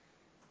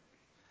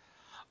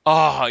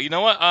 Oh, you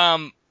know what?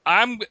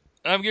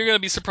 You're gonna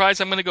be surprised.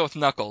 I'm gonna go with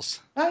Knuckles.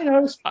 I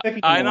know.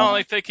 I not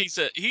only think he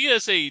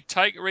is a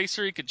tight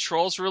racer. He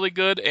controls really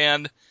good,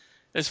 and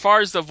as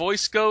far as the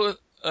voice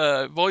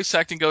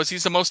acting goes,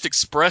 he's the most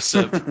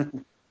expressive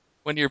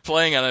when you're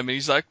playing on him. And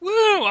he's like,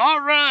 "Woo, all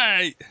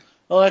right."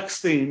 Well, let's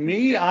see.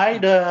 Me,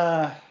 I'd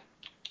that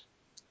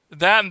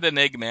and then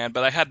Eggman,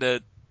 but I had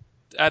to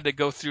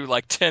go through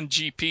like 10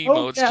 GP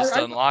modes just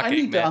to unlock Eggman. I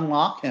need to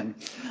unlock him.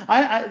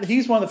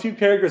 He's one of the few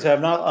characters I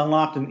have not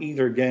unlocked in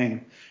either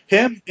game.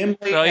 Him,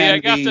 Gimli,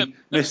 and the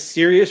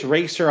mysterious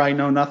racer I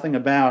know nothing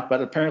about,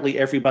 but apparently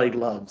everybody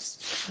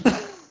loves.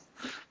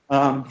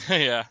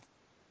 Yeah.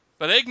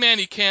 But Eggman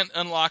you can't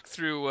unlock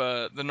through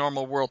the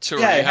normal world tour.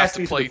 Yeah, you it has to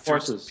be play through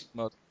courses.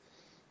 Mode.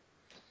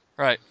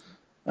 Right.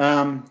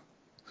 Did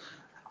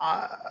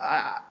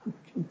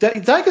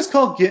I just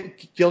call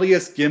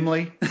Gilius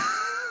Gimli?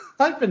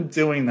 I've been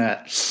doing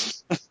that.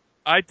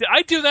 I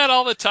do that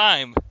all the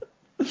time.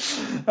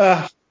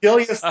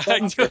 Gilius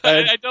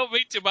I don't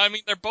mean to, but I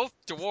mean, they're both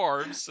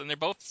dwarves, and they're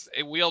both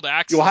wield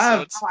axes,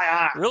 so it's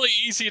really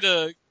easy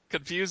to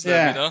confuse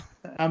them, you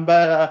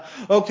know?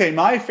 Okay,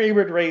 my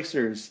favorite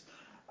racers.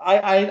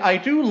 I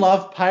do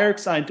love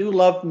pirates, I do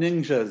love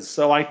ninjas,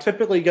 so I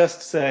typically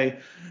just say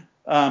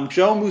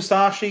Joe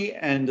Musashi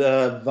and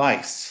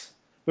Vice.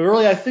 But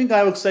really, I think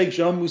I would say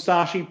Joe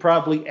Musashi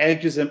probably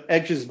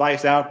edges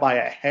Vice out by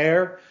a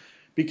hair,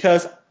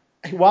 because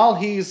while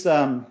he's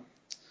kind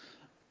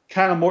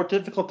of more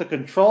difficult to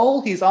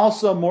control, he's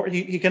also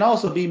he can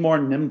also be more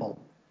nimble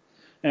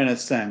in a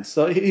sense.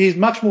 So he's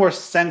much more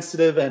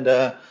sensitive, and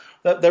that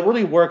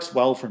really works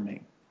well for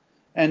me.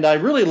 And I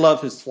really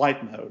love his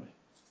flight mode.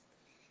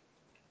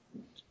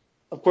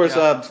 Of course,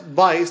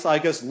 Vice, I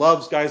guess,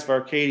 loves Guys of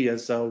Arcadia,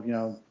 so, you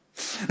know,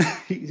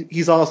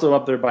 he's also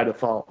up there by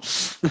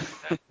default.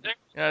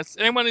 Yes,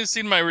 anyone who's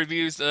seen my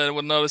reviews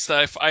will notice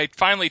that I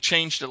finally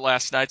changed it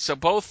last night. So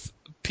both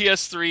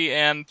PS3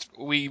 and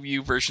Wii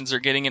U versions are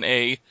getting an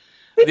A.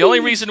 The only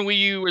reason Wii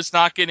U is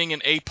not getting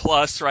an A+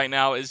 right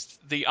now is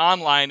the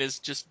online is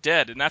just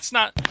dead, and it's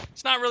not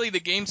really the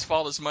game's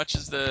fault as much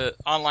as the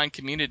online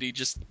community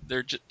just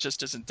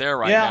isn't there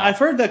right now. Yeah, I've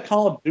heard that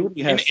Call of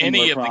Duty has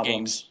similar problems. The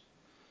games.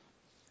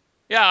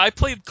 Yeah, I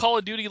played Call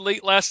of Duty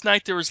late last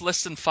night. There was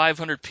less than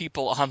 500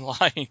 people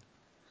online.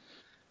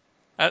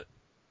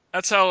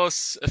 That's how a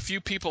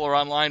few people are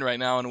online right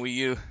now on Wii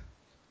U.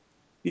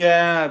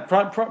 Yeah,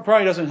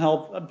 probably doesn't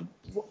help.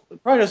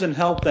 Probably doesn't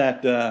help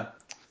that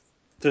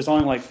there's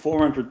only like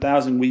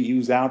 400,000 Wii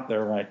U's out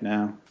there right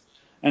now,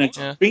 and it's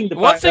being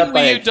divided up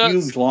by a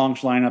huge long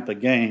lineup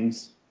of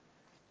games.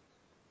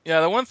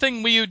 Yeah, the one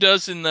thing Wii U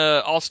does in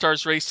the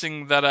All-Stars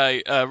Racing that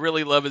I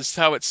really love is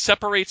how it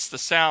separates the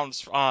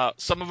sounds.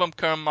 Some of them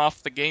come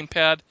off the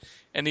gamepad,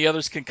 and the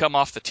others can come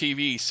off the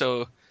TV.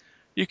 So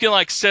you can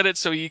like set it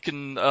so you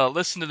can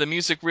listen to the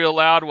music real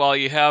loud while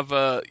you have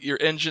your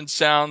engine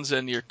sounds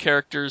and your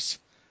characters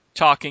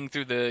talking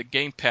through the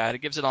gamepad.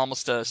 It gives it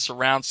almost a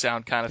surround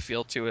sound kind of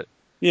feel to it.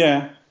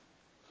 Yeah,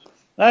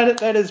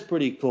 that is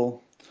pretty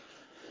cool.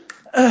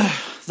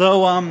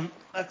 So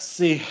let's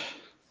see.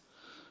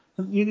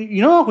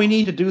 You know what we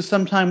need to do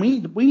sometime? We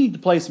need to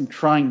play some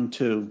Trine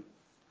 2.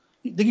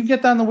 Did you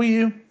get that on the Wii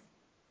U?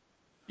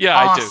 Yeah,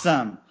 I do.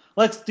 Awesome.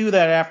 Let's do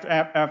that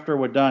after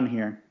we're done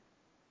here.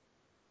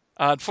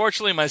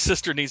 Unfortunately, my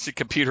sister needs the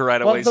computer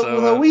right away. The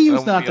Wii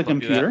U's not the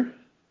computer.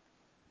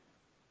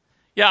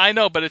 Yeah, I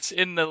know, but it's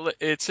in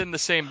the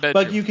same bedroom.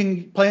 But you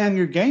can play on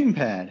your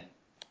gamepad.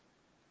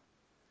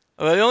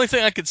 The only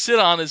thing I can sit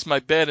on is my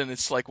bed, and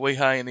it's like way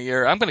high in the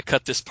air. I'm going to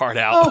cut this part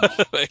out.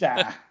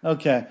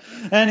 Okay.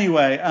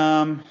 Anyway,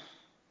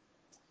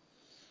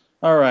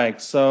 All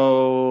right,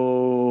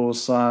 so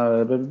just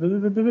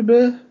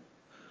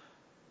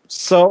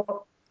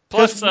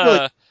Plus,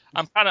 really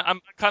I'm kind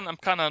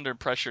of under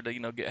pressure to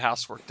get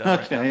housework done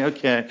right now.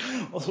 okay.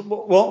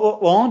 We'll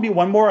only be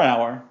one more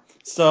hour.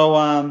 So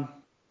All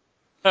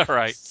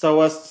right.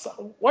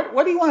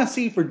 what do you want to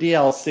see for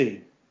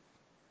DLC?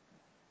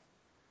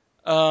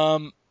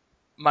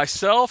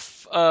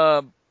 Myself,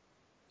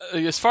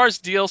 as far as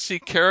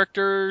DLC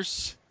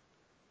characters,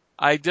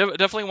 I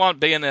definitely want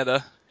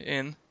Bayonetta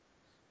in,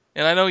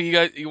 and I know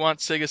you want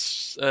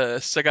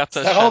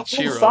Segata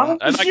Shanshiro,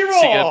 and I'd like to see him.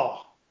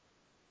 Shiro!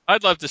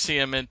 I'd love to see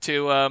him in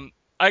too. I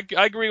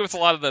agree with a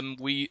lot of them.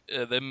 The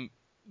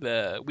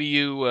Wii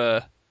U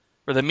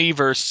or the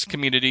Miiverse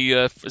community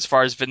as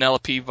far as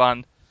Vanellope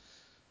von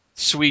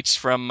Sweets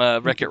from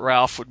Wreck-It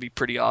Ralph would be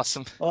pretty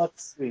awesome.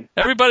 Let's see.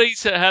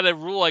 Everybody's had a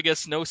rule, I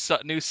guess, no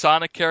new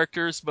Sonic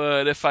characters,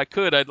 but if I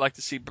could, I'd like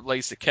to see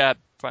Blaze the Cat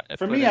put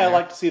For in me, I there.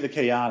 like to see the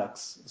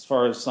Chaotix as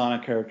far as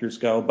Sonic characters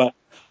go, but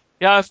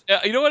Yeah,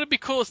 you know what would be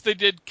cool if they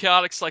did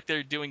Chaotix like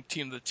they're doing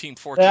Team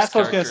Fortress that's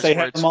what I was going to characters, say.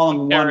 where Have them it's all one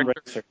in one character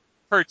racer.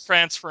 per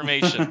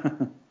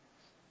transformation.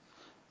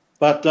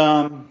 But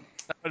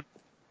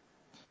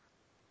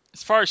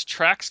As far as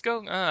tracks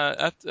go,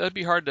 that'd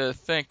be hard to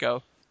think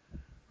of.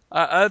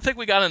 I think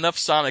we got enough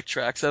Sonic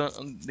tracks. I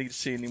don't need to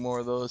see any more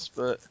of those,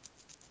 but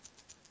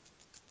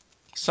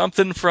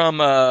something from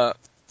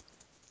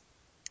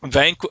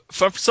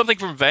something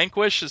from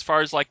Vanquish, as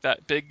far as like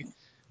that big,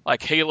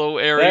 like Halo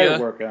that'd area.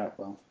 work out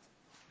well.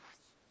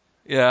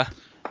 Yeah.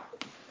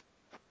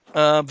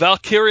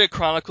 Valkyria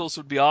Chronicles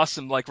would be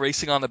awesome, like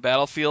racing on the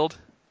battlefield.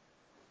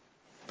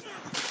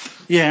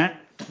 Yeah,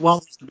 well,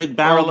 there's a big Or a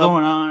battle level.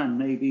 going on, and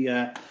maybe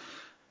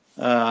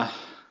uh,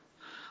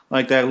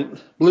 like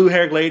that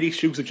blue-haired lady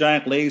shoots a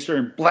giant laser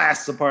and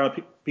blasts apart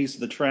a piece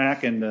of the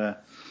track and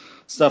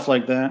stuff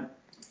like that.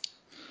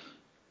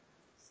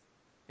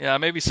 Yeah,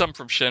 maybe some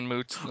from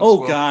Shenmue as Oh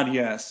well. God,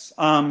 yes.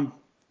 Are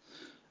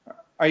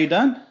you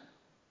done?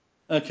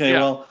 Okay, Yeah.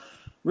 well,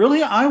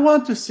 really, I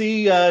want to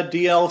see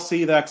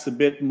DLC that's a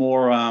bit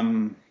more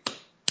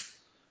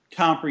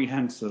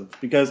comprehensive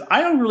because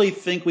I don't really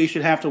think we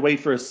should have to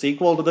wait for a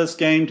sequel to this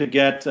game to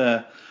get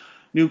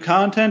new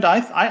content.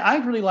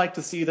 I'd really like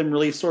to see them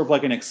release sort of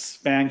like an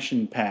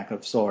expansion pack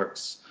of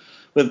sorts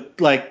with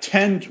like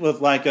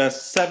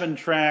 7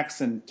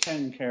 tracks and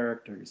 10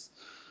 characters.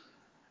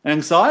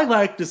 And so I'd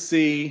like to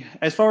see,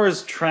 as far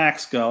as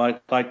tracks go, I'd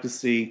like to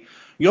see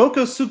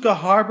Yokosuka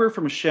Harbor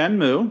from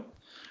Shenmue,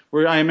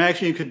 where I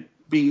imagine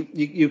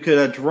you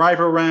could drive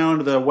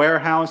around the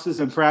warehouses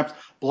and perhaps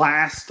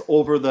blast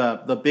over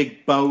the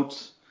big boat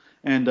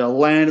and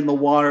land in the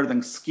water,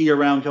 then ski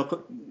around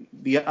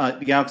the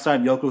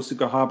outside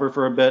Yokosuka Harbor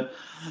for a bit.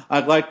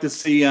 I'd like to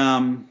see.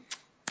 I'd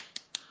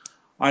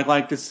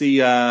like to see.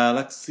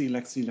 Let's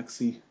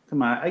see.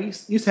 Come on, I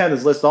used to have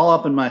this list all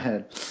up in my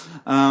head.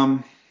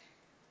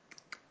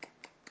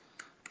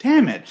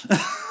 Damn it.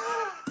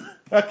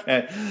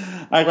 Okay,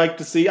 I'd like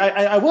to see.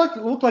 I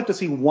would like to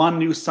see one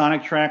new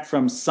Sonic track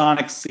from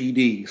Sonic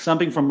CD,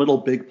 something from Little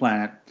Big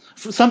Planet,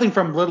 something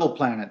from Little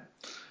Planet.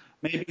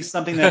 Maybe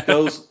something that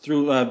goes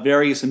through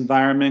various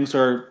environments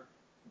or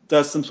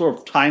does some sort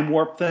of time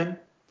warp thing.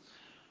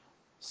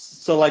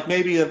 So like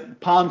maybe a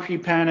Palm Tree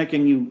Panic,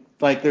 and you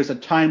like there's a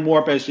time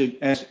warp as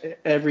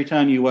every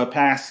time you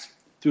pass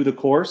through the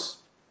course.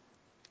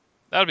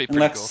 That would be And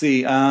pretty let's cool.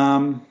 see.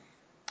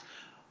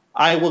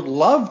 I would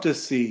love to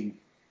see,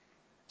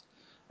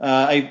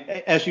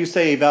 as you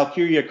say,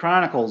 Valkyria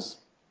Chronicles,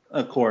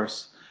 of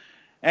course,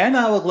 and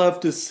I would love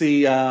to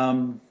see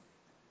some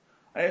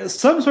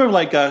sort of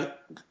like a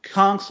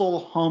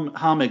console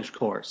homage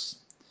course.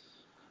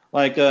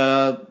 Like,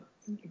 do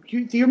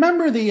you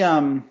remember the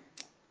kind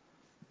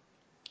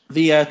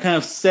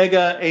of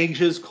Sega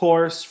Ages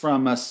course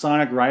from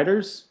Sonic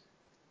Riders?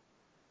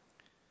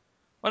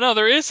 Well, no,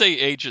 there is a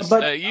Aegis.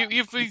 But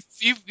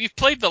You've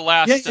played the yeah,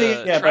 last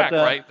yeah, yeah. But track,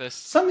 right? This.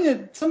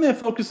 something that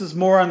focuses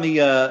more on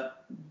the I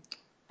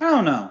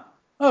don't know.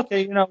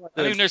 Okay, you know what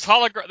I it mean, is. there's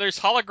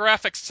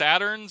holographic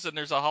Saturns, and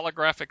there's a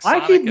holographic I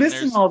keep Sonic, and missing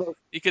there's all those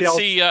you could details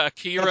see because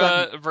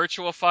Akira,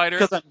 Virtua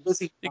Fighter. I'm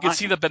busy You could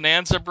see buying. the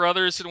Bonanza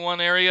Brothers in one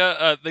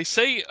area. They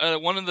say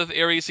one of the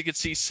areas you could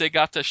see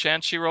Segata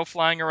Shanshiro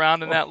flying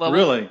around in Oh, that level.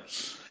 really?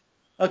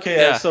 Okay,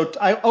 Yeah,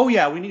 oh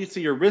yeah, we need to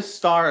see your Risk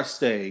Star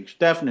stage.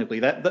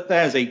 Definitely, that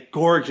is a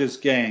gorgeous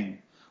game.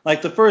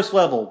 Like the first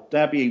level,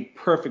 that'd be a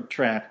perfect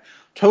track.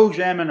 Toe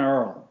Jam and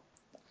Earl,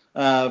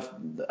 uh,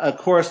 a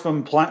chorus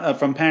from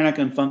Panic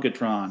and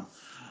Funkatron.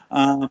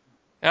 Um,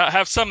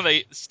 have some of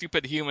the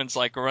stupid humans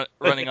like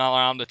running all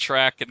around the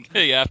track, and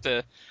you have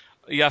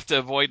to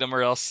avoid them,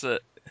 or else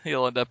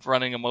he'll end up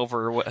running them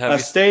over or what have a you.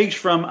 stage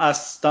from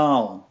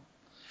Astal,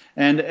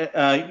 and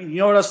you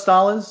know what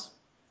Astal is?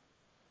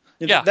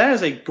 Yeah, That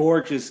is a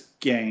gorgeous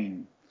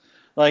game.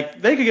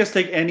 Like they could just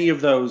take any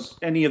of those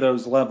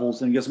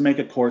levels and just make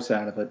a course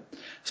out of it.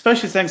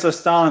 Especially since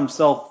Astan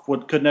himself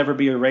could never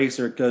be a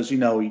racer because he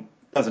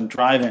doesn't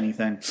drive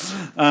anything.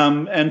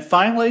 And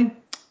finally,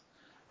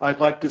 I'd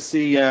like to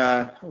see.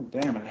 Oh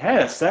damn! It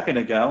had a second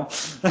ago.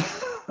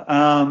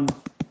 Um,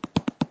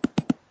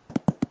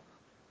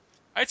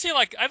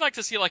 I'd like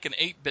to see like an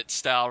 8-bit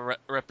style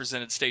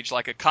represented stage,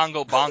 like a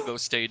Congo Bongo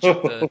stage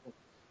of the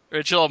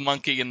original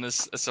Monkey and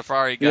this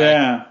Safari guy,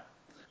 yeah.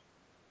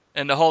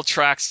 and the whole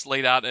track's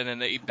laid out in an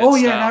 8-bit Oh,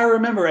 yeah, style. now I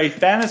remember a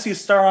Phantasy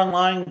Star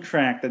Online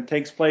track that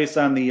takes place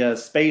on the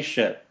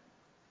spaceship.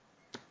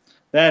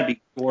 That'd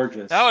be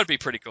gorgeous. That would be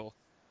pretty cool.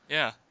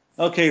 Yeah.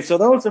 Okay, so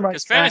those are my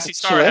Because Phantasy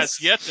Star lists.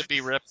 has yet to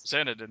be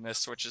represented in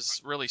this, which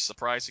is really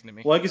surprising to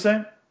me. What'd you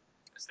say?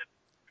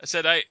 I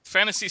said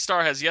Phantasy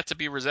Star has yet to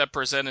be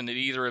represented in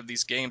either of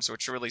these games,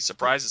 which really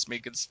surprises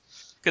me,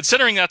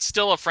 considering that's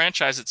still a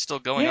franchise that's still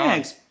going on.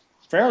 It's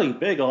fairly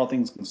big, all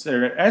things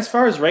considered. As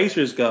far as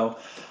racers go,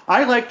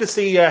 I like to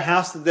see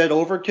House of the Dead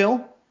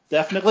Overkill,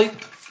 definitely,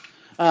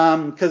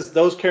 because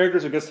those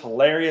characters are just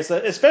hilarious.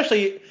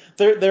 Especially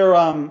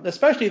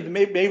especially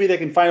maybe they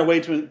can find a way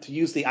to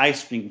use the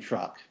ice cream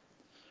truck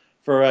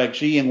for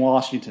G in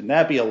Washington.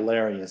 That'd be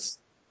hilarious.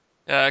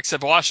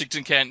 Except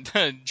Washington can't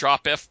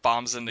drop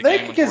F-bombs in the They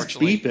game, could just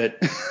unfortunately. beep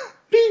it.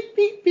 Beep,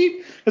 beep,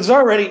 beep. It's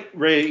already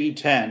rated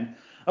E10.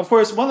 Of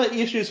course, one of the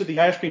issues with the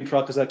ice cream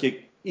truck is that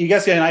you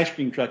guys get an ice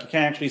cream truck, you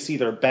can't actually see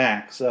their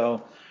back,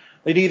 so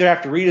they'd either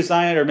have to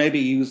redesign it or maybe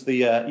use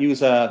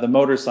the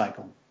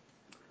motorcycle.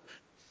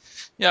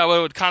 Yeah, well,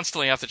 it would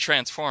constantly have to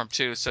transform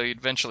too, so you'd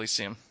eventually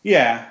see him.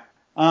 Yeah.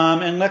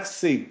 And let's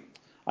see.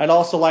 I'd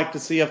also like to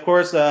see, of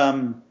course,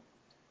 oh,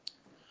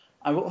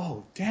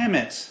 damn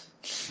it.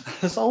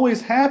 This always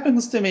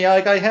happens to me.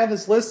 Like, I have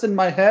this list in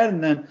my head,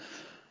 and then...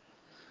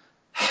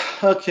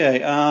 Okay.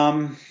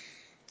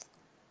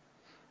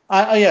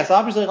 Yes,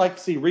 obviously I'd like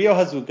to see Ryo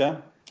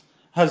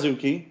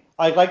Hazuki.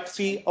 I'd like to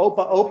see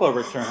Opa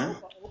return.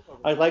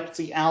 I'd like to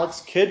see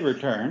Alex Kidd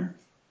return.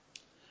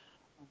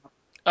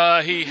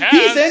 He has.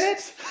 He's in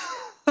it?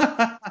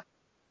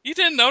 You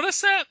didn't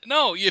notice that?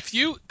 No, if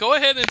you go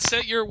ahead and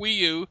set your Wii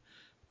U,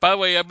 by the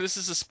way, this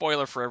is a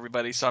spoiler for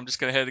everybody, so I'm just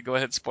going to go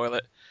ahead and spoil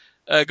it.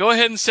 Go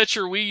ahead and set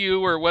your Wii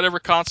U or whatever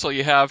console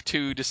you have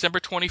to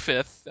December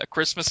 25th,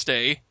 Christmas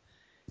Day,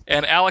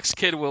 and Alex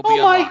Kidd will be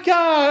unlocked. Oh my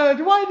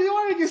God! Why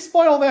did you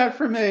spoil that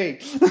for me?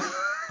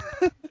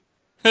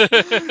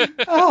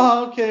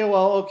 Oh, okay.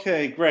 Well,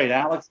 okay, great.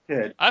 Alex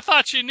Kidd. I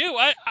thought you knew.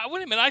 Wait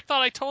a minute. I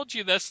thought I told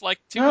you this like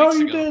 2 No, weeks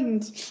you ago.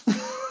 didn't.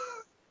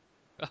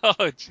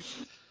 Oh,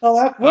 Well,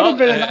 that would have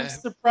been a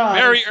nice surprise.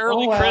 Very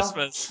early well.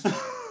 Christmas.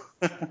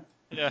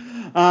 Yeah.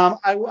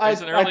 I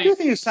do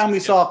think it's time we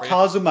saw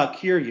Kazuma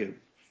Kiryu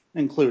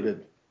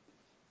included.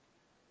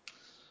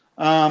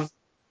 Yeah,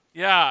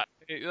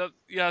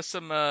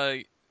 some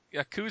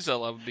Yakuza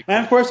love would be cool.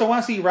 And of course, I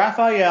want to see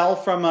Raphael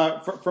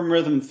from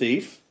Rhythm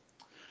Thief.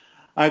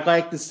 I'd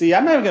like to see.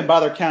 I'm not even going to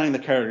bother counting the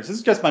characters. This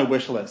is just my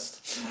wish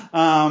list.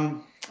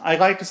 I'd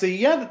like to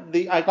see.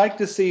 I'd like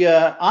to see.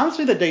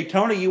 Honestly, the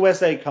Daytona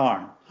USA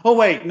car. Oh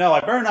wait, no,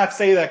 I better not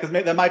say that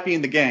because that might be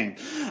in the game.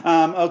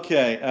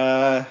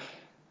 Okay.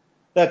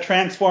 That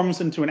transforms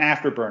into an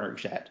afterburner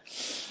jet.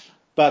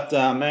 But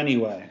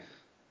anyway,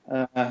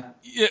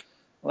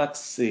 let's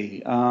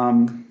see.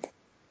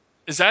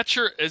 Is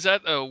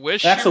that a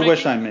wish? That's a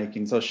wish I'm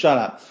making. So shut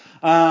up.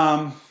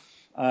 You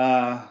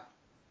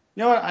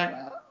know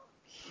what?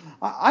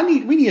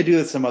 We need to do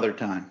this some other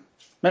time.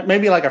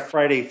 Maybe like a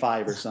Friday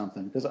 5 or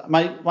something, because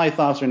my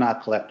thoughts are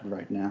not collected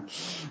right now.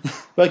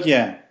 But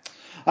yeah,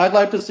 I'd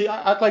like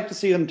to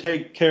see them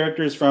take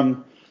characters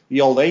from the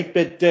old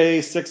 8-bit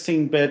days,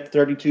 16-bit,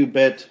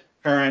 32-bit,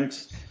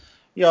 current.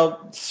 One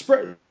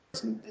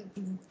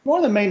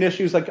of the main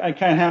issues I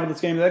kind of have with this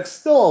game is it's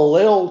still a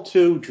little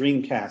too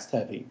Dreamcast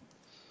heavy.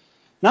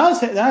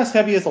 Not as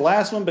heavy as the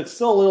last one, but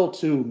still a little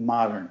too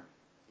modern.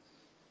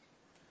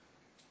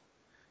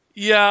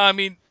 Yeah, I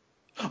mean,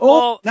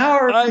 now I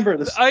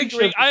remember I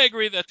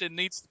agree that it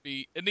needs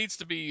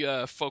to be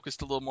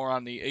focused a little more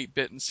on the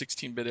 8-bit and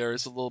 16-bit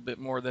eras a little bit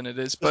more than it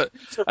is. But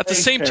at the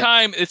same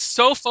time, it's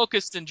so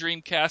focused in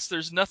Dreamcast.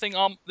 There's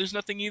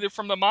nothing either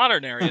from the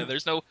modern area.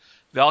 There's no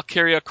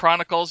Valkyria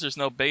Chronicles. There's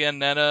no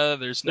Bayonetta.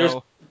 There's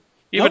no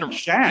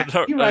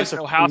Shaq. He rides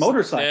no a House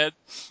motorcycle. of Dead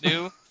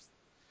new.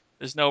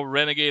 There's no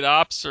Renegade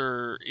Ops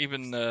or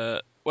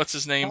even what's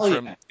his name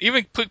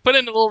even put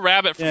in a little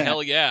rabbit from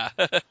Hell Yeah.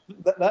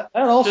 that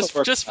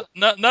also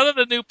none of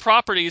the new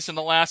properties in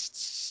the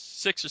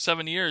last 6 or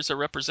 7 years are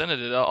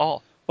represented at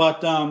all.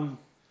 But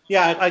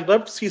I'd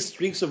love to see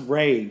Streaks of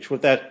Rage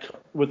with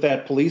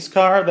that police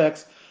car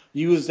that's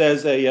used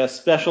as a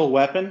special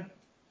weapon.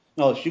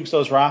 No, it shoots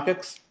those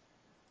rockets.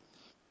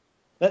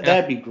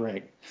 That'd be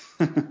great.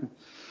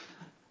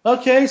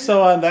 Okay,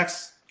 so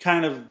that's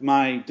kind of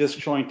my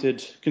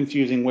disjointed,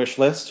 confusing wish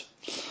list.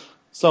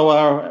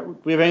 So, do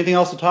we have anything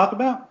else to talk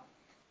about?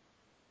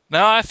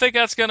 No, I think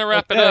that's going to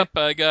wrap it up.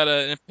 I got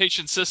an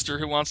impatient sister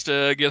who wants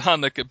to get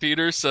on the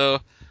computer, so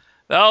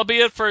that'll be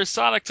it for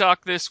Sonic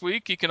Talk this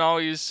week. You can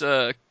always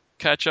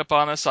catch up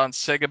on us on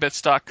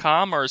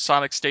segabits.com or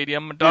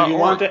sonicstadium.org. If you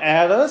want to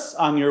add us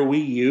on your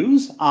Wii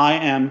U's, I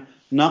am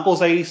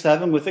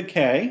Knuckles87 with a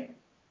K.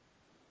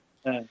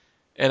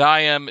 And I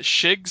am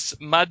Shigs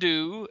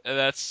Madu.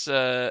 That's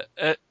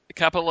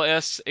capital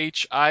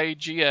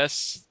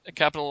SHIGS,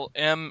 capital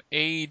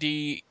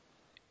MADOO.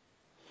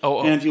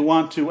 And if you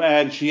want to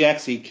add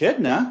GX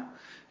Echidna,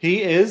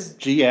 he is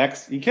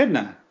GX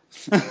Echidna.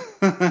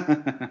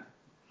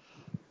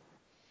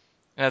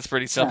 That's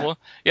pretty simple.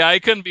 Yeah, he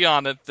couldn't be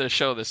on the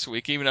show this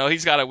week, even though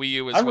he's got a Wii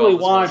U as I well really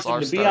as wanted him Star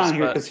to be Stars. on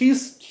here because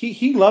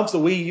he loves the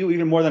Wii U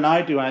even more than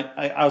I do.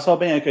 I was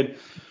hoping I could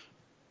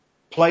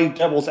play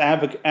devil's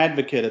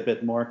advocate a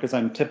bit more because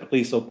I'm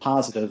typically so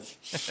positive.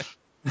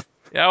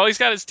 Yeah, well, he's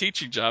got his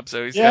teaching job,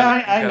 so he's Yeah,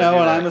 got. I know, do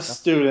and that, I'm a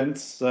student,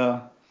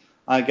 so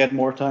I get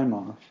more time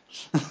off.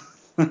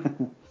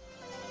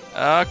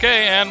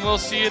 Okay, and we'll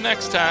see you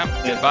next time.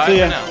 Yeah, Goodbye see for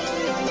ya.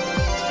 now.